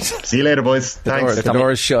 So, see you later, boys. Thanks. The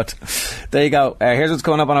door is shut. There you go. Here's what's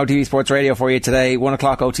coming up on OTB Sports Radio for you today. 1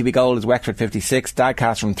 o'clock OTB Gold is Wexford 56.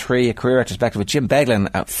 Dadcast from 3. A career retrospective with Jim Beglin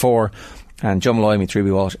at 4. And Joe Malloy, me,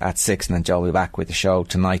 Truby Walsh at 6, and then Joe will be back with the show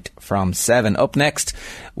tonight from 7. Up next,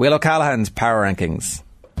 Will O'Callaghan's Power Rankings.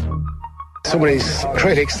 Some of these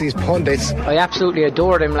critics, these pundits, I absolutely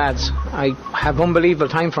adore them lads. I have unbelievable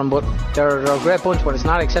time for them, but they're a great bunch, but it's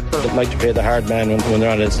not acceptable. I'd like to play the hard man when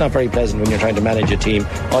they're on it. It's not very pleasant when you're trying to manage a team.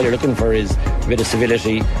 All you're looking for is a bit of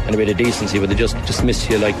civility and a bit of decency, but they just miss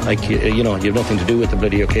you like you know, you have nothing to do with the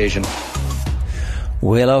bloody occasion.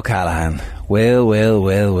 Will O'Callaghan. Will.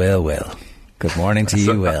 Good morning to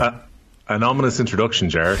you, Will. An ominous introduction,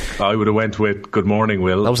 Ger. I would have went with good morning,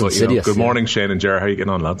 Will. That was insidious. Good morning, Shane and Ger. How are you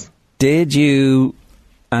getting on, lads? Did you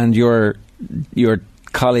and your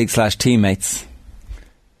colleagues / teammates,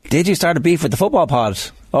 did you start a beef with the football pod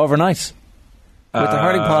overnight? With the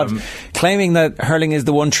hurling pod, claiming that hurling is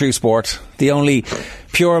the one true sport, the only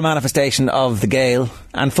pure manifestation of the Gael,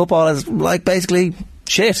 and football is like basically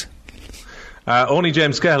shit. Only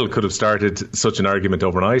James Skehill could have started such an argument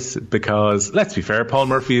overnight because, let's be fair, Paul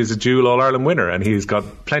Murphy is a dual All-Ireland winner and he's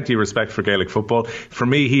got plenty of respect for Gaelic football. For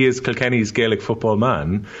me, he is Kilkenny's Gaelic football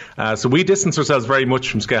man. So we distanced ourselves very much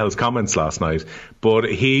from Skehill's comments last night, but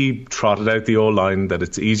he trotted out the old line that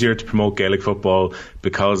it's easier to promote Gaelic football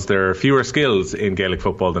because there are fewer skills in Gaelic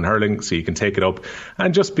football than hurling, so you can take it up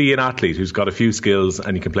and just be an athlete who's got a few skills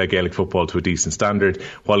and you can play Gaelic football to a decent standard.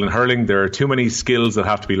 While in hurling, there are too many skills that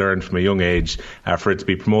have to be learned from a young age for it to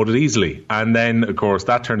be promoted easily. And then, of course,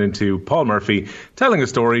 that turned into Paul Murphy telling a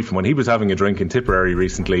story from when he was having a drink in Tipperary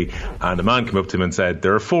recently, and a man came up to him and said,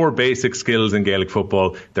 there are 4 basic skills in Gaelic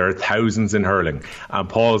football, there are thousands in hurling. And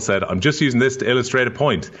Paul said, I'm just using this to illustrate a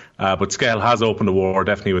point, but Skehill has opened a war,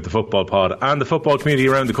 definitely, with the football pod and the football community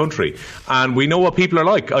around the country. And we know what people are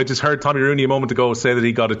like. I just heard Tommy Rooney a moment ago say that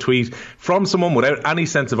he got a tweet from someone without any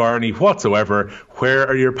sense of irony whatsoever, where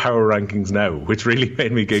are your power rankings now? Which really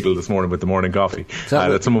made me giggle this morning with the morning coffee.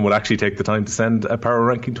 That someone would actually take the time to send a power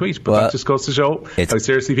ranking tweet, but that just goes to show how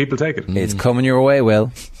seriously people take it. It's coming your way,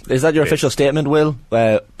 Will. Is that your official statement, Will?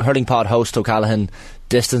 Hurling pod host O'Callaghan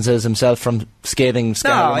distances himself from scathing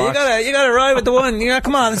Skehill remarks? You gotta ride with the one.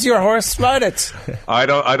 Come on, it's your horse, ride it. I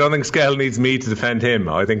don't think Skehill needs me to defend him.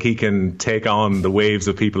 I think he can take on the waves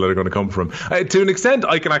of people that are going to come from him. To an extent,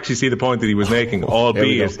 I can actually see the point that he was making,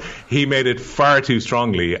 albeit he made it far too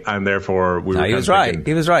strongly, and therefore he was right.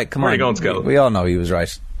 He was right. Come on, going, Skehill? We all know he was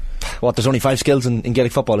right. What? There's only 5 skills in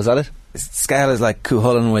Gaelic football. Is that it? Skehill is like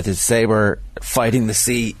Cuchulainn with his sabre fighting the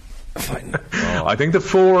sea. I think the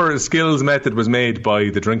 4 skills method was made by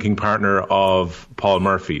the drinking partner of Paul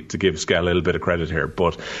Murphy, to give Skehill a little bit of credit here,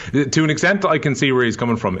 but to an extent I can see where he's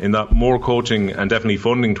coming from, in that more coaching and definitely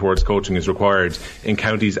funding towards coaching is required in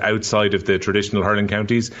counties outside of the traditional hurling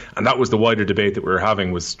counties, and that was the wider debate that we were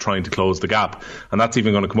having, was trying to close the gap. And that's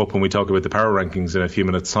even going to come up when we talk about the power rankings in a few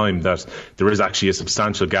minutes' time, that there is actually a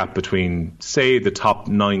substantial gap between, say, the top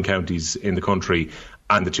 9 counties in the country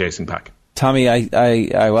and the chasing pack. Tommy,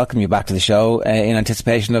 I welcome you back to the show in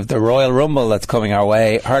anticipation of the Royal Rumble that's coming our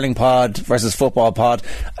way. Hurling pod versus football pod.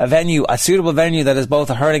 A suitable venue that is both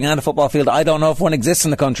a hurling and a football field. I don't know if one exists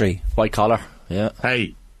in the country. White collar, yeah.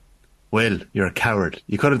 Hey, Will, you're a coward.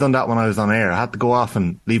 You could have done that when I was on air. I had to go off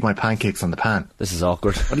and leave my pancakes on the pan. This is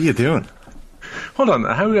awkward. What are you doing? Hold on,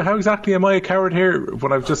 how exactly am I a coward here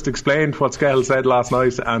when I've just explained what Skehill said last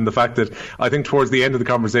night, and the fact that I think towards the end of the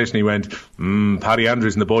conversation he went, Paddy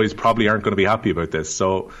Andrews and the boys probably aren't going to be happy about this.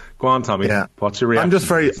 So go on, Tommy. Yeah. What's your reaction?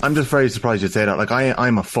 I'm just very surprised you'd say that. Like,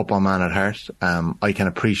 I'm a football man at heart. I can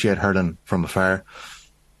appreciate hurling from afar,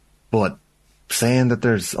 but saying that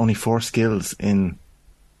there's only 4 skills in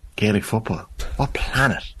Gaelic football, what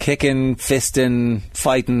planet? Kicking, fisting,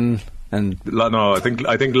 fighting. And no, I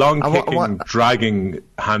think long kicking, dragging,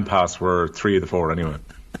 hand pass were 3 of the 4 anyway.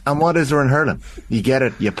 And what is there in hurling? You get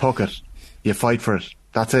it, you puck it, you fight for it.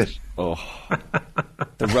 That's it. Oh,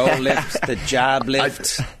 the roll lift, the jab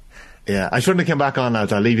lift. Yeah, I shouldn't have come back on,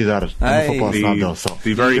 lads. I'll leave you at it. I'm a football snob, though. So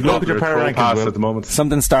the very popular throw pass at the moment.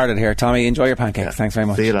 Something started here, Tommy. Enjoy your pancakes. Yeah. Thanks very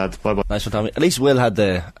much. See you, lads. Bye bye. Nice one, Tommy. At least Will had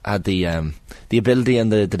the ability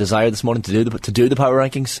and the desire this morning to do the power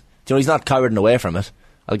rankings. Do you know, he's not cowarding away from it.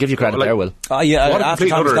 I'll give you credit there, Will. Oh yeah, after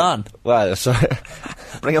Tom's gone. Well, sorry.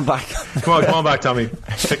 Bring him back. Come on back, Tommy.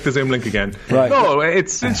 Click the Zoom link again. Right. No,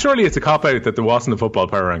 surely it's a cop-out that there wasn't a football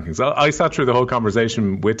power rankings. I sat through the whole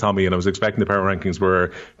conversation with Tommy and I was expecting the power rankings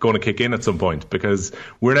were going to kick in at some point, because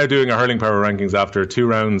we're now doing a hurling power rankings after 2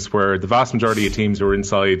 rounds where the vast majority of teams who are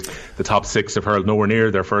inside the top 6 have hurled nowhere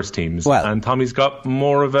near their first teams. Well, and Tommy's got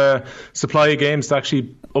more of a supply of games to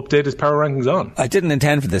actually update his power rankings on. I didn't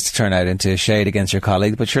intend for this to turn out into shade against your colleagues,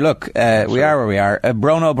 anyway. But sure, look, we are where we are.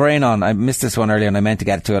 Brono Brain on. I missed this one earlier and I meant to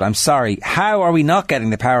get to it. I'm sorry. How are we not getting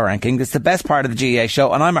the power ranking? It's the best part of the GAA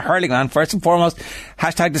show, and I'm a hurling man first and foremost.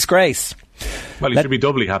 #disgrace. Well, you should be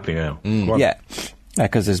doubly happy now. Yeah,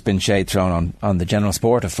 because there's been shade thrown on the general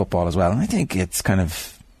sport of football as well. And I think it's kind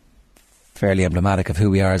of fairly emblematic of who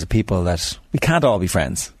we are as a people, that we can't all be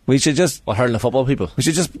friends. We should just... Well, hurling football people? We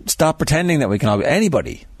should just stop pretending that we can all be...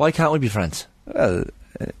 Anybody. Why can't we be friends? Well,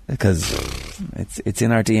 because it's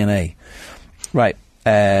in our DNA. Right.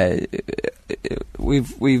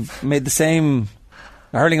 We've made the same...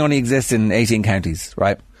 Hurling only exists in 18 counties,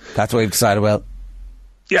 right? That's what we've decided. Well,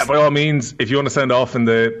 yeah, by all means, if you want to send off in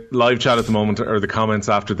the live chat at the moment or the comments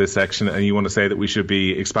after this section and you want to say that we should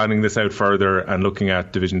be expanding this out further and looking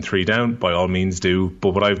at Division 3 down, by all means do.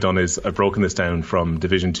 But what I've done is I've broken this down from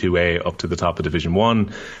Division 2A up to the top of Division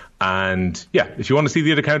 1. And yeah, if you want to see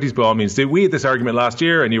the other counties, by all means do. We had this argument last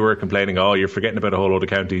year and you were complaining, oh, you're forgetting about a whole load of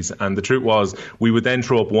counties. And the truth was, we would then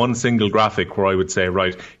throw up one single graphic where I would say,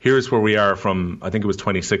 right, here's where we are from, I think it was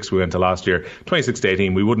 26 we went to last year, 26 to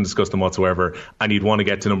 18, we wouldn't discuss them whatsoever. And you'd want to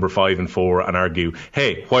get to number 5 and 4 and argue,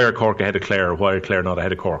 hey, why are Cork ahead of Clare? Why are Clare not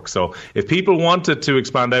ahead of Cork? So if people wanted to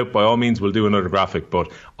expand out, by all means, we'll do another graphic.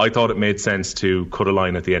 But I thought it made sense to cut a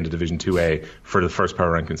line at the end of Division 2A for the first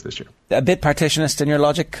power rankings this year. A bit partitionist in your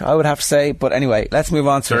logic, I would have to say. But anyway, let's move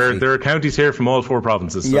on. There are counties here from all 4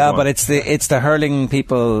 provinces. So yeah, but it's the hurling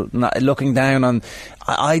people not looking down on.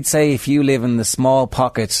 I'd say if you live in the small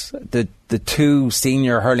pocket, the 2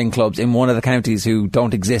 senior hurling clubs in one of the counties who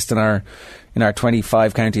don't exist in our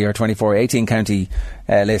 25 county or 18 county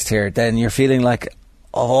list here, then you're feeling like,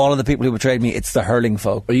 of all of the people who betrayed me, it's the hurling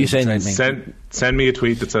folk. Are you saying send me a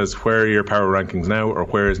tweet that says, where are your power rankings now, or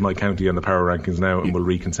where is my county on the power rankings now, and we'll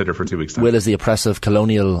reconsider for 2 weeks time. Will is the oppressive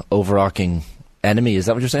colonial overarching enemy, is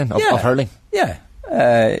that what you're saying? Of hurling? Yeah.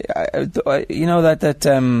 You know that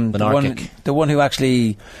the one who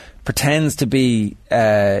actually pretends to be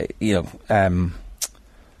there's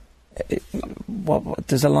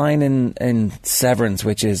a line in Severance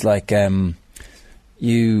which is like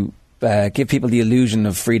you give people the illusion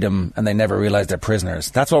of freedom and they never realise they're prisoners.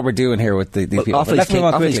 That's what we're doing here with these people.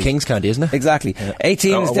 Offaly's Kings County, isn't it? Exactly. Yeah.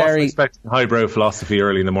 18 is Derry. I wasn't expecting highbrow philosophy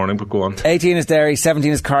early in the morning, but go on. 18 is Derry,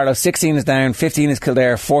 17 is Carlow, 16 is Down, 15 is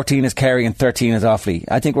Kildare, 14 is Kerry and 13 is Offaly.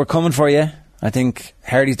 I think we're coming for you. I think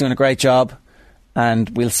Hardy's doing a great job and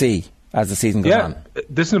we'll see as the season goes on.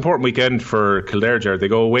 This is an important weekend for Kildare, Jared. They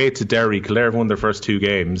go away to Derry. Kildare have won their first 2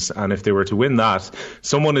 games, and if they were to win that,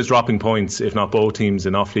 someone is dropping points, if not both teams,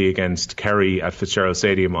 in Offaly against Kerry at Fitzgerald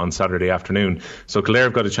Stadium on Saturday afternoon. So Kildare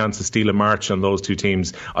have got a chance to steal a march on those 2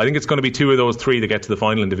 teams. I think it's going to be 2 of those 3 that get to the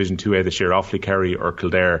final in Division 2A this year, Offaly, Kerry or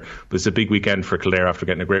Kildare. But it's a big weekend for Kildare after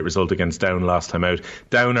getting a great result against Down last time out.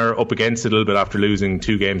 Down are up against it a little bit after losing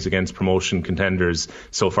 2 games against promotion contenders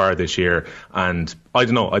so far this year. And I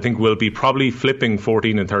don't know, I think we'll be probably flipping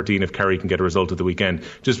 14 and 13 if Kerry can get a result at the weekend.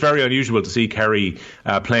 Just very unusual to see Kerry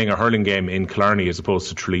playing a hurling game in Killarney as opposed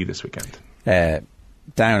to Tralee this weekend.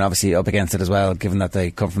 Down obviously up against it as well, given that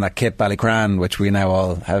they come from that kip Ballycran, which we now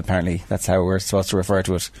all have, apparently that's how we're supposed to refer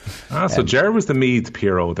to it. So Ger was the Meath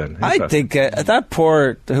Piero then. I think that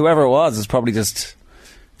poor whoever it was is probably just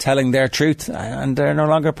telling their truth and they're no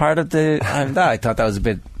longer part of the I thought that was a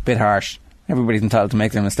bit harsh. Everybody's entitled to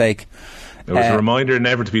make their mistake. It was a reminder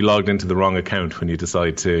never to be logged into the wrong account when you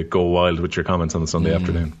decide to go wild with your comments on the Sunday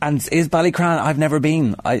afternoon. And is Ballycran? I've never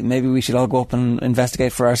been. Maybe we should all go up and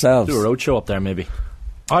investigate for ourselves. Do a roadshow up there, maybe.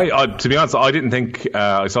 To be honest, I didn't think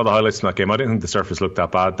I saw the highlights from that game. I didn't think the surface looked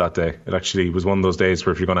that bad that day. It actually was one of those days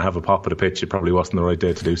where if you're going to have a pop at a pitch, it probably wasn't the right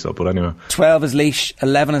day to do so. But anyway, 12 is Laois,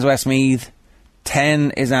 11 is Westmeath,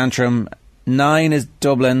 10 is Antrim, 9 is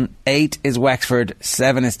Dublin, 8 is Wexford,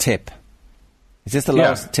 7 is Tip. Is this the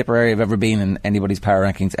lowest Tipperary I've ever been in anybody's power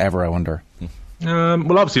rankings ever, I wonder?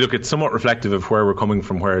 Well, obviously, look, it's somewhat reflective of where we're coming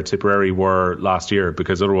from, where Tipperary were last year,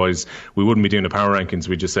 because otherwise we wouldn't be doing the power rankings.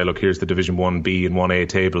 We'd just say, look, here's the Division 1B and 1A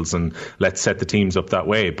tables and let's set the teams up that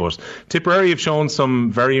way. But Tipperary have shown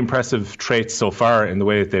some very impressive traits so far in the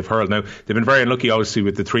way that they've hurled. Now, they've been very unlucky, obviously,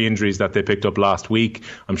 with the 3 injuries that they picked up last week.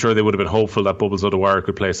 I'm sure they would have been hopeful that Bubbles O'Dwyer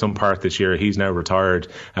could play some part this year. He's now retired.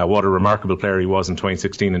 What a remarkable player he was in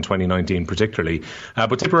 2016 and 2019 particularly.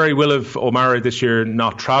 But Tipperary will have O'Mara this year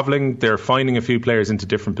not travelling. They're finding a few 22 players into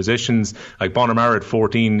different positions. Like Bonamara at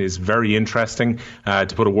 14 is very interesting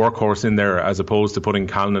to put a workhorse in there as opposed to putting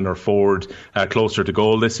Callan or Ford closer to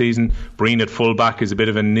goal this season. Breen at fullback is a bit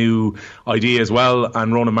of a new idea as well,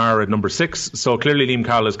 and Ronan Mara at number 6. So clearly Liam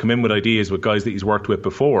Cahill has come in with ideas with guys that he's worked with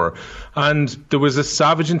before, and there was a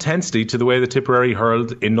savage intensity to the way that Tipperary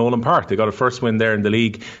hurled in Nolan Park. They got a first win there in the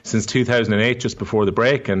league since 2008, just before the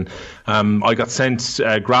break, and I got sent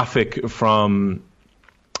a graphic from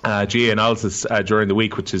GA Analysis during the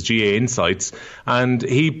week, which is GA Insights, and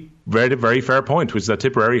he read a very fair point, which is that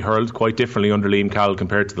Tipperary hurled quite differently under Liam Cahill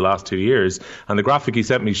compared to the last 2 years. And the graphic he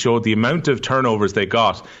sent me showed the amount of turnovers they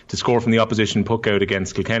got to score from the opposition puck out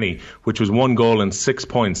against Kilkenny, which was 1 goal and 6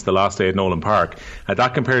 points the last day at Nolan Park.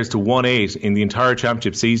 That compares to 1-8 in the entire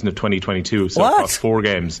championship season of 2022, so across 4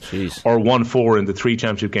 games. Jeez. Or 1-4 in the 3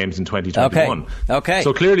 championship games in 2021. Okay.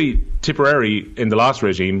 So clearly Tipperary in the last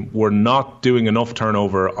regime were not doing enough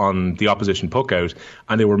turnover on the opposition puck out,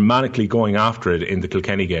 and they were manically going after it in the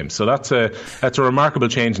Kilkenny game. So that's a remarkable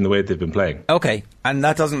change in the way they've been playing. Okay, and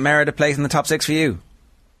that doesn't merit a place in the top 6 for you?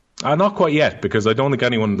 Not quite yet, because I don't think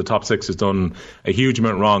anyone in the top 6 has done a huge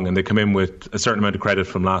amount wrong, and they come in with a certain amount of credit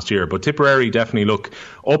from last year. But Tipperary definitely look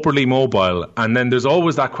upwardly mobile, and then there's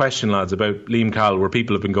always that question, lads, about Liam Cahill, where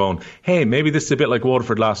people have been going, hey, maybe this is a bit like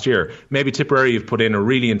Waterford last year. Maybe Tipperary have put in a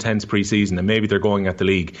really intense pre-season, and maybe they're going at the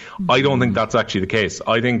league. I don't think that's actually the case.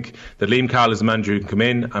 I think that Liam Cahill is a manager who can come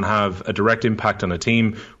in and have a direct impact on a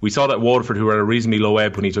team. We saw that Waterford, who were at a reasonably low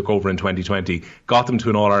ebb when he took over in 2020, got them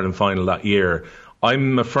to an All-Ireland final that year.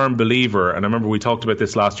 I'm a firm believer, and I remember we talked about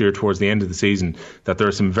this last year towards the end of the season, that there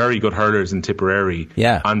are some very good hurlers in Tipperary.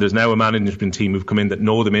 Yeah. And there's now a management team who've come in that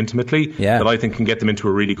know them intimately, that I think can get them into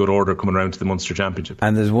a really good order coming around to the Munster Championship.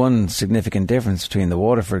 And there's one significant difference between the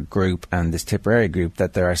Waterford group and this Tipperary group,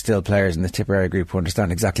 that there are still players in the Tipperary group who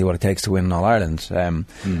understand exactly what it takes to win All-Ireland.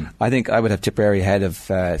 I think I would have Tipperary ahead of...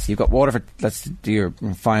 so you've got Waterford, let's do your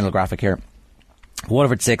final graphic here.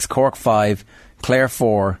 Waterford 6, Cork 5, Clare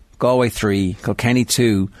 4, Galway 3, Kilkenny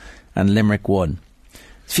 2 and Limerick 1.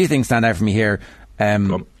 A few things stand out for me here.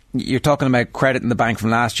 You're talking about credit in the bank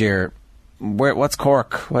from last year. What's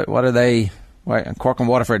Cork? What are they? Cork and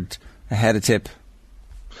Waterford ahead of Tip.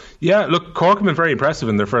 Yeah, look, Cork have been very impressive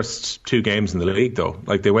in their first 2 games in the league, though.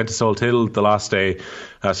 Like, they went to Salthill the last day,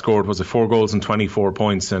 scored 4 goals and 24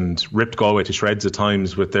 points, and ripped Galway to shreds at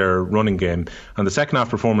times with their running game. And the second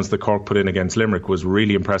half performance that Cork put in against Limerick was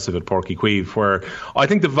really impressive at Páirc Uí Chaoimh, where I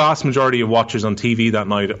think the vast majority of watchers on TV that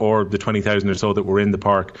night, or the 20,000 or so that were in the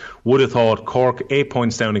park, would have thought Cork 8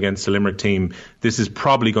 points down against the Limerick team. This is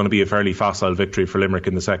probably going to be a fairly facile victory for Limerick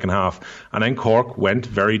in the second half. And then Cork went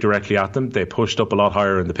very directly at them. They pushed up a lot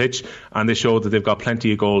higher in the pitch, and they showed that they've got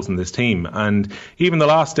plenty of goals in this team. And even the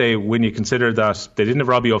last day, when you consider that they didn't have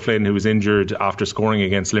Robbie O'Flynn, who was injured after scoring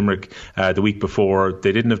against Limerick the week before,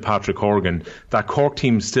 they didn't have Patrick Horgan, that Cork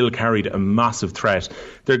team still carried a massive threat.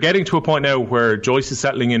 They're getting to a point now where Joyce is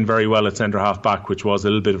settling in very well at centre half back, which was a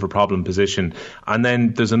little bit of a problem position. And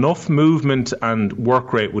then there's enough movement and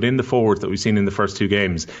work rate within the forwards that we've seen in the first 2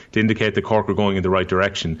 games to indicate that Cork are going in the right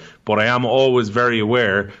direction. But I am always very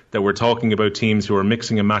aware that we're talking about teams who are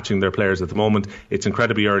mixing and matching their players at the moment. It's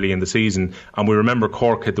incredibly early in the season, and we remember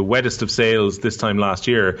Cork had the wettest of sails this time last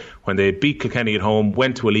year when they beat Kilkenny at home,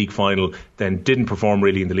 went to a league final, then didn't perform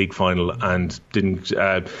really in the league final, and didn't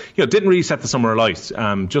really set the summer alight.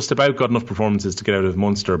 Just about got enough performances to get out of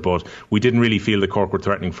Munster, but we didn't really feel that Cork were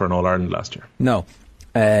threatening for an All-Ireland last year. No.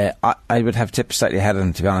 I would have Tip slightly ahead of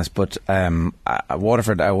them, to be honest, but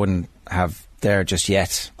Waterford I wouldn't have there just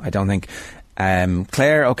yet, I don't think.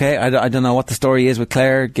 Clare, okay, I don't know what the story is with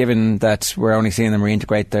Clare, given that we're only seeing them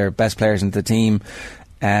reintegrate their best players into the team.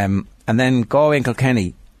 And then Galway and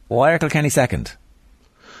Kilkenny. Why are Kilkenny second?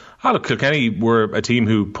 Look, Kilkenny were a team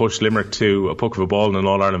who pushed Limerick to a puck of a ball in an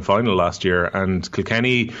All-Ireland final last year, and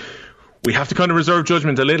Kilkenny, we have to kind of reserve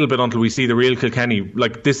judgment a little bit until we see the real Kilkenny.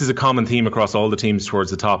 Like, this is a common theme across all the teams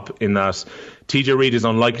towards the top, in that TJ Reid is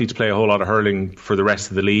unlikely to play a whole lot of hurling for the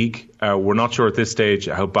rest of the league. We're not sure at this stage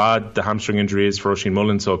how bad the hamstring injury is for Oisin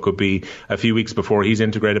Mullen, so it could be a few weeks before he's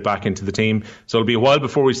integrated back into the team. So it'll be a while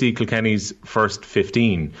before we see Kilkenny's first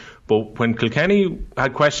 15. But when Kilkenny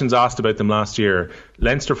had questions asked about them last year,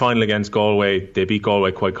 Leinster final against Galway, they beat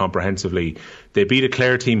Galway quite comprehensively. They beat a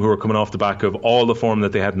Clare team who were coming off the back of all the form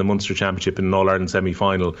that they had in the Munster Championship in an All-Ireland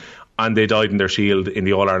semi-final, and they died in their shield in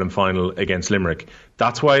the All-Ireland final against Limerick.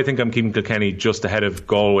 That's why I think I'm keeping Kilkenny just ahead of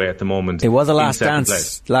Galway at the moment. It was a last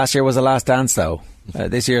dance. Last year was a last dance, though.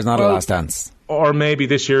 This year is not a last dance. Or maybe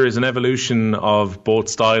this year is an evolution of both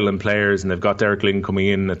style and players, and they've got Derek Lyng coming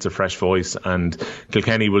in. It's a fresh voice, and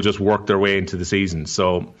Kilkenny will just work their way into the season.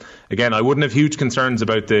 So, again, I wouldn't have huge concerns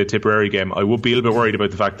about the Tipperary game. I would be a little bit worried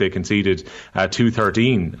about the fact they conceded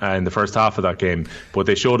 2-13 in the first half of that game, but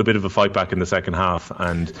they showed a bit of a fight back in the second half.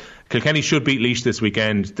 And Kilkenny should beat Laois this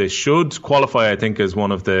weekend. They should qualify, I think, as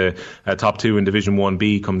one of the top two in Division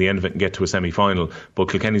 1B come the end of it and get to a semi-final. But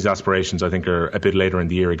Kilkenny's aspirations, I think, are a bit later in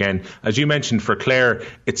the year again. As you mentioned, for Clare,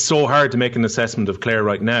 it's so hard to make an assessment of Clare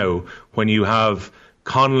right now when you have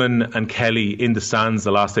Conlon and Kelly in the stands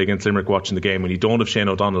the last day against Limerick watching the game, when you don't have Shane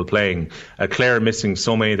O'Donnell playing. Clare missing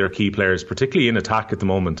so many of their key players, particularly in attack at the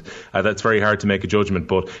moment. That's very hard to make a judgment,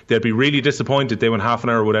 but they'll be really disappointed. They went half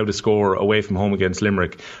an hour without a score away from home against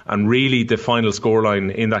Limerick, and really the final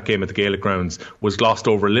scoreline in that game at the Gaelic grounds was glossed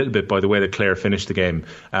over a little bit by the way that Clare finished the game.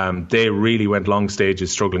 They really went long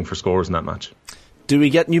stages struggling for scores in that match. Do we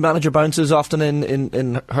get new manager bounces often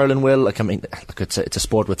in hurling, Will? Like, I mean, it's a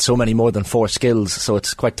sport with so many more than 4 skills, so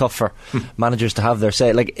it's quite tough for managers to have their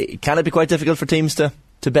say. Like, can it be quite difficult for teams to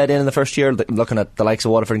bed in the first year, looking at the likes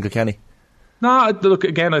of Waterford and Kilkenny? No, look,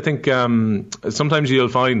 again, I think sometimes you'll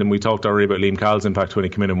find, and we talked already about Liam Cowell's impact when he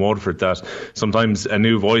came in Waterford, that sometimes a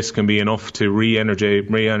new voice can be enough to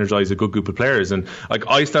re-energise a good group of players. And like,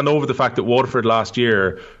 I stand over the fact that Waterford last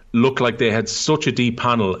year looked like they had such a deep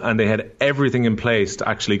panel and they had everything in place to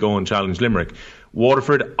actually go and challenge Limerick.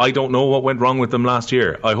 Waterford, I don't know what went wrong with them last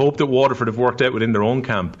year. I hope that Waterford have worked out within their own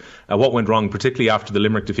camp what went wrong, particularly after the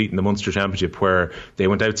Limerick defeat in the Munster Championship, where they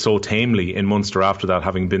went out so tamely in Munster after that,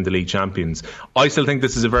 having been the league champions. I still think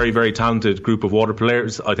this is a very, very talented group of Water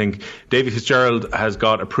players. I think Davy Fitzgerald has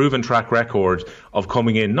got a proven track record of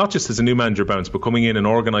coming in, not just as a new manager bounce, but coming in and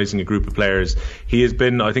organising a group of players. He has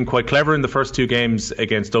been, I think, quite clever in the first 2 games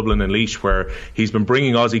against Dublin and Laois, where he's been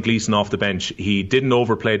bringing Ozzie Gleeson off the bench. He didn't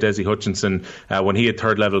overplay Desi Hutchinson when he had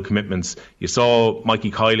third level commitments. You saw Mikey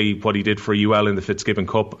Kiley, what he did for UL in the Fitzgibbon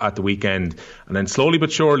Cup at the weekend, and then slowly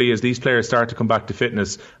but surely, as these players start to come back to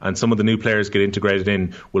fitness and some of the new players get integrated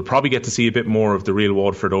in, we'll probably get to see a bit more of the real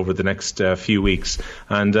Waterford over the next few weeks.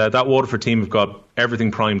 And that Waterford team have got everything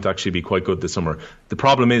primed to actually be quite good this summer. The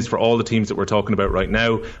problem is, for all the teams that we're talking about right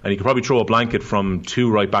now, and you could probably throw a blanket from 2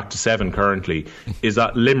 right back to 7 currently, is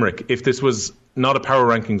that Limerick, if this was not a power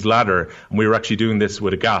rankings ladder and we were actually doing this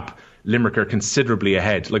with a gap, Limerick are considerably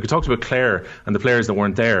ahead. Like we talked about Clare and the players that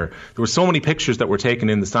weren't there. There were so many pictures that were taken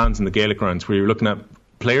in the stands in the Gaelic grounds where you were looking at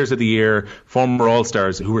players of the year, former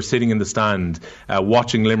All-Stars who were sitting in the stand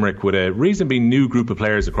watching Limerick with a reasonably new group of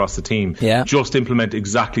players across the team just implement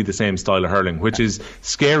exactly the same style of hurling, which is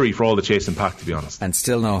scary for all the chase and pack, to be honest. And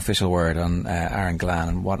still no official word on Aaron Glan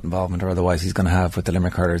and what involvement or otherwise he's going to have with the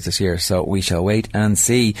Limerick hurlers this year, so we shall wait and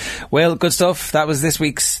see. Well, good stuff. That was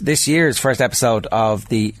this year's first episode of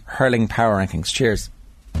the Hurling Power Rankings. Cheers.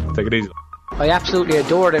 Take it easy. I absolutely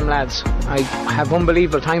adore them lads. I have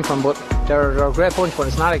unbelievable time for them, but they're a great bunch, but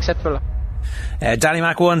it's not acceptable. Danny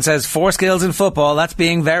Mac 1 says 4 skills in football, that's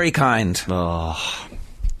being very kind. Oh,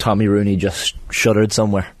 Tommy Rooney just shuddered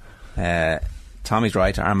somewhere. Tommy's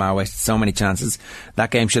right. Armagh wasted so many chances.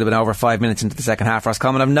 That game should have been over 5 minutes into the second half.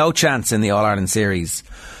 Roscommon have no chance in the All-Ireland series.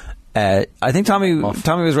 I think Tommy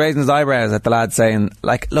was raising his eyebrows at the lad saying,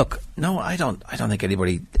 like, look, no, I don't think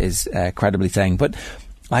anybody is credibly saying, but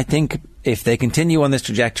I think if they continue on this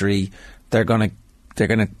trajectory, they're going to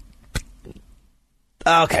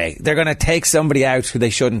take somebody out who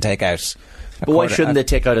they shouldn't take out. But why shouldn't they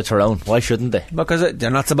take out a Tyrone? Why shouldn't they? Because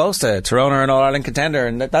they're not supposed to. Tyrone are an All-Ireland contender,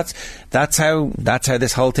 and that's how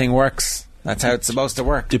this whole thing works. That's how it's supposed to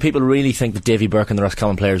work. Do people really think that Davy Burke and the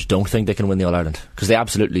Roscommon players don't think they can win the All-Ireland? Because they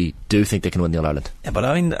absolutely do think they can win the All-Ireland. Yeah, but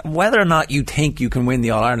I mean, whether or not you think you can win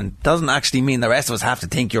the All-Ireland doesn't actually mean the rest of us have to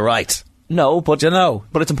think you're right. No, but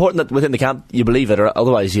but it's important that within the camp you believe it, or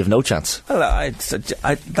otherwise you have no chance. Well,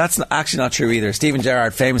 that's actually not true either. Stephen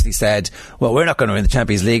Gerrard famously said, well, we're not going to win the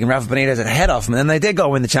Champions League, and Rafa Benitez had ahead of him, and then they did go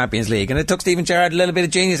win the Champions League, and it took Stephen Gerrard a little bit of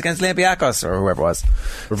genius against Olympiacos, or whoever it was.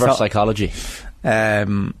 Reverse psychology.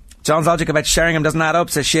 John's logic about Sheringham doesn't add up,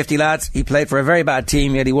 says Shifty Lads. He played for a very bad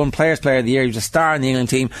team, yet he won Players' Player of the Year. He was a star in the England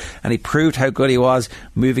team, and he proved how good he was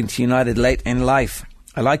moving to United late in life.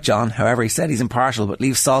 I like John, however he said he's impartial, but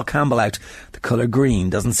leaves Sol Campbell out. The colour green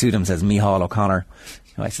doesn't suit him, says Micheál O'Connor,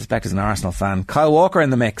 who I suspect is an Arsenal fan. Kyle Walker in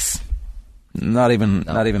the mix. Not even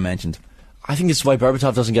mentioned. I think this is why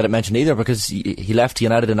Berbatov doesn't get it mentioned either, because he left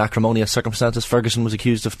United in acrimonious circumstances. Ferguson was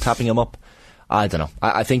accused of tapping him up. I don't know.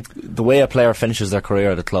 I think the way a player finishes their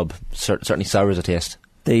career at a club certainly sours a taste.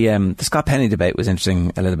 The Scott Penny debate was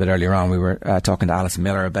interesting a little bit earlier on. We were talking to Alison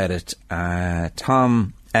Miller about it.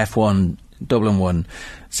 Tom F1 Dublin 1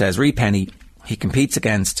 says, Reid Penny, he competes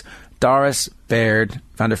against Doris, Baird,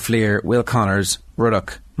 Van der Fleer, Will Connors,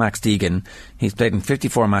 Ruddock, Max Deegan. He's played in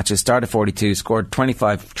 54 matches, started 42, scored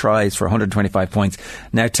 25 tries for 125 points.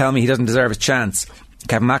 Now tell me he doesn't deserve his chance.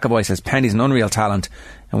 Kevin McAvoy says Penny's an unreal talent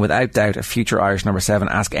and without doubt a future Irish number 7.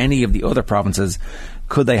 Ask any of the other provinces,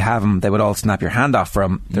 could they have him? They would all snap your hand off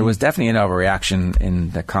from. There was definitely an overreaction in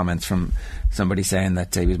the comments from somebody saying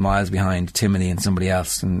that he was miles behind Timoney and somebody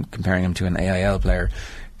else and comparing him to an AIL player.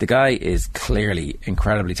 The guy is clearly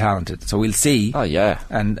incredibly talented, so we'll see. Oh yeah.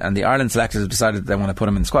 And the Ireland selectors have decided they want to put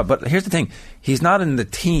him in the squad. But here's the thing, he's not in the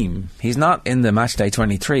team, he's not in the Matchday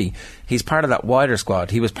 23, he's part of that wider squad.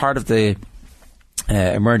 He was part of the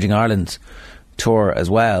Emerging Ireland tour as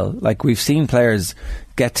well. Like, we've seen players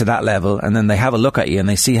get to that level and then they have a look at you and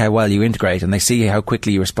they see how well you integrate and they see how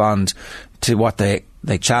quickly you respond to what they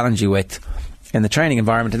challenge you with in the training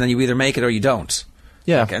environment, and then you either make it or you don't.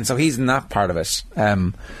 Yeah. And so he's in that part of it.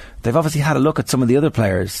 They've obviously had a look at some of the other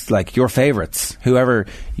players, like your favourites, whoever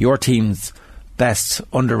your team's best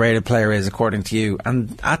underrated player is according to you,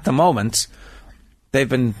 and at the moment they've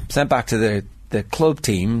been sent back to the club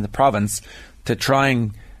team, the province, to try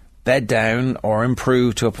and bed down or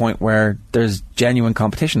improve to a point where there's genuine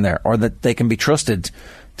competition there, or that they can be trusted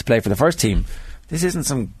to play for the first team. This isn't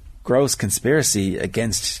some gross conspiracy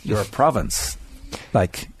against your province.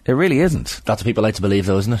 Like, it really isn't. That's what people like to believe,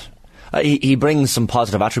 though, isn't it? He brings some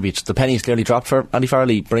positive attributes. The penny's clearly dropped for Andy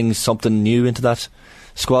Farrelly. Brings something new into that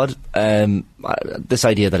squad. This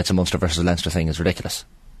idea that it's a Munster versus Leinster thing is ridiculous.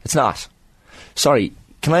 It's not. Sorry,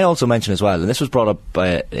 can I also mention as well, and this was brought up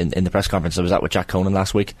in the press conference I was at with Jack Conan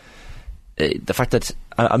last week, the fact that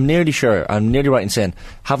I'm nearly right in saying,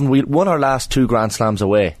 haven't we won our last 2 Grand Slams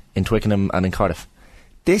away in Twickenham and in Cardiff?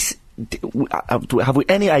 Have we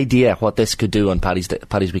any idea what this could do on Paddy's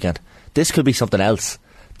weekend? This could be something else.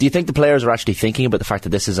 Do you think the players are actually thinking about the fact that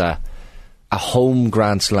this is a home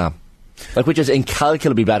Grand Slam, like, which is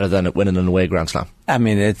incalculably better than winning an away Grand Slam? I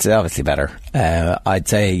mean, it's obviously better. I'd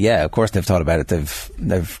say, yeah, of course they've thought about it.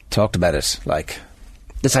 They've talked about it, like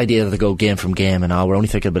this idea that they go game from game and we're only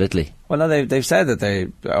thinking about Italy. Well, no, they've said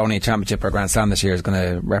that only a championship or Grand Slam this year is going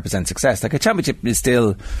to represent success. Like, a championship is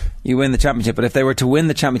still, you win the championship, but if they were to win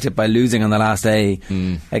the championship by losing on the last day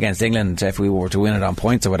against England, if we were to win it on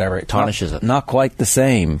points or whatever, it tarnishes it. Not quite the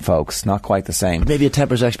same, folks. Not quite the same. Maybe it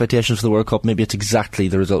tempers expectations for the World Cup. Maybe it's exactly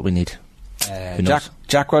the result we need.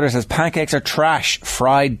 Jack Rudder says pancakes are trash.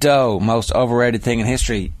 Fried dough, most overrated thing in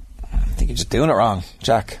history. I think you're just doing it wrong,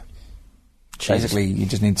 Jack. Basically, you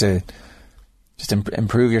just need to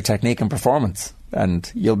improve your technique and performance,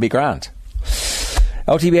 and you'll be grand.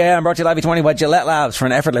 OTBA, I'm brought to you live at 20 by Gillette Labs for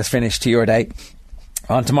an effortless finish to your day.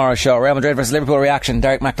 On tomorrow's show, Real Madrid versus Liverpool reaction.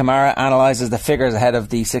 Derek McNamara analyses the figures ahead of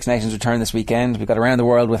the Six Nations return this weekend. We've got Around the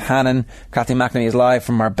World with Hannon. Kathy McNamee is live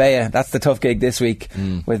from Marbella. That's the tough gig this week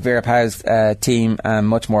with Vera Pauw's team and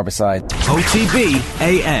much more besides. OTB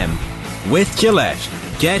AM with Gillette.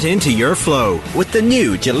 Get into your flow with the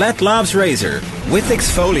new Gillette Labs Razor with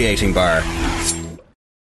exfoliating bar.